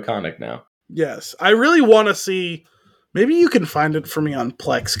 It's so iconic now. Yes, I really want to see. Maybe you can find it for me on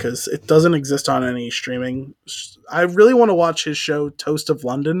Plex because it doesn't exist on any streaming. I really want to watch his show Toast of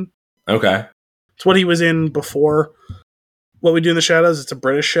London. Okay, it's what he was in before What We Do in the Shadows. It's a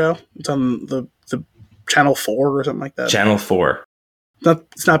British show. It's on the Channel 4 or something like that. Channel 4.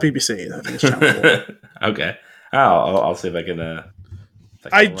 It's not BBC. I think it's Channel 4. Okay, I'll see if I can.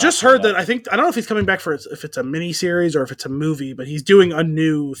 I just heard that I don't know if he's coming back for if it's a mini series or if it's a movie, but he's doing a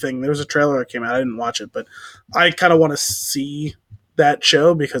new thing. There was a trailer that came out. I didn't watch it, but I kind of want to see that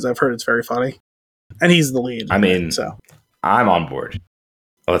show because I've heard it's very funny, and he's the lead. I mean, so I'm on board.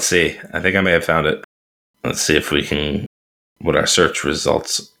 Let's see. I think I may have found it. Let's see if we can. What our search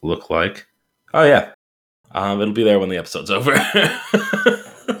results look like. Oh yeah, it'll be there when the episode's over.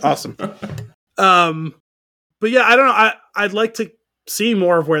 Awesome. But yeah, I don't know. I'd like to see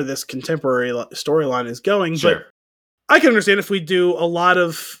more of where this contemporary storyline is going. Sure. But I can understand if we do a lot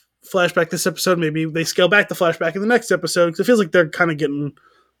of flashback this episode, maybe they scale back the flashback in the next episode, because it feels like they're kind of getting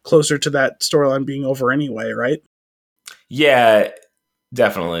closer to that storyline being over anyway, right? Yeah,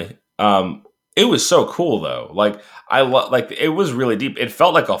 definitely. It was so cool though. Like it was really deep. It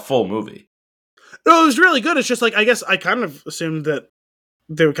felt like a full movie. No, it was really good. It's just like I guess I kind of assumed that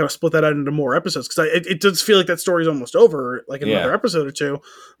they would kind of split that out into more episodes because it does feel like that story's almost over, like in another episode or two.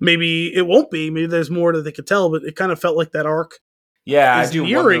 Maybe it won't be. Maybe there's more that they could tell, but it kind of felt like that arc. Yeah, I do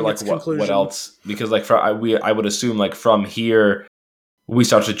wonder like what else, because like I would assume like from here we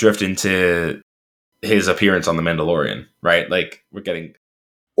start to drift into his appearance on The Mandalorian, right? Like we're getting.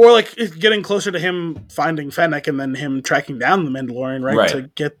 Or like getting closer to him finding Fennec and then him tracking down the Mandalorian, right? To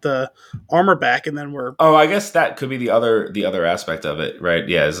get the armor back, and then we're. Oh, I guess that could be the other aspect of it, right?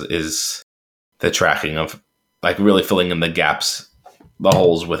 Yeah, is the tracking of like really filling in the gaps, the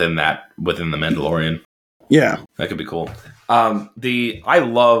holes within the Mandalorian. Yeah, that could be cool. I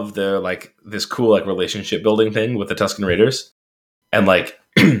love the like this cool like relationship building thing with the Tusken Raiders, and like.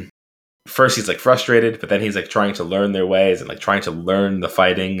 First he's like frustrated, but then he's like trying to learn their ways and like trying to learn the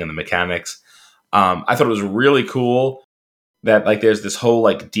fighting and the mechanics. I thought it was really cool that like there's this whole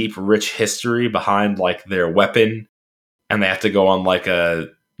like deep, rich history behind like their weapon, and they have to go on like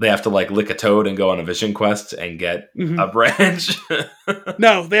they have to like lick a toad and go on a vision quest and get a branch.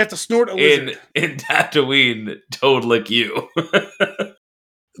 No, they have to snort a lizard. In Tatooine, toad lick you.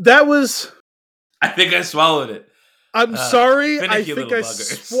 That was. I think I swallowed it. I'm sorry, I think I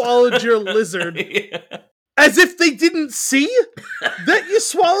swallowed your lizard. Yeah. As if they didn't see that you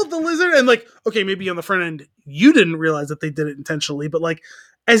swallowed the lizard. And like, okay, maybe on the front end, you didn't realize that they did it intentionally, but like,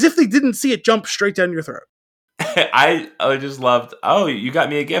 as if they didn't see it jump straight down your throat. I just loved. Oh, you got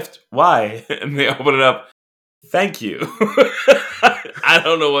me a gift. Why? And they open it up. Thank you. I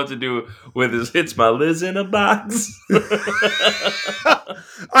don't know what to do with this. It's my Liz in a box.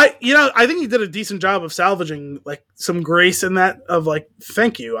 I think he did a decent job of salvaging like some grace in that of like,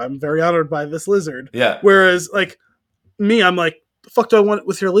 thank you. I'm very honored by this lizard. Yeah. Whereas like me, I'm like, the fuck do I want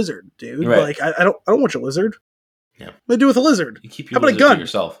with your lizard, dude? Right. Like I don't want your lizard. Yeah. What do I do with a lizard? You keep How your about a lizard gun? to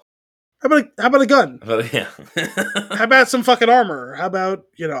yourself. How about a gun? But, yeah. How about some fucking armor? How about,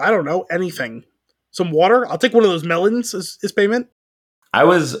 I don't know, anything. Some water? I'll take one of those melons as payment. I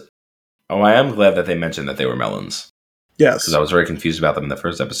am glad that they mentioned that they were melons. Yes. Because I was very confused about them in the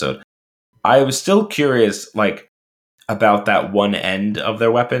first episode. I was still curious, like, about that one end of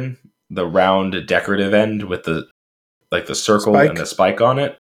their weapon, the round decorative end with the circle Spike. and the spike on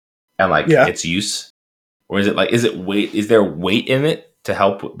it, and its use. Or is it weight? Is there weight in it to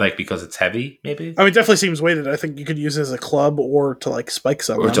help, like, because it's heavy? Maybe. I mean, it definitely seems weighted. I think you could use it as a club or to like spike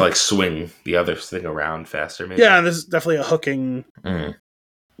someone, or to like swing the other thing around faster. Maybe. Yeah, this is definitely a hooking,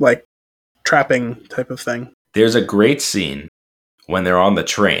 like trapping type of thing. There's a great scene when they're on the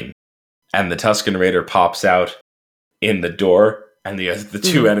train and the Tusken Raider pops out in the door and the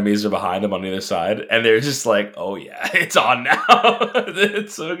two enemies are behind him on the other side. And they're just like, oh yeah, it's on now.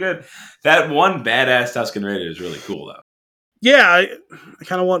 It's so good. That one badass Tusken Raider is really cool though. Yeah, I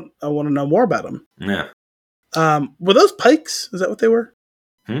kind of want to know more about them. Yeah. Were those pikes? Is that what they were?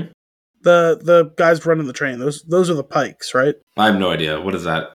 The guys running the train. Those are the pikes, right? I have no idea. What is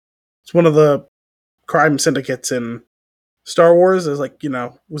that? It's one of the crime syndicates in Star Wars. Is like,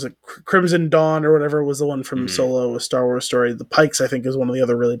 was it Crimson Dawn or whatever was the one from Solo, a Star Wars story. The Pikes, I think, is one of the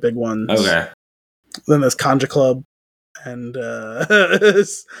other really big ones. Okay. Then there's Conja Club. And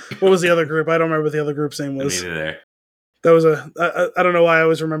what was the other group? I don't remember what the other group's name was. Me neither. That was I don't know why I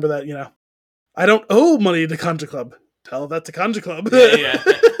always remember that, I don't owe money to Conja Club. Tell that to Conja Club.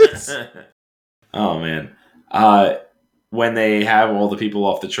 Yeah. Oh, man. When they have all the people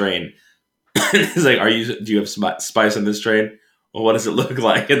off the train, it's like, do you have spice on this train? Well, what does it look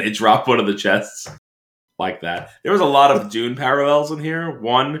like? And they drop one of the chests like that. There was a lot of Dune parallels in here.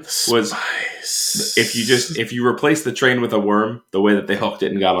 One was spice. if you replace the train with a worm, the way that they hooked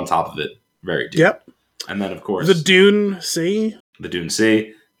it and got on top of it, very Dune. Yep. And then, of course, the Dune Sea. The Dune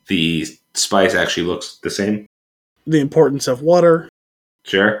Sea. The spice actually looks the same. The importance of water.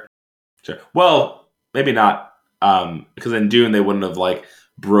 Sure. Well, maybe not. Because in Dune, they wouldn't have, like,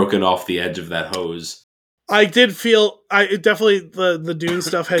 broken off the edge of that hose. I did feel... the Dune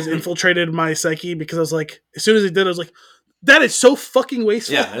stuff has infiltrated my psyche because I was like... As soon as it did, I was like, that is so fucking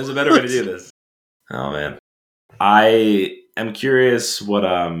wasteful. Yeah, there's a better way to do this. Oh, man. I am curious what...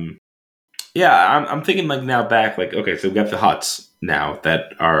 Yeah, I'm thinking, like, now back, like, okay, so we got the Hutts now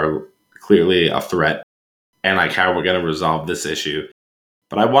that are clearly a threat, and, like, how we're going to resolve this issue.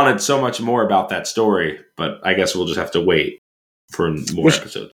 But I wanted so much more about that story, but I guess we'll just have to wait for more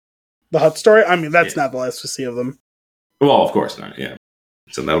episodes. The Hutt story? I mean, that's not the last we see of them. Well, of course not, yeah.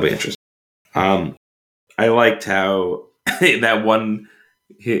 So that'll be interesting. I liked how that one,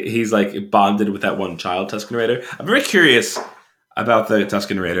 he's, like, bonded with that one child Tusken Raider. I'm very curious about the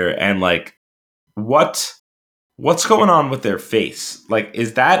Tusken Raider and, like, what's going on with their face? Like,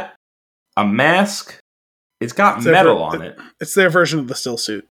 is that a mask? It's got metal on it. It's their version of the still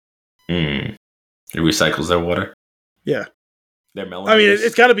suit. It recycles their water. Yeah. Their melanin. I mean,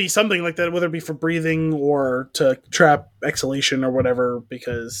 it's got to be something like that, whether it be for breathing or to trap exhalation or whatever,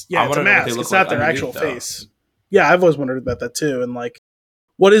 because, it's a mask. It's not their actual face. Yeah, I've always wondered about that, too. And, like,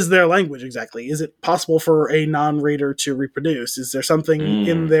 what is their language exactly? Is it possible for a non-raider to reproduce? Is there something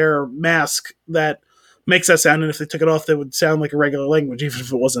in their mask that makes that sound, and if they took it off, that would sound like a regular language, even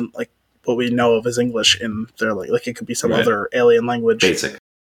if it wasn't, like, what we know of as English in their, like it could be some other alien language. Basic.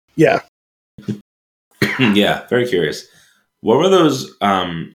 Yeah. Yeah, very curious. What were those,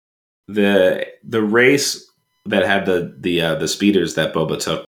 the race that had the speeders that Boba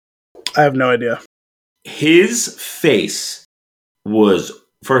took? I have no idea. His face was,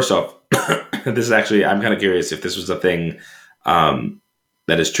 first off, this is actually, I'm kind of curious if this was a thing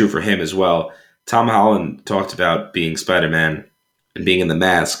that is true for him as well. Tom Holland talked about being Spider-Man and being in the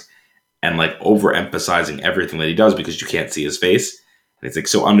mask and, like, overemphasizing everything that he does because you can't see his face. And it's like,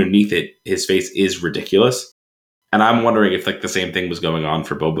 so underneath it, his face is ridiculous. And I'm wondering if, like, the same thing was going on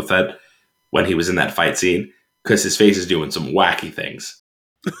for Boba Fett when he was in that fight scene, because his face is doing some wacky things.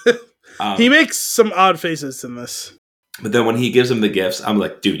 He makes some odd faces in this. But then when he gives him the gifts, I'm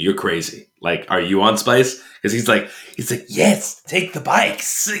like, dude, you're crazy. Like, are you on Spice? Because he's like, yes, take the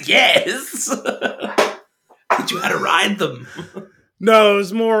bikes. Yes. Teach you how to ride them. No, it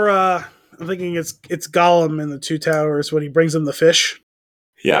was more, I'm thinking it's Gollum in the Two Towers when he brings him the fish.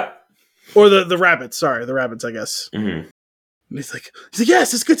 Yeah. Or the rabbits, sorry, the rabbits, I guess. Mm-hmm. And he's like,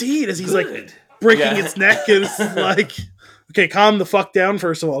 yes, it's good to eat. As he's like breaking its neck, and it's like, okay, calm the fuck down,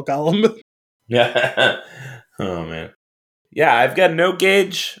 first of all, Gollum. Yeah. Oh man. Yeah, I've got no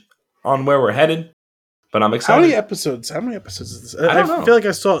gauge on where we're headed, but I'm excited. How many episodes is this? I don't know. feel like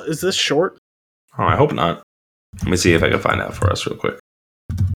I saw. Is this short? Oh, I hope not. Let me see if I can find out for us real quick.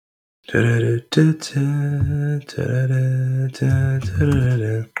 That's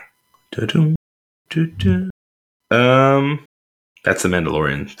the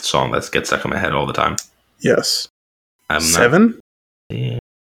Mandalorian song that gets stuck in my head all the time. Yes. I'm 7? Yeah.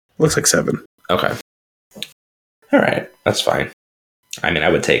 Looks like 7. Okay. All right. That's fine. I mean, I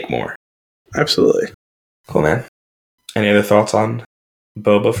would take more. Absolutely. Cool, man. Any other thoughts on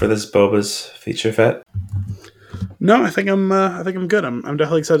Boba for this Boba's feature fet? No, I think I'm good. I'm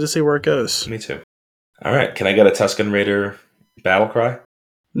definitely excited to see where it goes. Me too. All right. Can I get a Tusken Raider battle cry?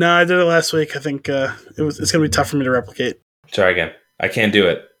 No, I did it last week. I think it's gonna be tough for me to replicate. Try again. I can't do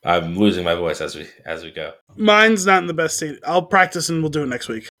it. I'm losing my voice as we go. Mine's not in the best state. I'll practice and we'll do it next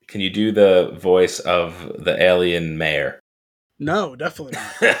week. Can you do the voice of the alien mayor? No, definitely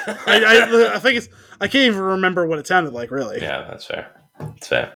not. I think I can't even remember what it sounded like, really. Yeah, that's fair. That's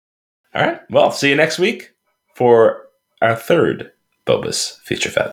fair. All right. Well, see you next week for our third Boba's feature fet.